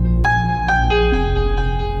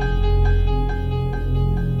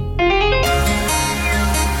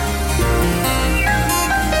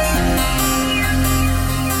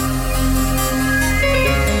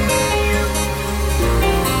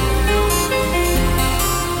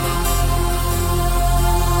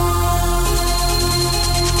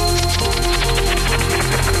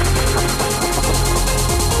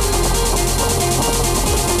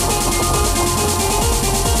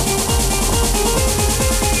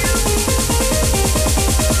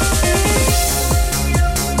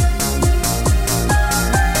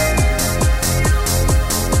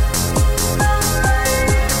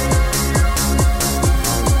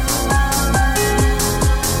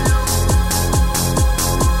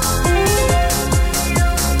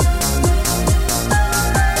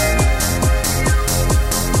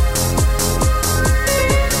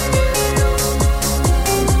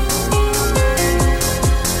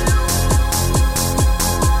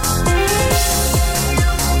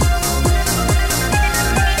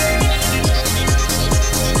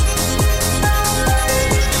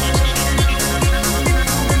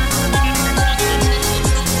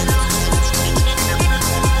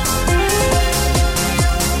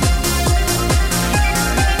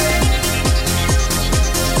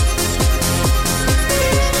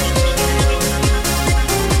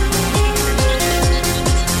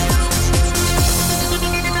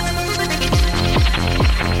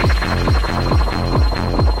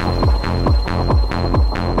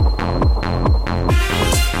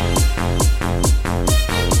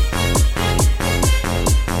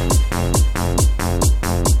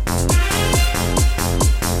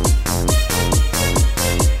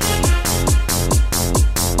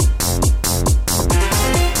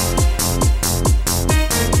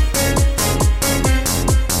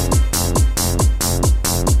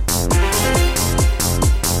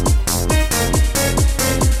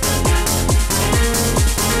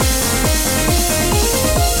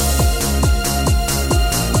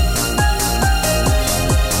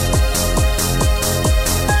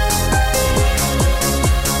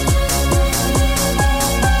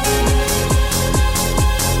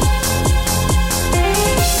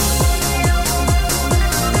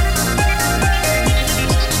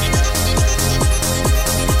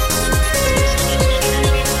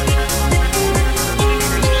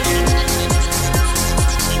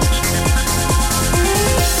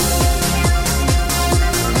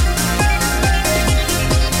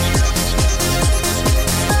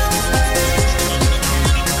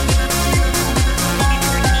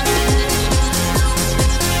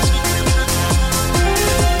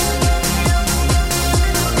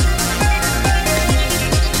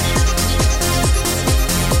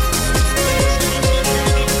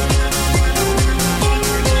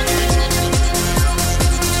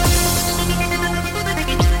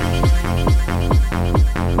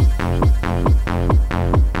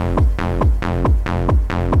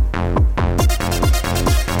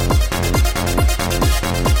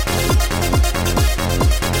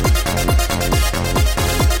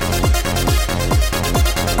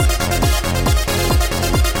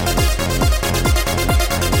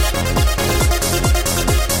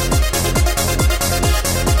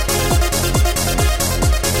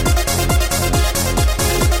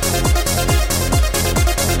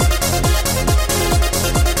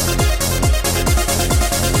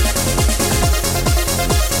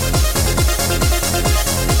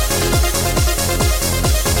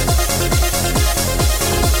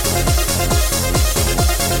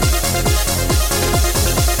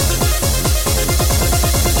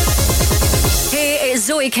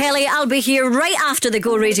 Zoe Kelly. I'll be here right after the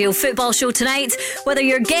Go Radio football show tonight. Whether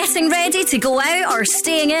you're getting ready to go out or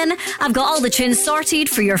staying in, I've got all the tunes sorted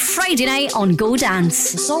for your Friday night on Go Dance.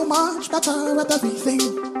 So much better at everything.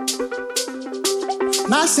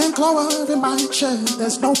 Nice and clover in my chair,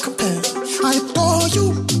 there's no compare. I adore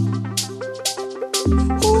you.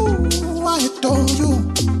 Ooh, I adore you.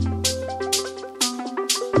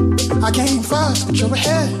 I came first, but you're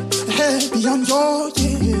ahead beyond your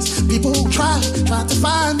years. People try to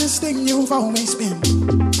find this thing you've always been.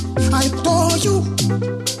 I adore you.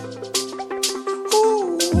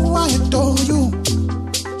 Ooh, I adore you.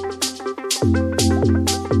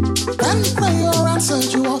 When prayer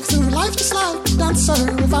answered, you walk through life just like a dancer.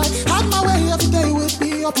 If I had my way, every day would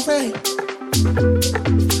be a parade.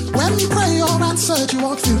 When prayer answered, you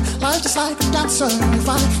walk through life just like a dancer. If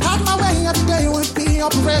I had my way, every day would be a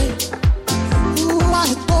parade. Ooh, I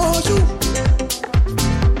adore you.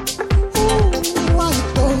 Ooh, I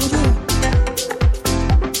adore you.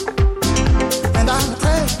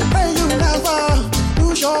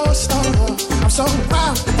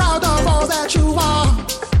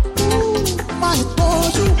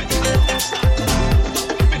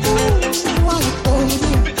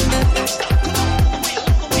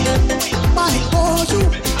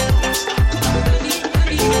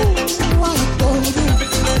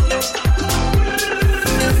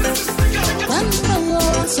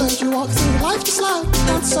 life just like a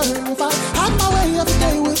dancer. If I had my way, every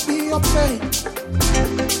day would be a parade.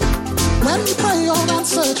 When you pray, your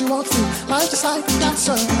answer you walk through life just like a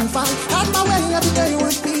dancer. If I had my way, every day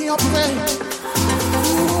would be a parade.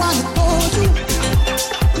 Ooh, I adore you.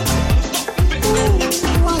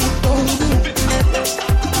 Ooh, I adore you.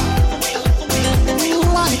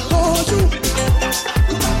 Ooh, I adore you.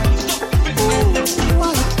 Ooh, I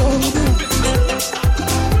adore you.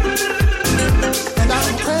 And I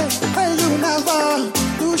pray you never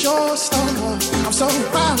lose your star. I'm so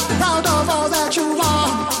proud of all that you are.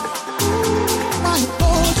 Ooh, I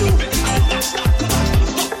adore you.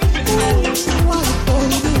 Ooh, I adore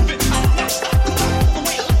you.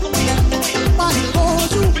 I adore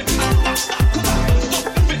you.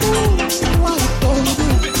 Ooh, I adore you.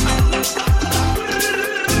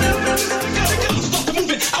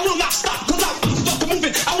 I will not stop, 'cause I'm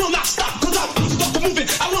moving. I will not stop, 'cause I'm moving.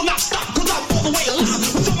 I will not stop, 'cause I'm all the way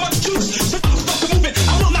alive with so much juice. So I'm moving.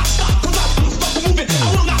 I will not stop, 'cause I'm moving. I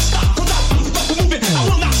will not stop, 'cause I'm moving. I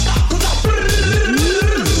will not stop, 'cause I'm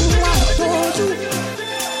I adore you.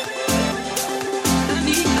 I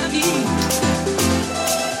need.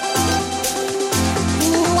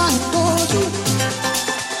 Ooh, I adore you.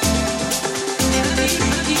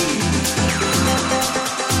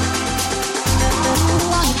 Ooh, I adore you.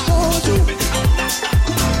 Ooh, I adore you.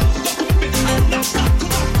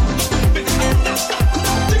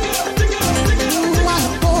 Ooh, I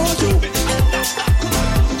adore you.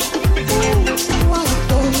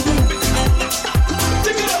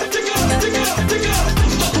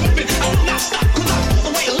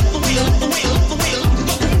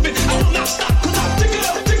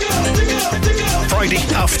 Friday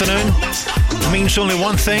afternoon means only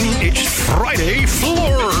one thing. It's Friday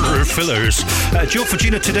Floor Fillers. Joe for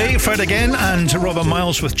Gina today, Fred again, and Robert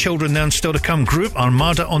Miles with Children Then Still to Come group.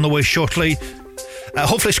 Armada on the way shortly.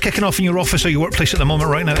 Hopefully it's kicking off in your office or your workplace at the moment.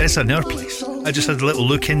 Right now it's in our place. I just had a little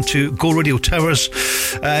look into Go Radio Towers.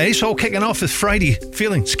 It's all kicking off with Friday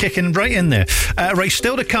feelings kicking right in there. Right,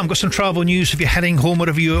 still to come, got some travel news if you're heading home,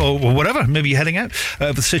 whatever you, or whatever, maybe you're heading out.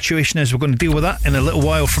 The situation is we're going to deal with that in a little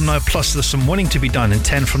while from now, plus there's some winning to be done in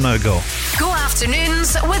 10 from now. Go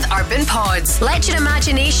afternoons with Urban Pods. Let your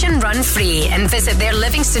imagination run free and visit their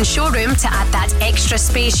Livingston showroom to add that extra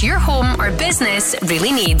space your home or business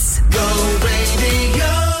really needs. Go Radio.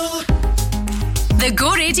 The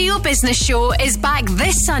Go Radio Business Show is back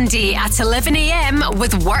this Sunday at 11 a.m.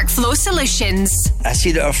 with Workflow Solutions. I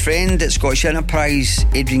see that our friend at Scottish Enterprise,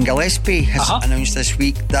 Adrian Gillespie, has announced this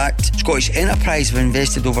week that Scottish Enterprise have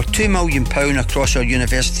invested over £2 million across our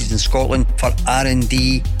universities in Scotland for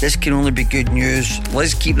R&D. This can only be good news.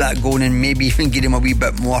 Let's keep that going and maybe even give him a wee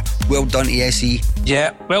bit more. Well done to SE.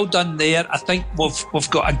 Yeah, well done there. I think we've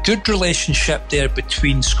got a good relationship there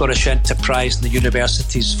between Scottish Enterprise and the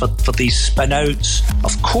universities for these spin-outs.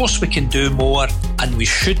 Of course we can do more and we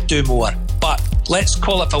should do more, but let's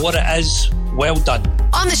call it for what it is. Well done.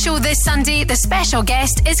 On the show this Sunday, the special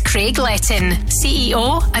guest is Craig Letton,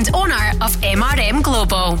 CEO and owner of MRM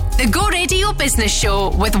Global. The Go Radio Business Show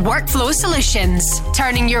with Workflow Solutions,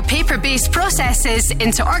 turning your paper-based processes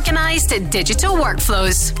into organised digital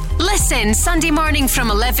workflows. Listen Sunday morning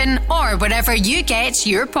from 11 or wherever you get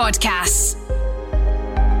your podcasts.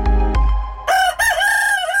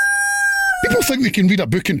 People think they can read a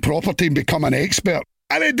book in property and become an expert.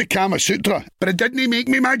 I read the Kama Sutra, but it didn't make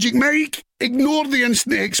me Magic Mike. Ignore the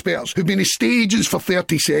instant experts who've been estate agents for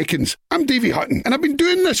 30 seconds. I'm Davey Hutton, and I've been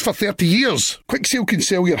doing this for 30 years. Quick Sale can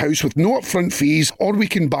sell your house with no upfront fees, or we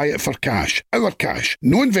can buy it for cash. Our cash.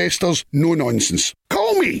 No investors, no nonsense.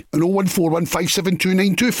 Call me on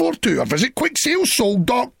 01415729242 or visit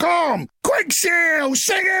quicksalesold.com. Quick Sale,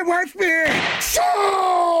 sing it with me.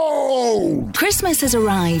 Sold! Christmas has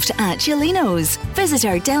arrived at Cellino's. Visit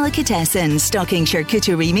our delicatessen stocking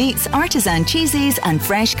charcuterie meats, artisan cheeses and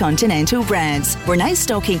fresh continental breads. We're now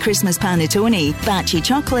stocking Christmas panettone, batchy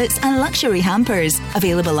chocolates and luxury hampers.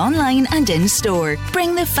 Available online and in store.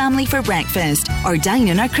 Bring the family for breakfast or dine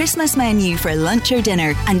on our Christmas menu for lunch or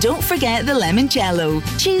dinner. And don't forget the limoncello.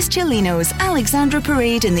 Choose Cellino's Alexandra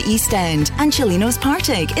Parade in the East End and Cellino's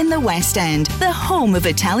Partick in the West End, the home of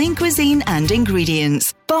Italian cuisine and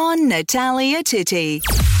ingredients. Buon Natale a tutti.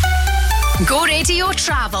 Go Radio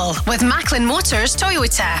Travel with Macklin Motors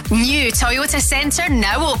Toyota. New Toyota Centre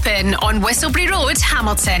now open on Whistlebury Road,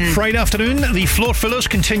 Hamilton. Friday afternoon, the floor fillers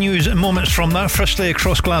continues moments from now. Firstly,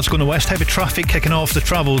 across Glasgow and the West, heavy traffic kicking off the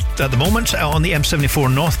travel at the moment on the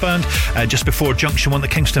M74 northbound, just before Junction 1, the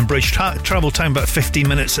Kingston Bridge. Travel time about 15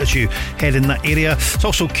 minutes as you head in that area. It's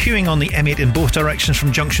also queuing on the M8 in both directions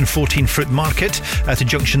from Junction 14 Fruit Market to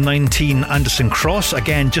Junction 19 Anderson Cross.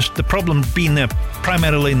 Again, just the problem being there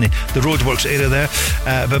primarily in the road work Works area there.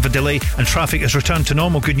 A bit of a delay, and traffic has returned to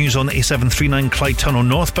normal. Good news on the A739 Clyde Tunnel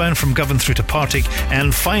northbound from Govan through to Partick.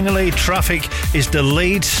 And finally, traffic is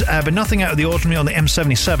delayed, but nothing out of the ordinary on the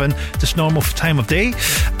M77, just normal for time of day.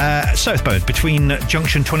 Southbound between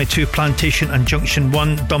Junction 22 Plantation and Junction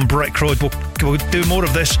 1 Dumbreck Road. We'll do more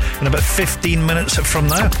of this in about 15 minutes from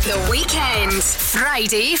now. The weekend,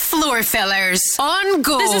 Friday floor fillers on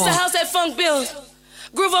Go. This is the house that funk built,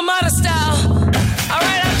 Groove Armada style.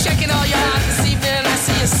 Alright, I'm checking all y'all out this evening, and I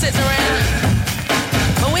see you sitting around.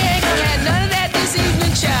 But we ain't gonna have none of that this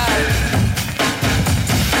evening, child.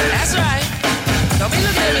 That's right. Don't be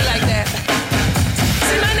looking at me like that.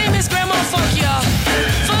 See, my name is Grandma Funk, y'all.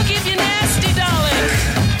 Funk if you're nasty, darling.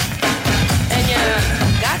 And you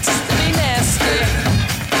got to be nasty.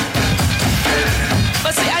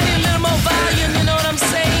 But see, I need a little more volume, you know what I'm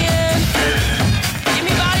saying? Give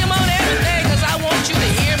me volume on everything, cause I want you to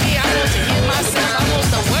hear me. I want to hear myself. I want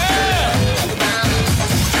the world.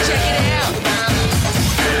 Check it out.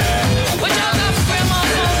 What y'all got for Grandma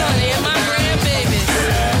Funk, honey, and my grandbabies?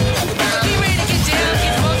 Be ready to get down,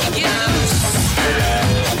 get funky, get loose.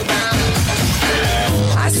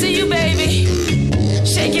 I see you, baby,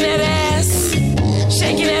 shaking that ass,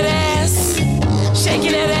 shaking that ass,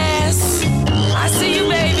 shaking that ass. I see you,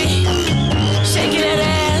 baby, shaking that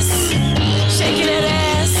ass, shaking that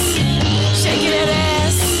ass, shaking that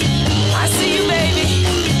ass. I see you, baby,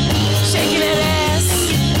 shaking that ass,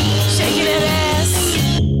 shaking that ass.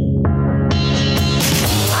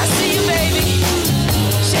 I see you, baby,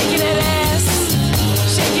 shaking that ass,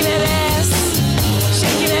 shaking that ass,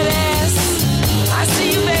 shaking that ass. I see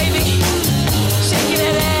you, baby, shaking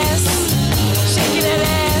that ass, shaking that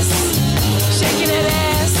ass, shaking that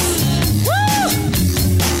ass. Woo!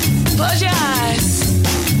 Close your eyes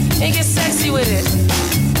and get sexy with it.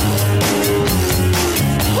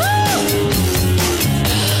 Woo!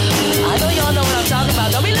 I know y'all know what I'm talking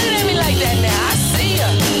about. Don't be looking at me like that now. I see ya.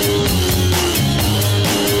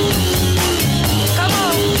 Come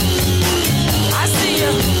on. I see ya.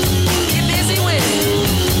 Get busy with it.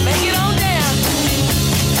 Make it on down.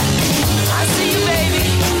 I see you, baby.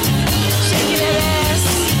 Shaking that ass.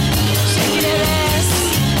 Shaking that ass.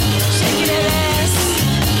 Shaking that ass.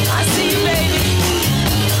 I see you, baby.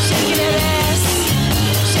 Shaking that ass.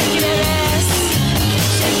 Shaking that ass.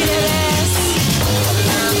 Shaking that ass.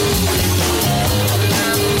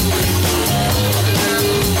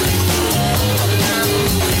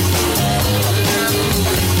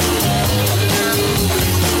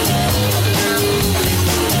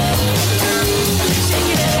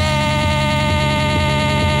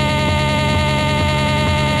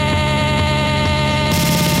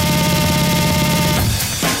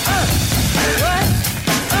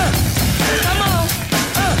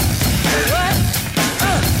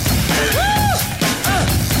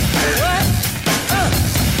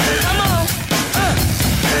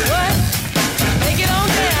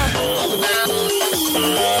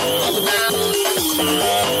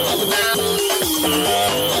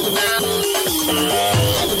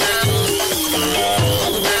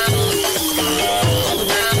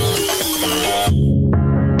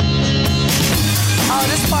 Oh,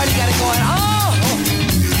 this party got it going on.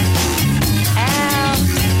 Ow.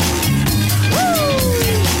 Woo.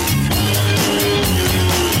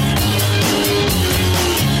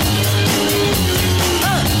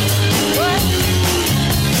 What?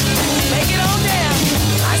 Make it on down.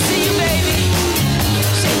 I see you, baby.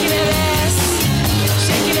 Shaking that ass.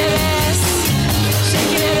 Shaking that ass.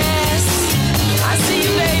 Shaking that ass. I see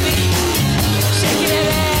you, baby. Shaking that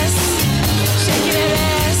ass. Shaking that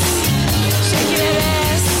ass. Shaking that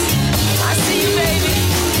ass. I see you, baby.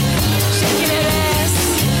 Shaking that ass.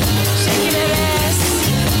 Shaking that ass.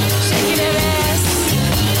 Shaking that ass.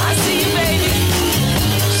 I see you, baby.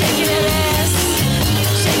 Shaking that ass.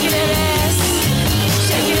 Shaking that ass.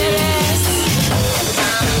 Shaking that ass.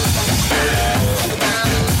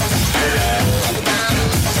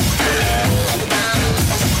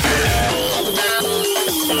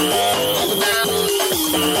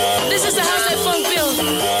 This is the house that funk built.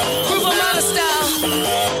 Groove Armada style.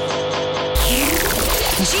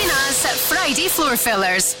 Gina's Friday floor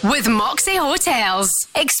fillers with Moxie Hotels.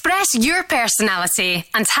 Express your personality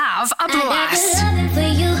and have a blast. I got loving for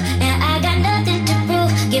you, and I got nothing to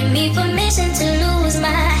prove. Give me permission to lose my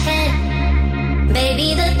head.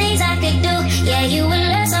 Baby, the things I could do, yeah, you would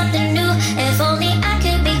learn something new. If only I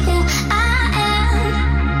could be who I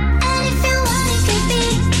am. And if you want, it could be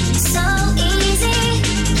so easy.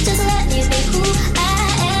 Just let me be who I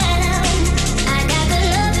am. I got good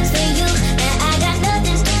loving for you, and I got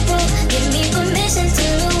nothing to prove. Give me permission to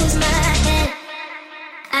lose my head.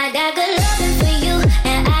 I got good loving for you,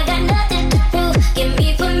 and I got nothing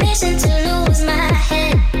permission to lose my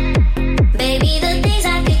head. Baby, the things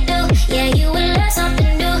I could do, yeah, you would learn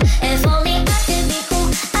something new. If only I could be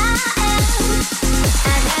who I am.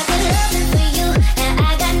 I got good loving for you, and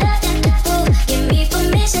I got nothing to prove. Give me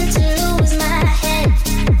permission to lose my head.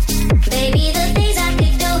 Baby, the things I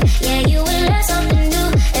could do, yeah, you would learn something new.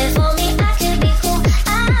 If only I could be who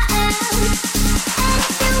I am. And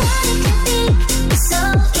if you want it could be so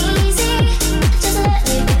easy, just let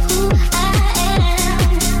me be who I am.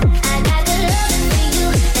 I got good loving for you,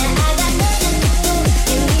 and I got nothing to prove.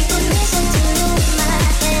 Give me permission to lose my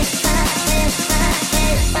head, my head,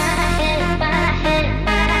 my head, my head,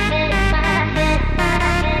 my head, my head, my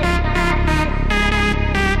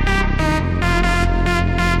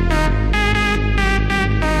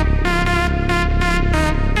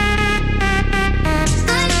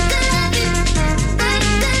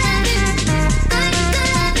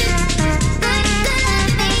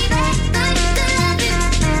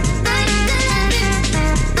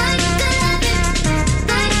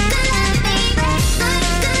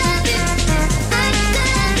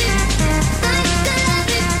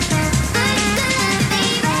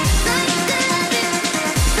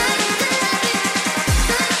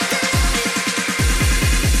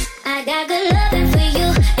I got good loving for you,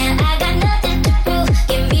 and I got nothing to prove.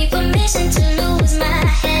 Give me permission to lose my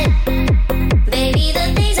head. Baby, the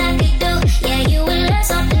things I could do, yeah, you would learn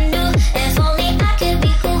something new. If only I could be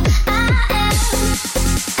who I am.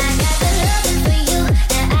 I got good loving for you,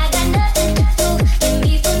 and I got nothing to prove. Give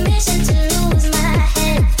me permission to lose my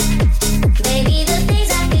head. Baby, the things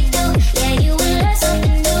I could do, yeah, you would learn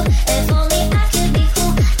something new. If only I could be who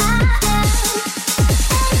I am. And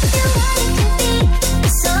if you want it could be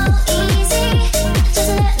so easy,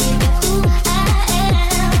 just let me be who I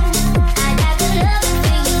am. I got good loving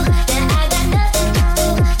for you, and I got nothing to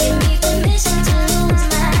prove. Give me permission to lose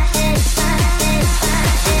my head, my head,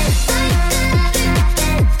 my head.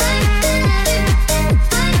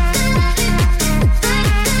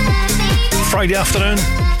 Friday afternoon,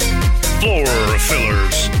 floor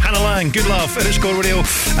fillers. Hannah Lang, Good Love, it is Go Radio.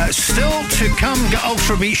 Still to come, get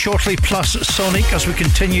Ultra Beat shortly, plus Sonic as we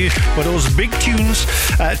continue with those big tunes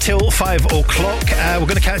till 5 o'clock. We're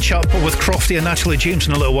going to catch up with Crofty and Natalie James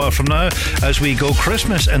in a little while from now as we go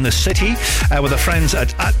Christmas in the city with our friends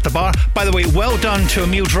at the Bar. By the way, well done to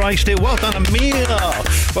Emil Drysdale. Well done, Emil.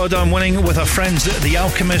 Well done winning with our friends at The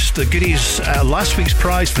Alchemist. The goodies, last week's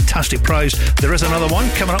prize, fantastic prize. There is another one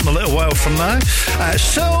coming up in a little while from now.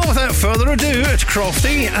 So without further ado, it's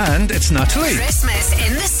Crofty and it's Natalie. Christmas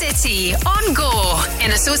in the City on Go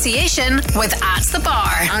in association with At the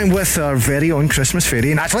Bar. I'm with our very own Christmas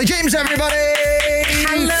fairy, Natalie James, everybody!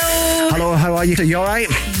 Hello. Hello, how are you? Are you alright?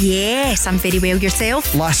 Yes, I'm very well.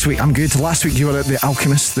 Yourself? Last week, I'm good. Last week you were at The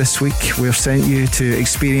Alchemist. This week we've sent you to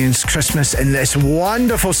experience Christmas in this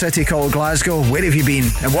wonderful city called Glasgow. Where have you been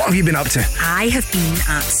and what have you been up to? I have been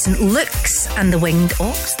at St Luke's and the Winged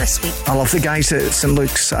Ox this week. I love the guys at St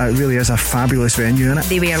Luke's. It really is a fabulous venue, isn't it?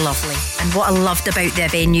 They were lovely. And what I loved about the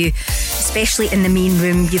venue, especially in the main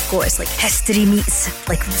room, you've got, it's like history meets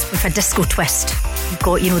like with a disco twist. You've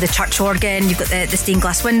got, the church organ, you've got the stained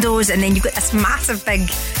glass windows, and then you've got this massive big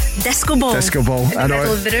disco ball. Disco ball. In the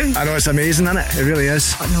middle of the room. I know, it's amazing, isn't it? It really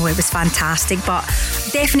is. Oh, no, it was fantastic. But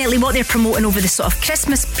definitely what they're promoting over the sort of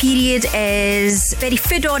Christmas period is very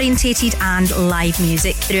food orientated and live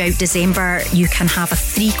music. Throughout December, you can have a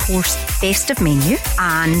 3-course festive menu.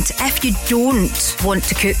 And if you don't want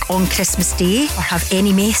to cook on Christmas Day or have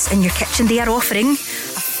any mess in your kitchen, they are offering a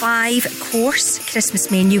 5-course Christmas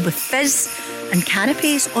menu with fizz and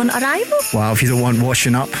canapes on arrival. Wow, if you don't want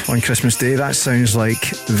washing up on Christmas Day, that sounds like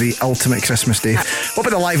the ultimate Christmas Day. What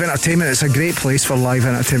about the live entertainment? It's a great place for live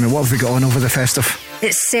entertainment. What have we got on over the festive?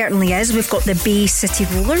 It certainly is. We've got the Bay City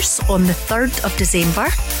Rollers on the 3rd of December,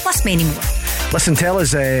 plus many more. Listen, tell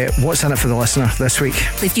us what's in it for the listener this week.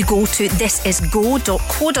 If you go to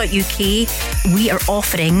thisisgo.co.uk, we are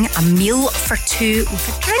offering a meal for 2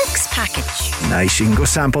 with a drinks package. Nice, you can go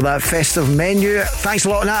sample that festive menu. Thanks a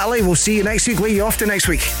lot, Natalie. We'll see you next week. Where are you off to next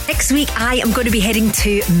week? Next week, I am going to be heading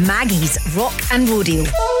to Maggie's Rock and Rodeo.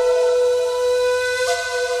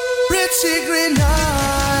 Pretty green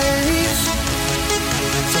eyes,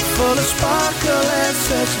 so full of sparkle and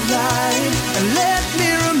such light. And let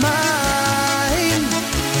me remind,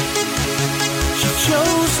 she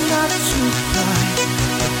chose not to cry,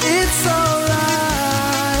 but it's alright.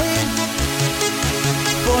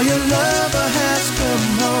 For your lover has come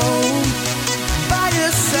home, by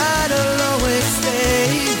your side I'll always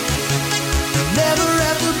stay. You'll never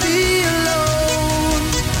have to be alone.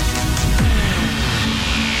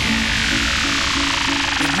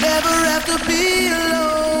 You'll never have to be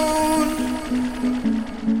alone.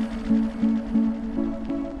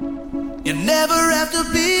 never have to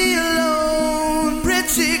be alone.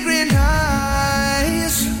 Pretty green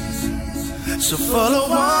eyes, so full of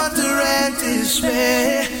wonder and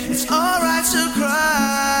despair. It's alright to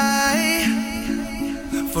cry,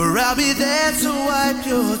 for I'll be there to wipe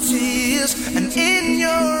your tears. And in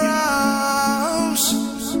your arms,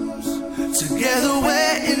 together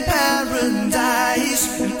we're in paradise.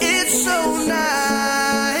 And it's so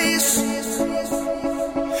nice,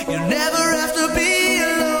 you never have to be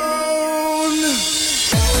alone.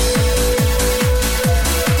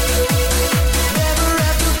 Never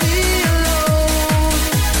have to be alone.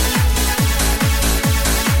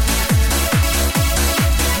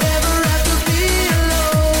 Never have to be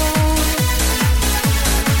alone.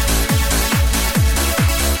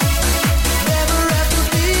 Never have to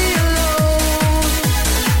be alone.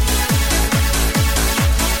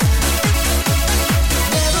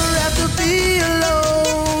 Never have to be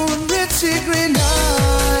alone. Pretty green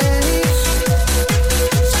eyes,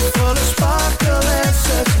 so full of sparkle and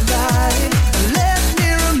such light. Let me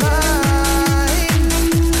remind,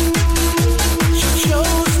 she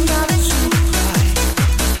chose not to cry.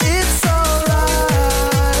 It's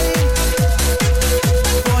alright,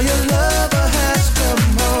 for your lover has come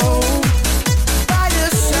home. By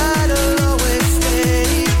your side I'll always stay.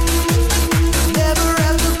 Never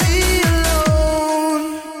have to be alone.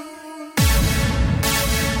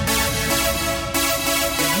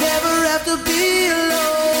 Never have to be alone.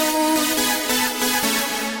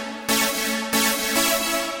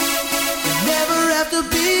 Never have to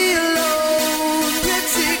be alone.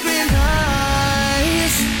 Pretty green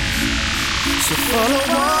eyes, so full of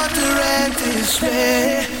wonder and despair.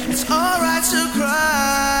 It's alright to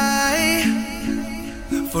cry,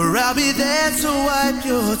 for I'll be there to wipe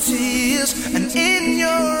your tears. And in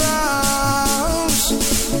your arms,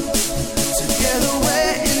 together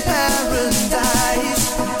we're in paradise.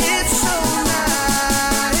 It's so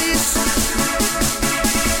nice,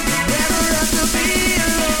 never have to be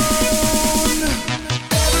alone.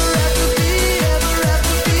 Never have to be, ever have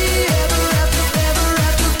to be, ever have to, never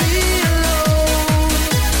have to be alone.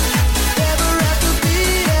 Never have to be,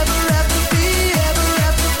 ever have to be, ever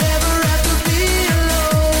have to, never have to be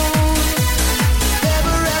alone.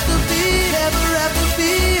 Never have to be, ever have to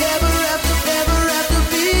be, ever have to, never have to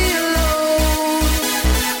be alone.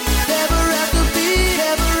 Never have to be,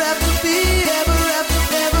 ever have to be, ever have to,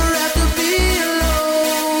 never have to be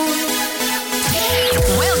alone.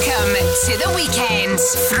 Welcome to the weekend.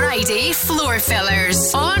 Friday Floor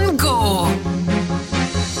Fillers on Go.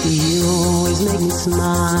 You always make me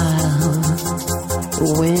smile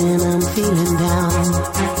when I'm feeling down.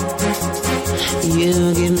 You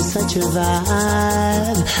give me such a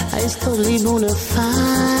vibe, it's totally bona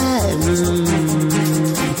fide.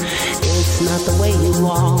 It's not the way you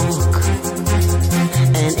walk,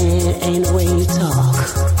 and it ain't the way you talk.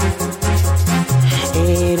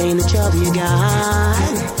 It ain't the job you got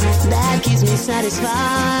that keeps me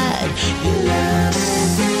satisfied. You love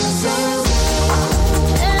me so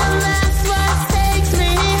good, and that's what takes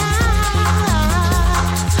me high.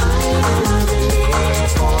 Higher than I've been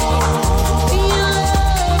before. Your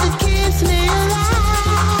love, it keeps me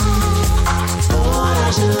alive. Lord, I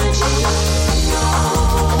should let you know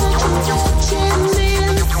that you're touching me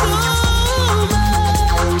so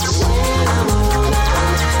much. When I'm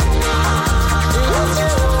around, it's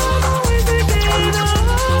you always be better.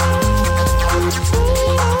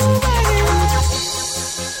 Ooh, baby.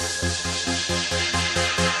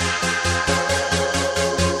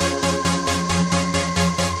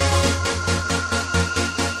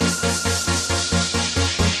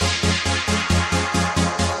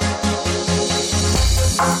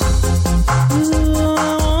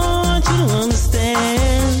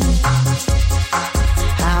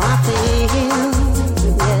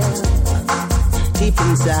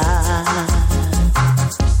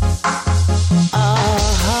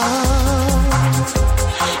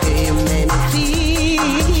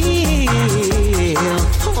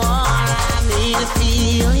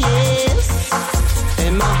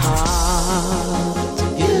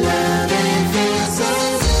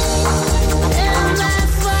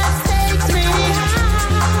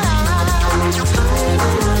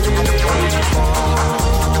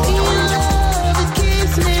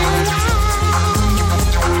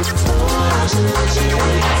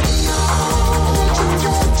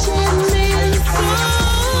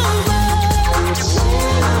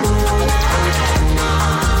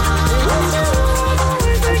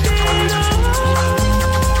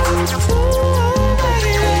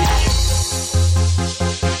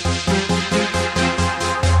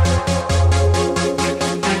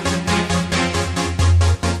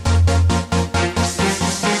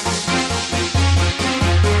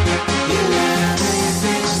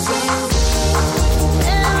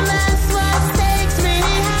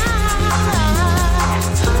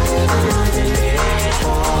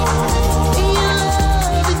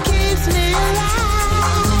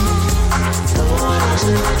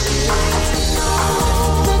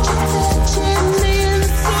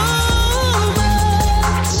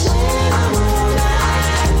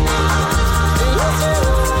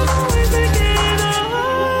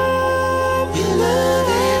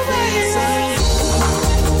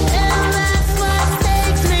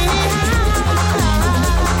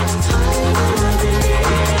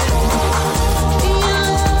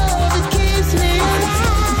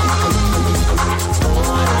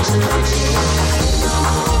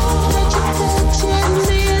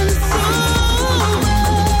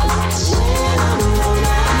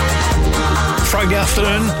 Friday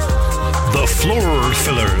afternoon. The Floor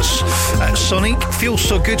Fillers. Sonic, Feels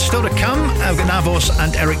So Good, still to come. I've got Navos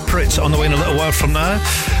and Eric Pritz on the way in a little while from now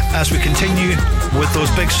as we continue with those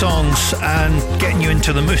big songs and getting you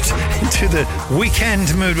into the mood, into the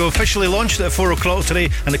weekend mood. We officially launched at 4 o'clock today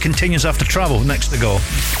and it continues after travel. Next to go.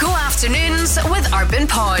 Go afternoons with Urban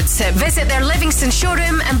Pods. Visit their Livingston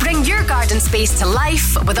showroom and bring your garden space to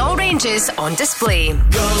life with all ranges on display.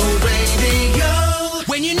 Go, baby, go.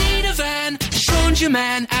 When you need a van, Sean's your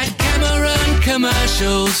man at Cameron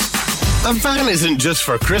Commercials. A van isn't just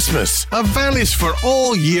for Christmas. A van is for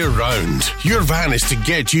all year round. Your van is to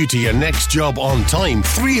get you to your next job on time,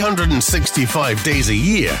 365 days a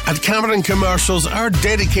year. At Cameron Commercials, our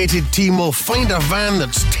dedicated team will find a van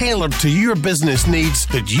that's tailored to your business needs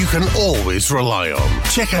that you can always rely on.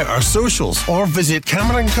 Check out our socials or visit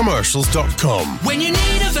CameronCommercials.com. When you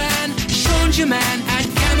need a van, Sean's your man at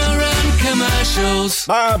Cameron Commercials.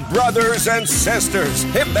 My brothers and sisters,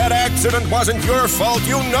 if that accident wasn't your fault,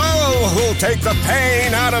 you know who'll take the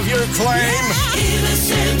pain out of your claim.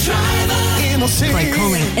 Innocent driver. By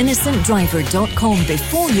calling innocentdriver.com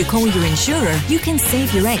before you call your insurer, you can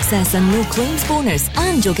save your excess and no claims bonus,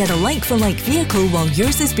 and you'll get a like-for-like vehicle while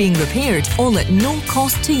yours is being repaired, all at no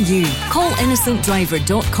cost to you. Call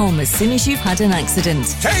innocentdriver.com as soon as you've had an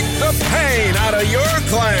accident. Take the pain out of your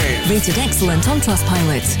claim. Rated excellent on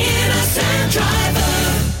Trustpilot. Innocent driver.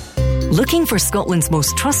 Looking for Scotland's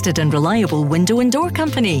most trusted and reliable window and door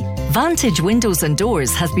company? Vantage Windows and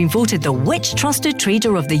Doors has been voted the Which Trusted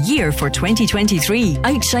Trader of the Year for 2023,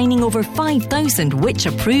 outshining over 5,000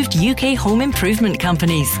 Which-approved UK home improvement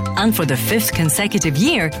companies. And for the 5th consecutive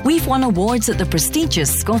year, we've won awards at the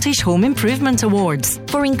prestigious Scottish Home Improvement Awards.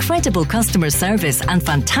 For incredible customer service and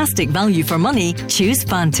fantastic value for money, choose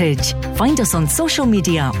Vantage. Find us on social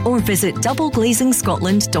media or visit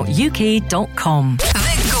doubleglazing.scotland.uk.com.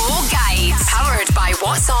 Powered by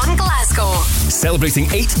What's On Glasgow. Celebrating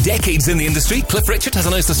 8 decades in the industry, Cliff Richard has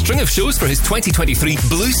announced a string of shows for his 2023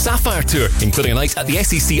 Blue Sapphire Tour, including a night at the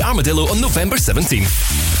SEC Armadillo on November 17th.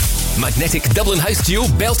 Magnetic Dublin house duo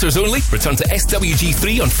Belters Only return to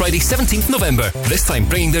SWG3 on Friday 17th November, this time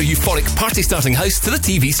bringing their euphoric party-starting house to the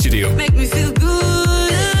TV studio. Make me feel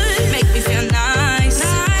good, make me feel nice.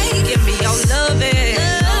 Give me your loving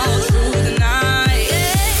all through the night.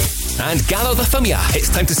 And Gala the Familia, it's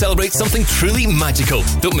time to celebrate something truly magical.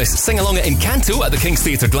 Don't miss Sing Along at Encanto at the King's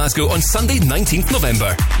Theatre Glasgow on Sunday 19th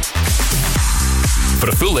November. For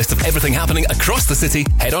a full list of everything happening across the city,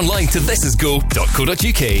 head online to thisisgo.co.uk.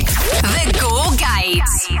 The Go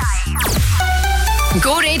Guides.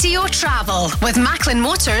 Go Radio Travel with Macklin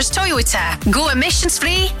Motors Toyota. Go emissions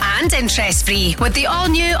free and interest free with the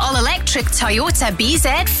all-new all-electric Toyota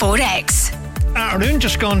BZ4X. Afternoon,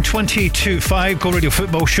 just gone 22.5. Go Radio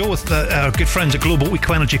Football Show with our good friends at Global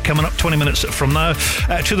Eco Energy coming up 20 minutes from now.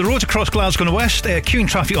 To the roads across Glasgow and West, queuing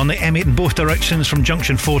traffic on the M8 in both directions from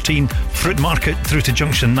Junction 14 Fruit Market through to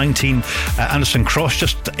Junction 19 Anderson Cross,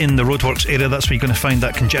 just in the roadworks area. That's where you're going to find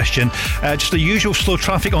that congestion. Just the usual slow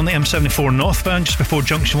traffic on the M74 northbound just before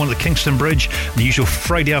Junction 1 of the Kingston Bridge. The usual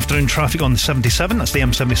Friday afternoon traffic on the 77, that's the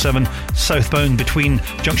M77 southbound between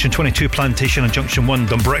Junction 22 Plantation and Junction 1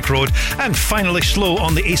 Dumbreck Road. And finally slow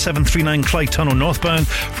on the A739 Clyde Tunnel northbound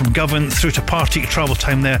from Govan through to Partick. Travel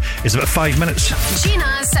time there is about 5 minutes.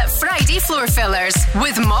 Gina's Friday Floor Fillers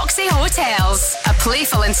with Moxie Hotels, a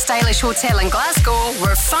playful and stylish hotel in Glasgow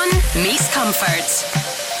where fun meets comfort.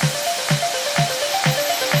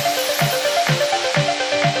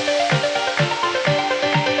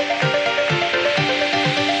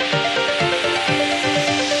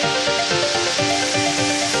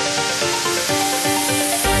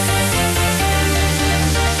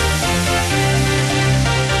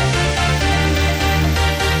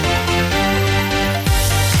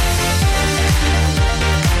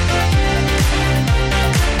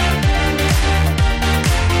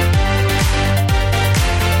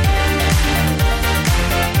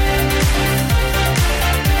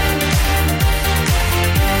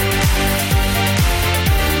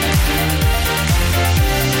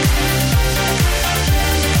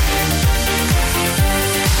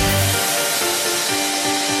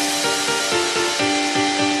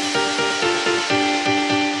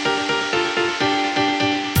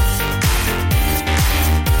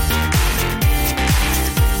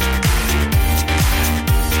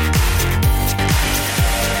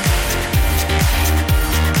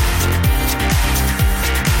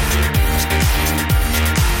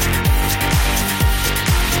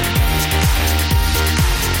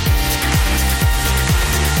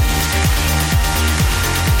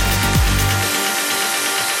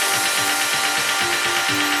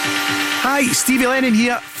 Stevie Lennon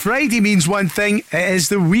here. Friday means one thing, it is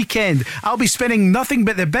the weekend. I'll be spinning nothing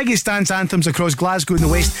but the biggest dance anthems across Glasgow and the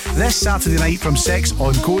West this Saturday night from 6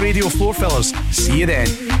 on Go Radio Floor Fillers. See you then.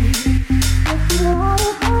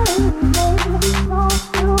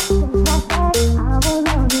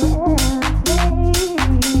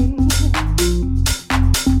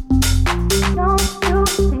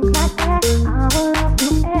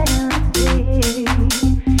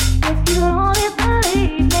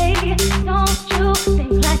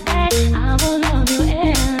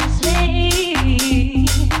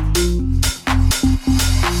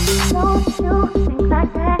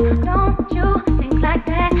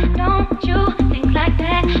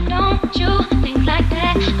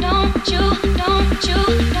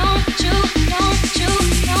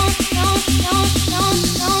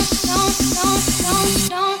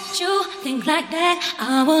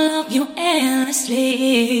 I will love you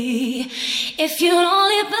endlessly. If you'd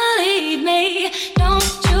only believe me, don't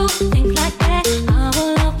you think like that? I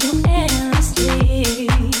will love you endlessly.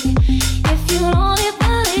 If you'd only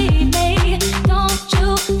believe me, don't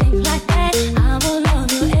you think like that? I will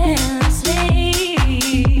love you endlessly.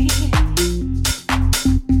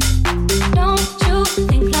 Don't you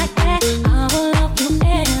think like that? I will love you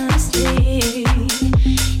endlessly.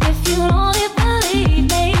 If you'd only believe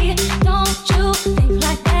me, don't you think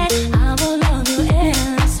like that? I will love you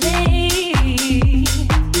endlessly.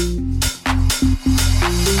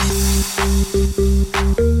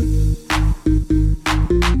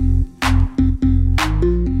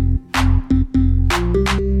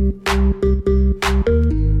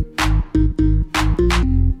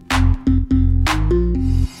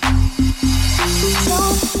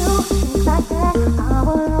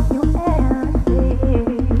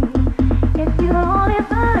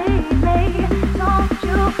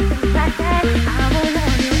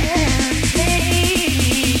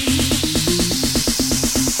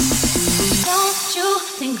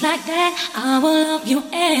 I will love you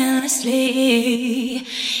endlessly.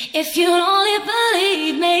 If you'd only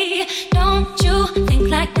believe me, don't you think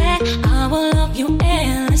like that? I will love you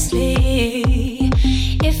endlessly.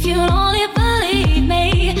 If you'd only believe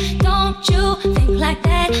me, don't you think like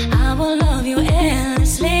that? I will love you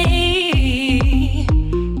endlessly.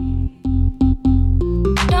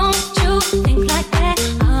 Don't you think like that?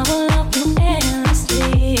 I will love you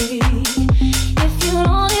endlessly. If you'd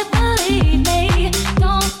only believe me,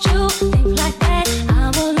 don't you think like that?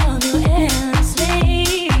 I will love you endlessly.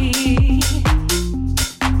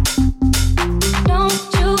 Don't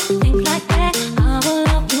you think like that? I will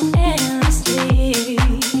love you endlessly.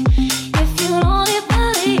 If you'd only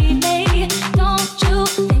believe me, don't you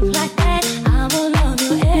think like that? I will love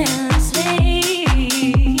you endlessly.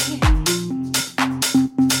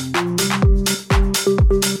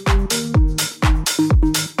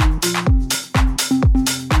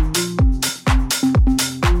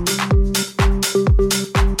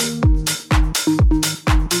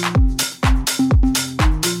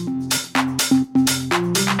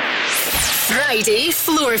 Friday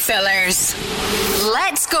Floor Fillers.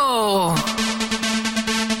 Let's go.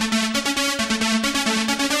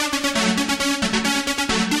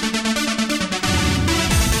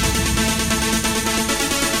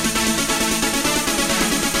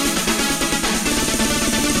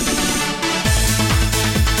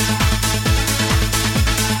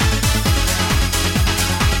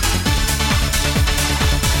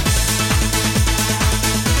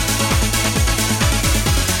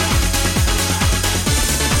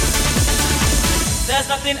 There's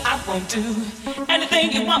nothing I won't do.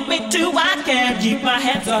 Anything you want me to, I can't keep my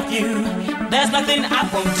hands off you. There's nothing I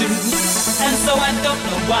won't do, and so I don't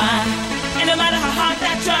know why. And no matter how hard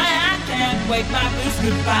I try, I can't wave my blues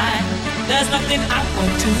goodbye. There's nothing I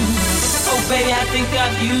won't do. Oh baby, I think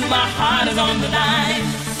of you, my heart is on the line.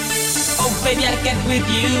 Oh baby, I get with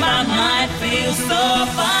you, my mind feels so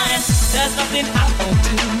fine. There's nothing I won't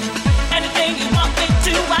do. Anything you want me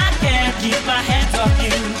to, I can't keep my hands off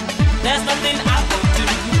you. There's nothing I won't do.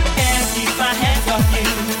 Can't keep my hands off you.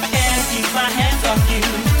 Can't keep my hands off you.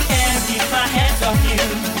 Can't keep my hands off you.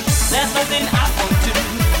 There's nothing I won't do.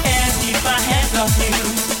 Can't keep my hands off you.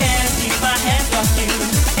 Can't keep my hands off you.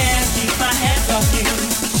 Can't keep my hands off you.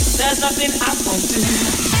 There's nothing I won't do.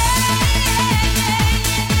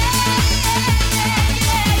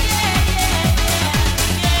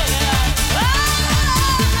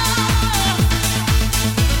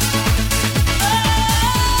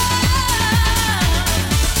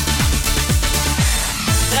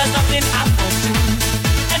 There's nothing I won't do.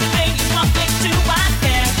 Anything you want me to, I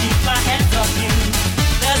can't keep my hands off you.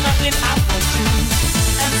 There's nothing I won't do,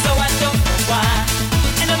 and so I don't know why.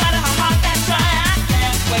 And no matter how hard I try, I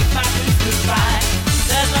can't wake my blues goodbye.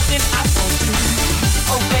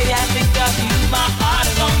 my heart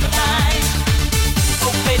is on the line.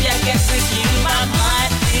 Oh baby, I guess with you my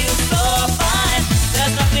mind feels so fine.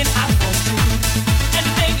 There's nothing I won't do.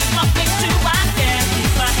 Anything you want me to, I can't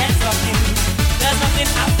keep my hands off you. There's nothing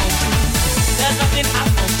I won't do. There's nothing I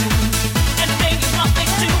won't do. Anything you want me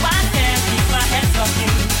to, I can't keep my hands off you.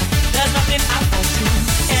 There's nothing I won't do.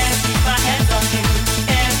 Can't keep my hands off you.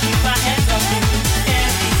 Can't keep my hands off you.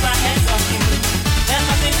 Can't keep my hands off you. There's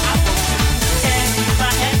nothing I won't do. Can't keep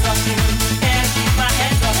my hands off you. Can't keep my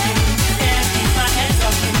hands off you. Can't keep my hands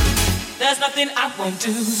off you. There's nothing I won't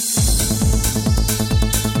do.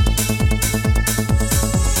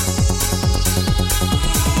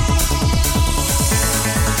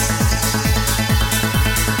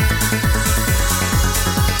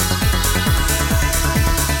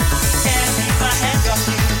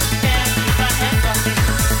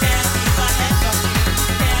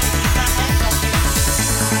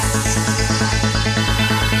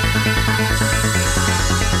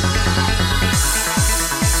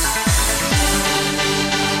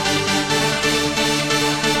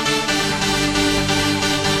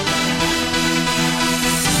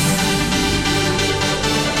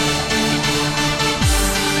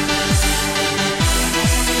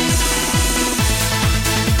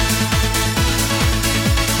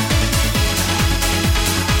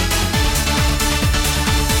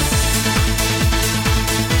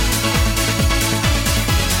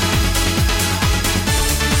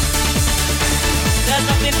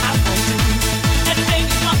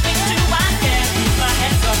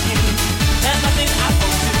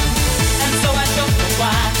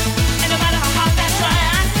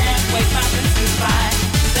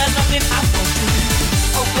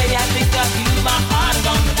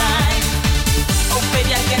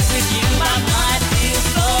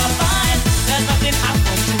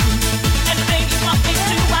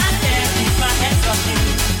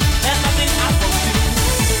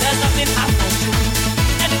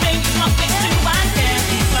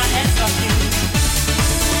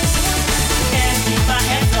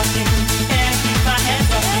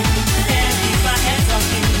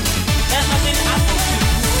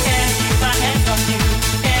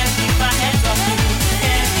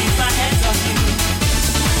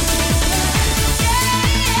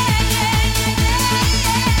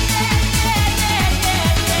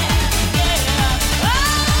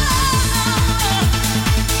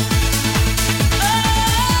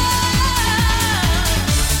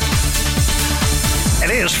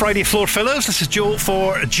 Friday floor fillers. This is Joe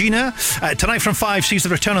for Gina. Tonight from 5 sees the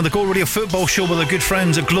return of the Go Radio Football Show with our good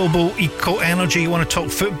friends at Global Eco Energy. You want to talk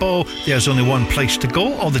football? There's only one place to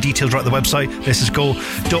go. All the details are at the website. This is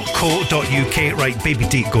go.co.uk. Right, Baby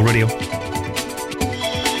D, Go Radio.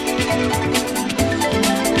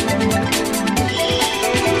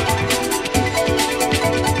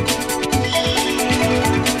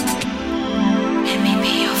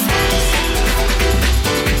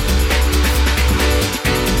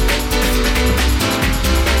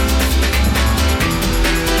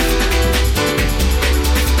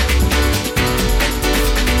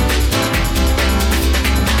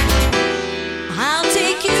 I'll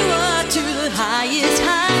take you up to the highest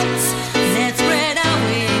heights. Let's spread our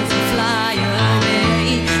wings and fly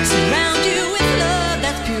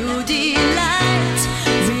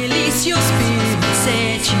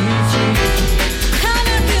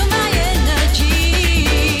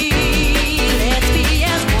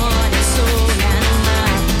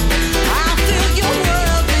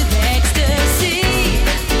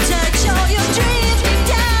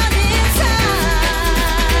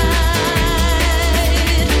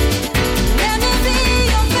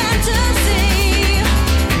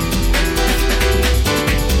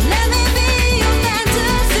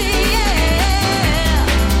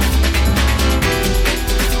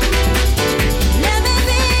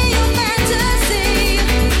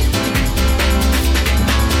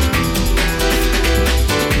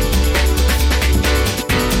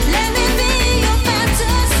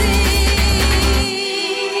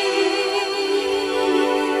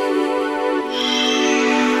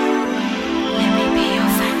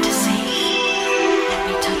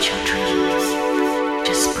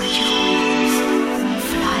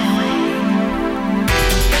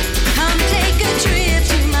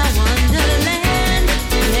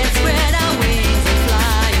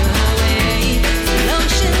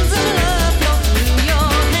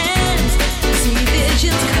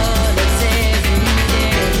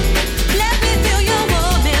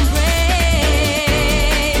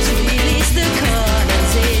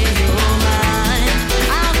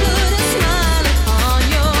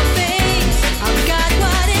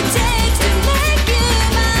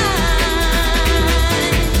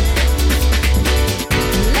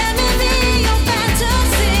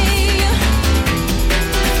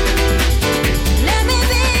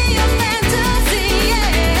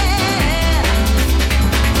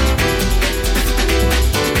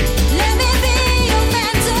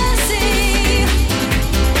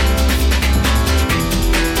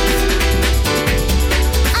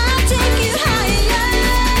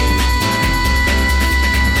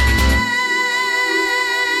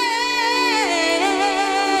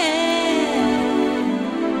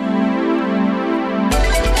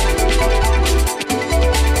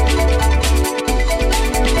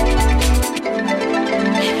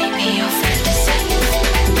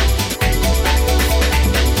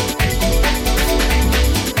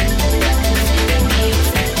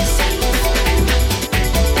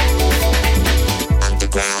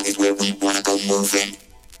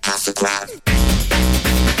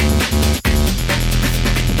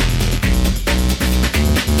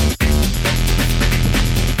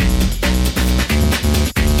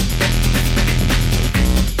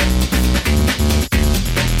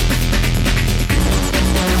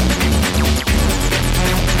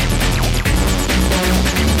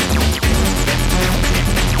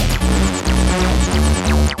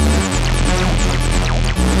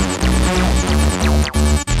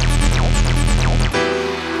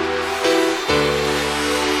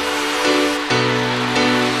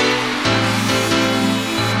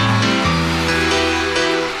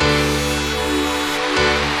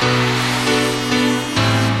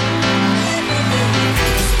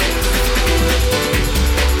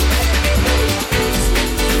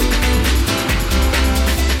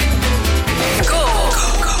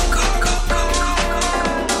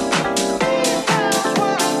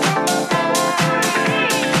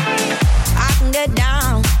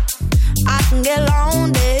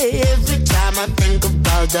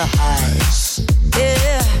the highs.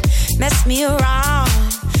 Yeah, mess me around,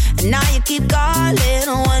 and now you keep calling,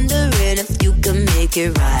 wondering if you can make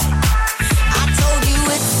it right. I told you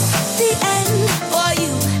it's the end for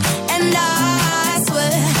you, and I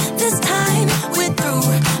swear this time we're through.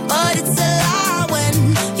 But it's a lie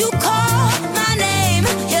when you call my name.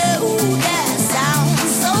 Yeah, ooh, that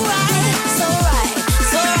sounds so right, so right,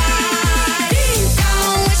 so right. Deep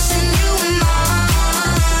down wishing you were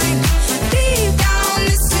mine. Deep down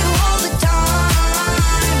miss you all the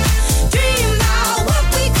time. Dream about what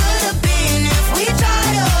we could have been if we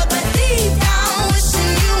tried up. But deep down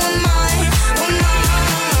wishing you were mine, were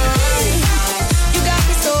mine. You got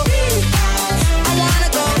me so I wanna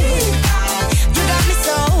go. You got me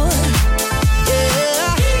so,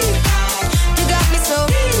 yeah. You got me so I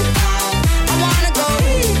wanna go.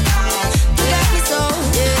 You got me so,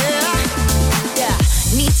 yeah. Yeah,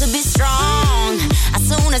 need to be strong. As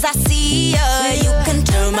soon as I see ya, you can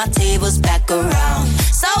turn my tables back around.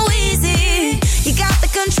 So easy, you got the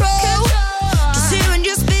control. Just hearing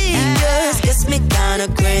your speakers gets me kinda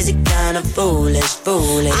crazy, kinda foolish,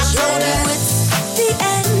 foolish. I told you it's the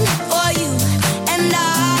end for you, and I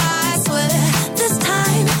swear this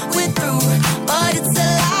time we're through. But it's a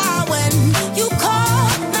lie when you call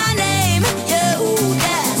my name. Yeah, ooh,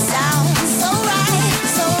 that sounds so right,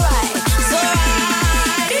 so right, so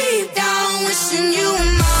right. Deep down wishing you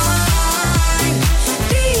were mine.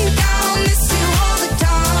 Deep down miss you all the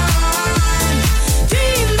time.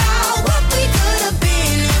 Dream about what we could have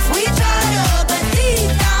been if we tried up. But deep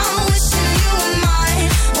down wishing you were mine,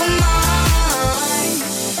 were mine.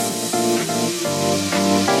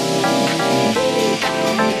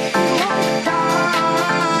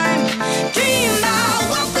 Dream about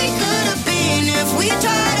what we could have been if we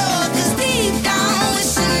tried up. 'Cause deep down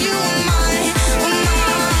wishing you were mine, were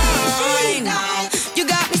mine. You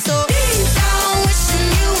got me so deep down wishing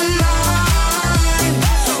you were mine.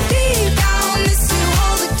 Deep down miss you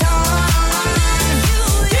all the time.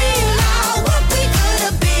 Dream about what we could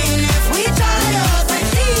have been if we tried up. But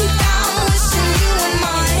deep down wishing you were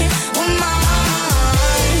mine, were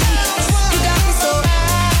mine. You got me so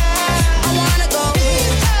I wanna go.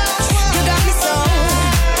 You got me so,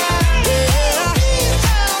 yeah.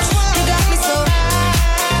 You got me so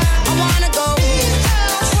I wanna go.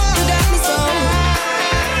 You got me so.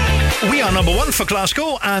 We are number one for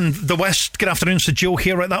Glasgow and the West. Good afternoon, so Joe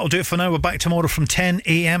here. Right, that'll do it for now. We're back tomorrow from 10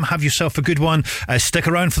 a.m. Have yourself a good one. Stick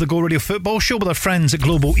around for the Go Radio Football Show with our friends at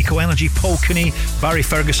Global Eco Energy, Paul Cooney, Barry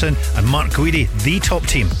Ferguson and Mark Guidi. The top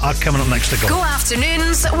team are coming up next to Go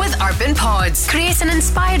afternoons with Urban Pods. Create an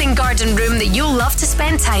inspiring garden room that you'll love to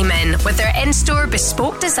spend time in with their in-store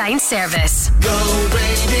bespoke design service. Go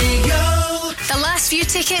Radio. The last few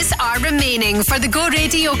tickets are remaining for the Go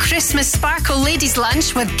Radio Christmas Sparkle Ladies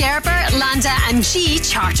Lunch with Gerber, Landa and G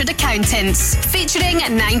Chartered Accountants, featuring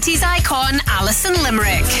 90s icon Alison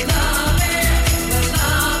Limerick.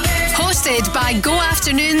 Hosted by Go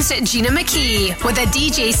Afternoon's Gina McKie, with a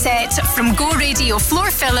DJ set from Go Radio Floor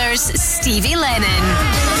Fillers Stevie Lennon.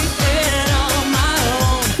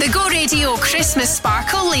 The Go Radio Christmas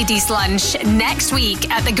Sparkle Ladies Lunch next week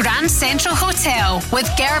at the Grand Central Hotel with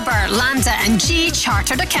Gerber, Landa and G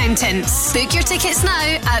Chartered Accountants. Book your tickets now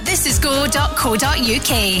at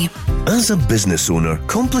thisisgo.co.uk. As a business owner,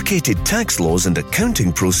 complicated tax laws and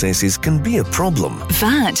accounting processes can be a problem.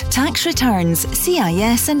 VAT, tax returns,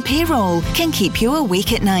 CIS and payroll can keep you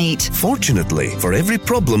awake at night. Fortunately, for every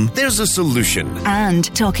problem, there's a solution. And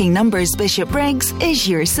Talking Numbers Bishop Briggs is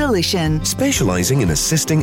your solution. Specialising in assisting